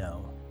may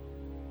know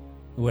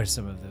where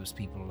some of those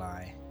people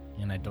lie,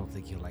 and I don't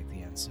think you'll like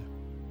the answer.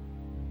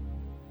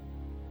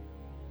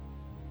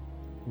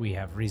 We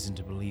have reason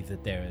to believe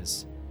that there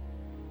is,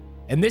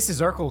 and this is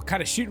Urkel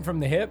kind of shooting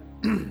from the hip,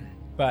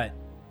 but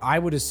I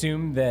would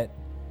assume that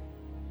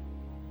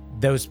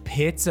those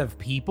pits of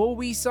people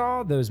we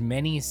saw, those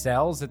many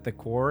cells at the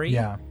quarry,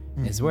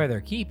 is where they're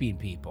keeping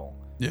people.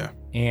 Yeah.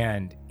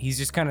 And he's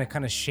just kind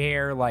of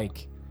share,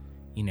 like,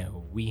 you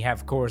know, we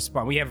have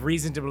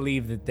reason to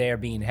believe that they're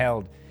being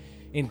held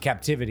in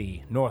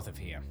captivity north of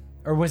here.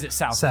 Or was it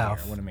south of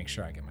here? I want to make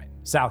sure I get my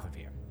south of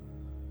here.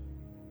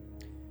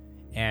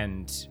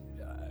 And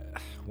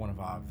one of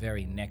our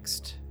very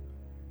next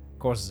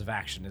courses of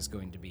action is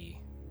going to be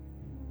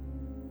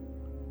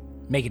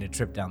making a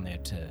trip down there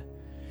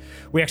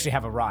we actually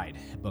have a ride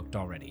booked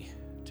already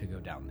to go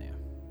down there.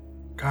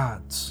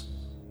 Gods.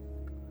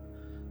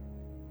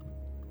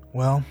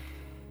 Well,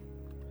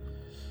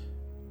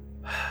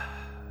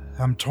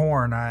 I'm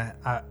torn. I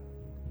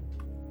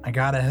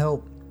gotta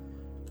help.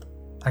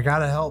 I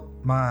gotta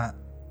help my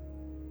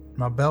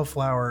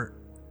Bellflower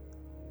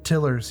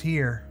tillers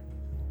here,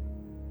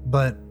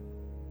 but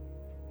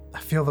I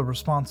feel the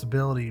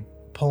responsibility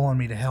pulling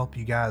me to help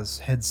you guys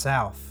head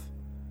south.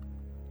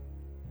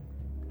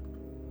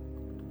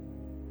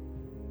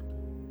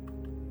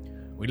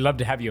 We'd love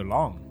to have you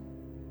along.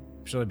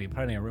 I'm sure there'll be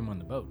plenty of room on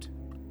the boat.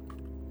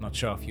 Not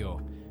sure if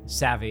you're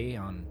savvy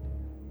on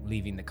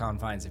leaving the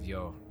confines of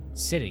your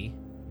city,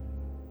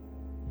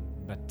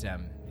 but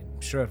I'm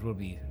sure it will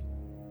be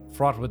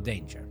fraught with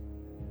danger.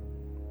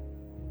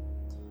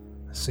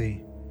 I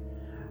see.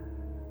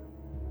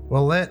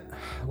 Well,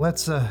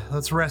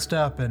 let's rest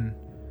up. And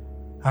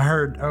I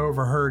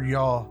overheard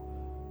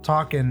y'all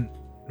talking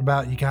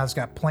about you guys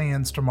got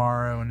plans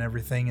tomorrow and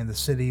everything in the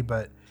city,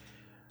 but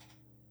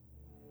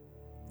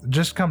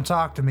just come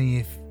talk to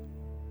me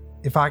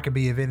if I could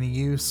be of any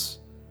use.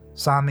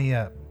 Sign me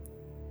up.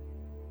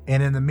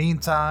 And in the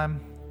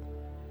meantime,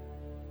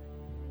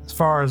 as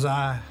far as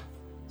I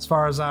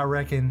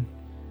reckon,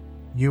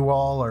 you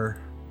all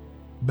are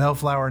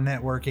Bellflower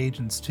Network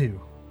agents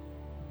too.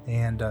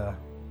 And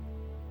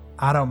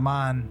I don't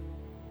mind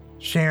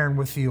sharing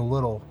with you a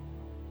little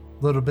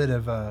bit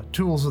of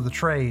tools of the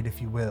trade,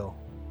 if you will,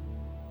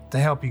 to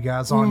help you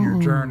guys on your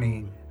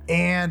journey.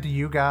 And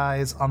you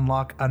guys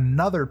unlock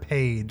another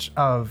page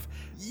of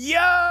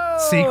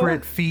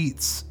secret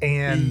feats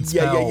and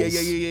spells.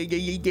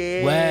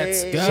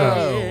 Let's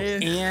go.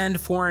 And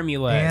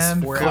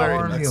formulas.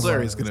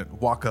 Larry's going to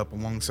walk up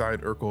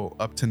alongside Urkel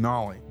up to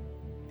Nolly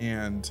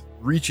and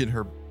reach in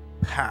her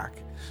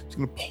pack. She's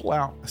going to pull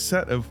out a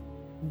set of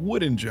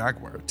wooden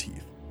jaguar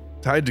teeth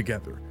tied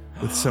together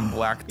with some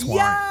black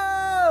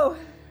twine.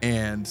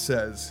 And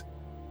says,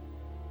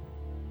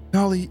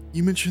 Nolly,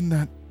 you mentioned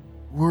that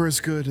we're as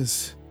good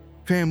as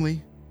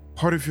family,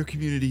 part of your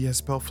community as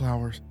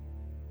Bellflowers.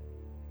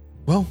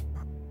 Well,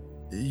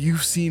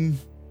 you've seen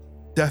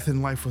death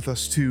in life with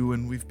us too,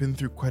 and we've been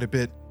through quite a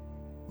bit.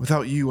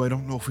 Without you, I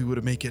don't know if we would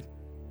have made it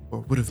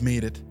or would have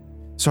made it.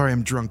 Sorry,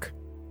 I'm drunk.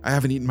 I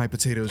haven't eaten my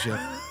potatoes yet.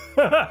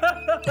 But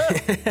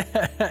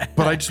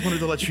I just wanted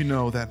to let you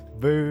know that,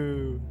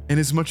 Boo.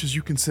 And as much as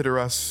you consider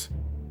us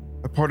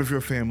a part of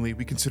your family,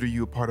 we consider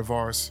you a part of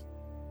ours.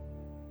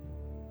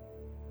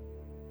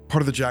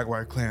 Part of the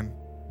Jaguar clan.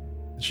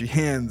 And she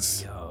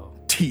hands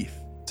teeth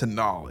to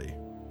Nolly.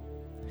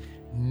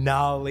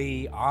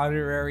 Nolly,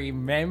 honorary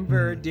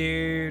member,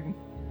 dude.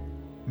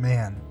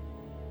 Man.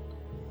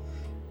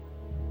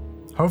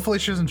 Hopefully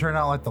she doesn't turn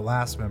out like the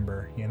last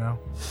member, you know?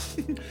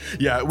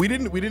 Yeah, we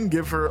didn't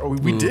give her, or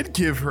we did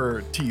give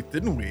her teeth,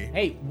 didn't we?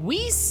 Hey,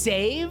 we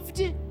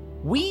saved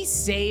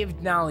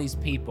Nolly's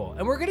people,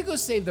 and we're gonna go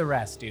save the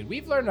rest, dude.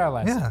 We've learned our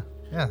lesson.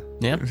 Yeah.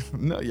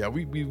 No, yeah,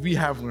 we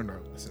have learned our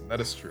lesson. That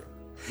is true.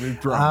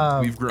 We've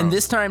grown. And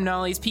this time,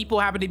 Nolly's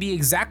people happen to be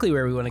exactly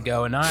where we want to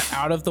go and not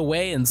out of the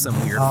way in some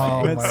weird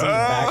way.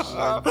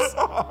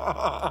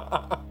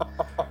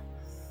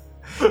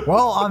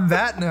 Well, on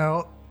that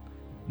note,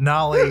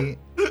 Nolly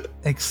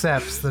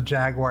accepts the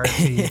jaguar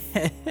teeth,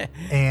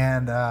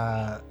 and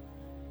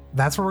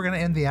that's where we're going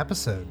to end the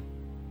episode.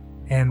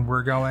 And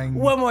we're going...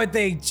 One more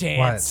thing,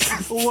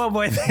 Chance. What? One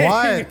more thing.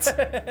 What?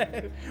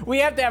 We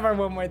have to have our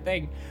one more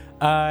thing.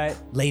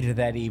 Later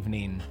that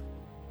evening,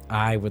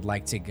 I would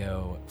like to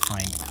go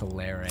find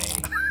Calere.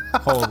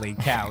 Holy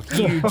cow,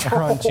 huge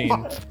crunching.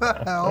 What the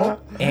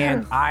hell?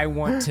 And I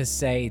want to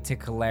say to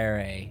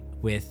Calere,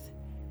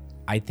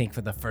 I think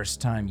for the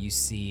first time you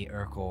see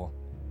Urkel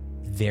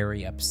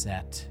very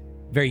upset,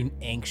 very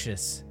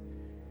anxious.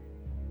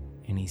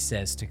 And he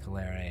says to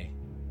Calere,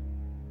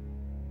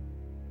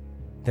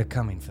 they're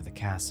coming for the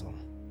castle.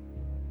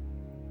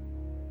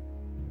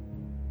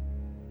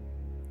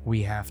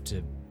 We have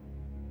to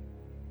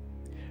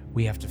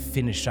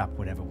finish up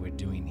whatever we're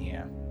doing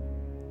here.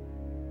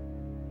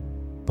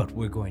 But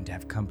we're going to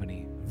have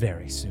company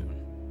very soon.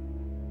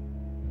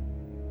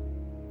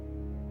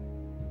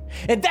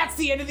 And that's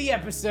the end of the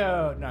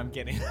episode. No, I'm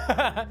kidding.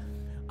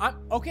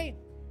 Okay,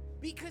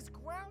 because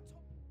ground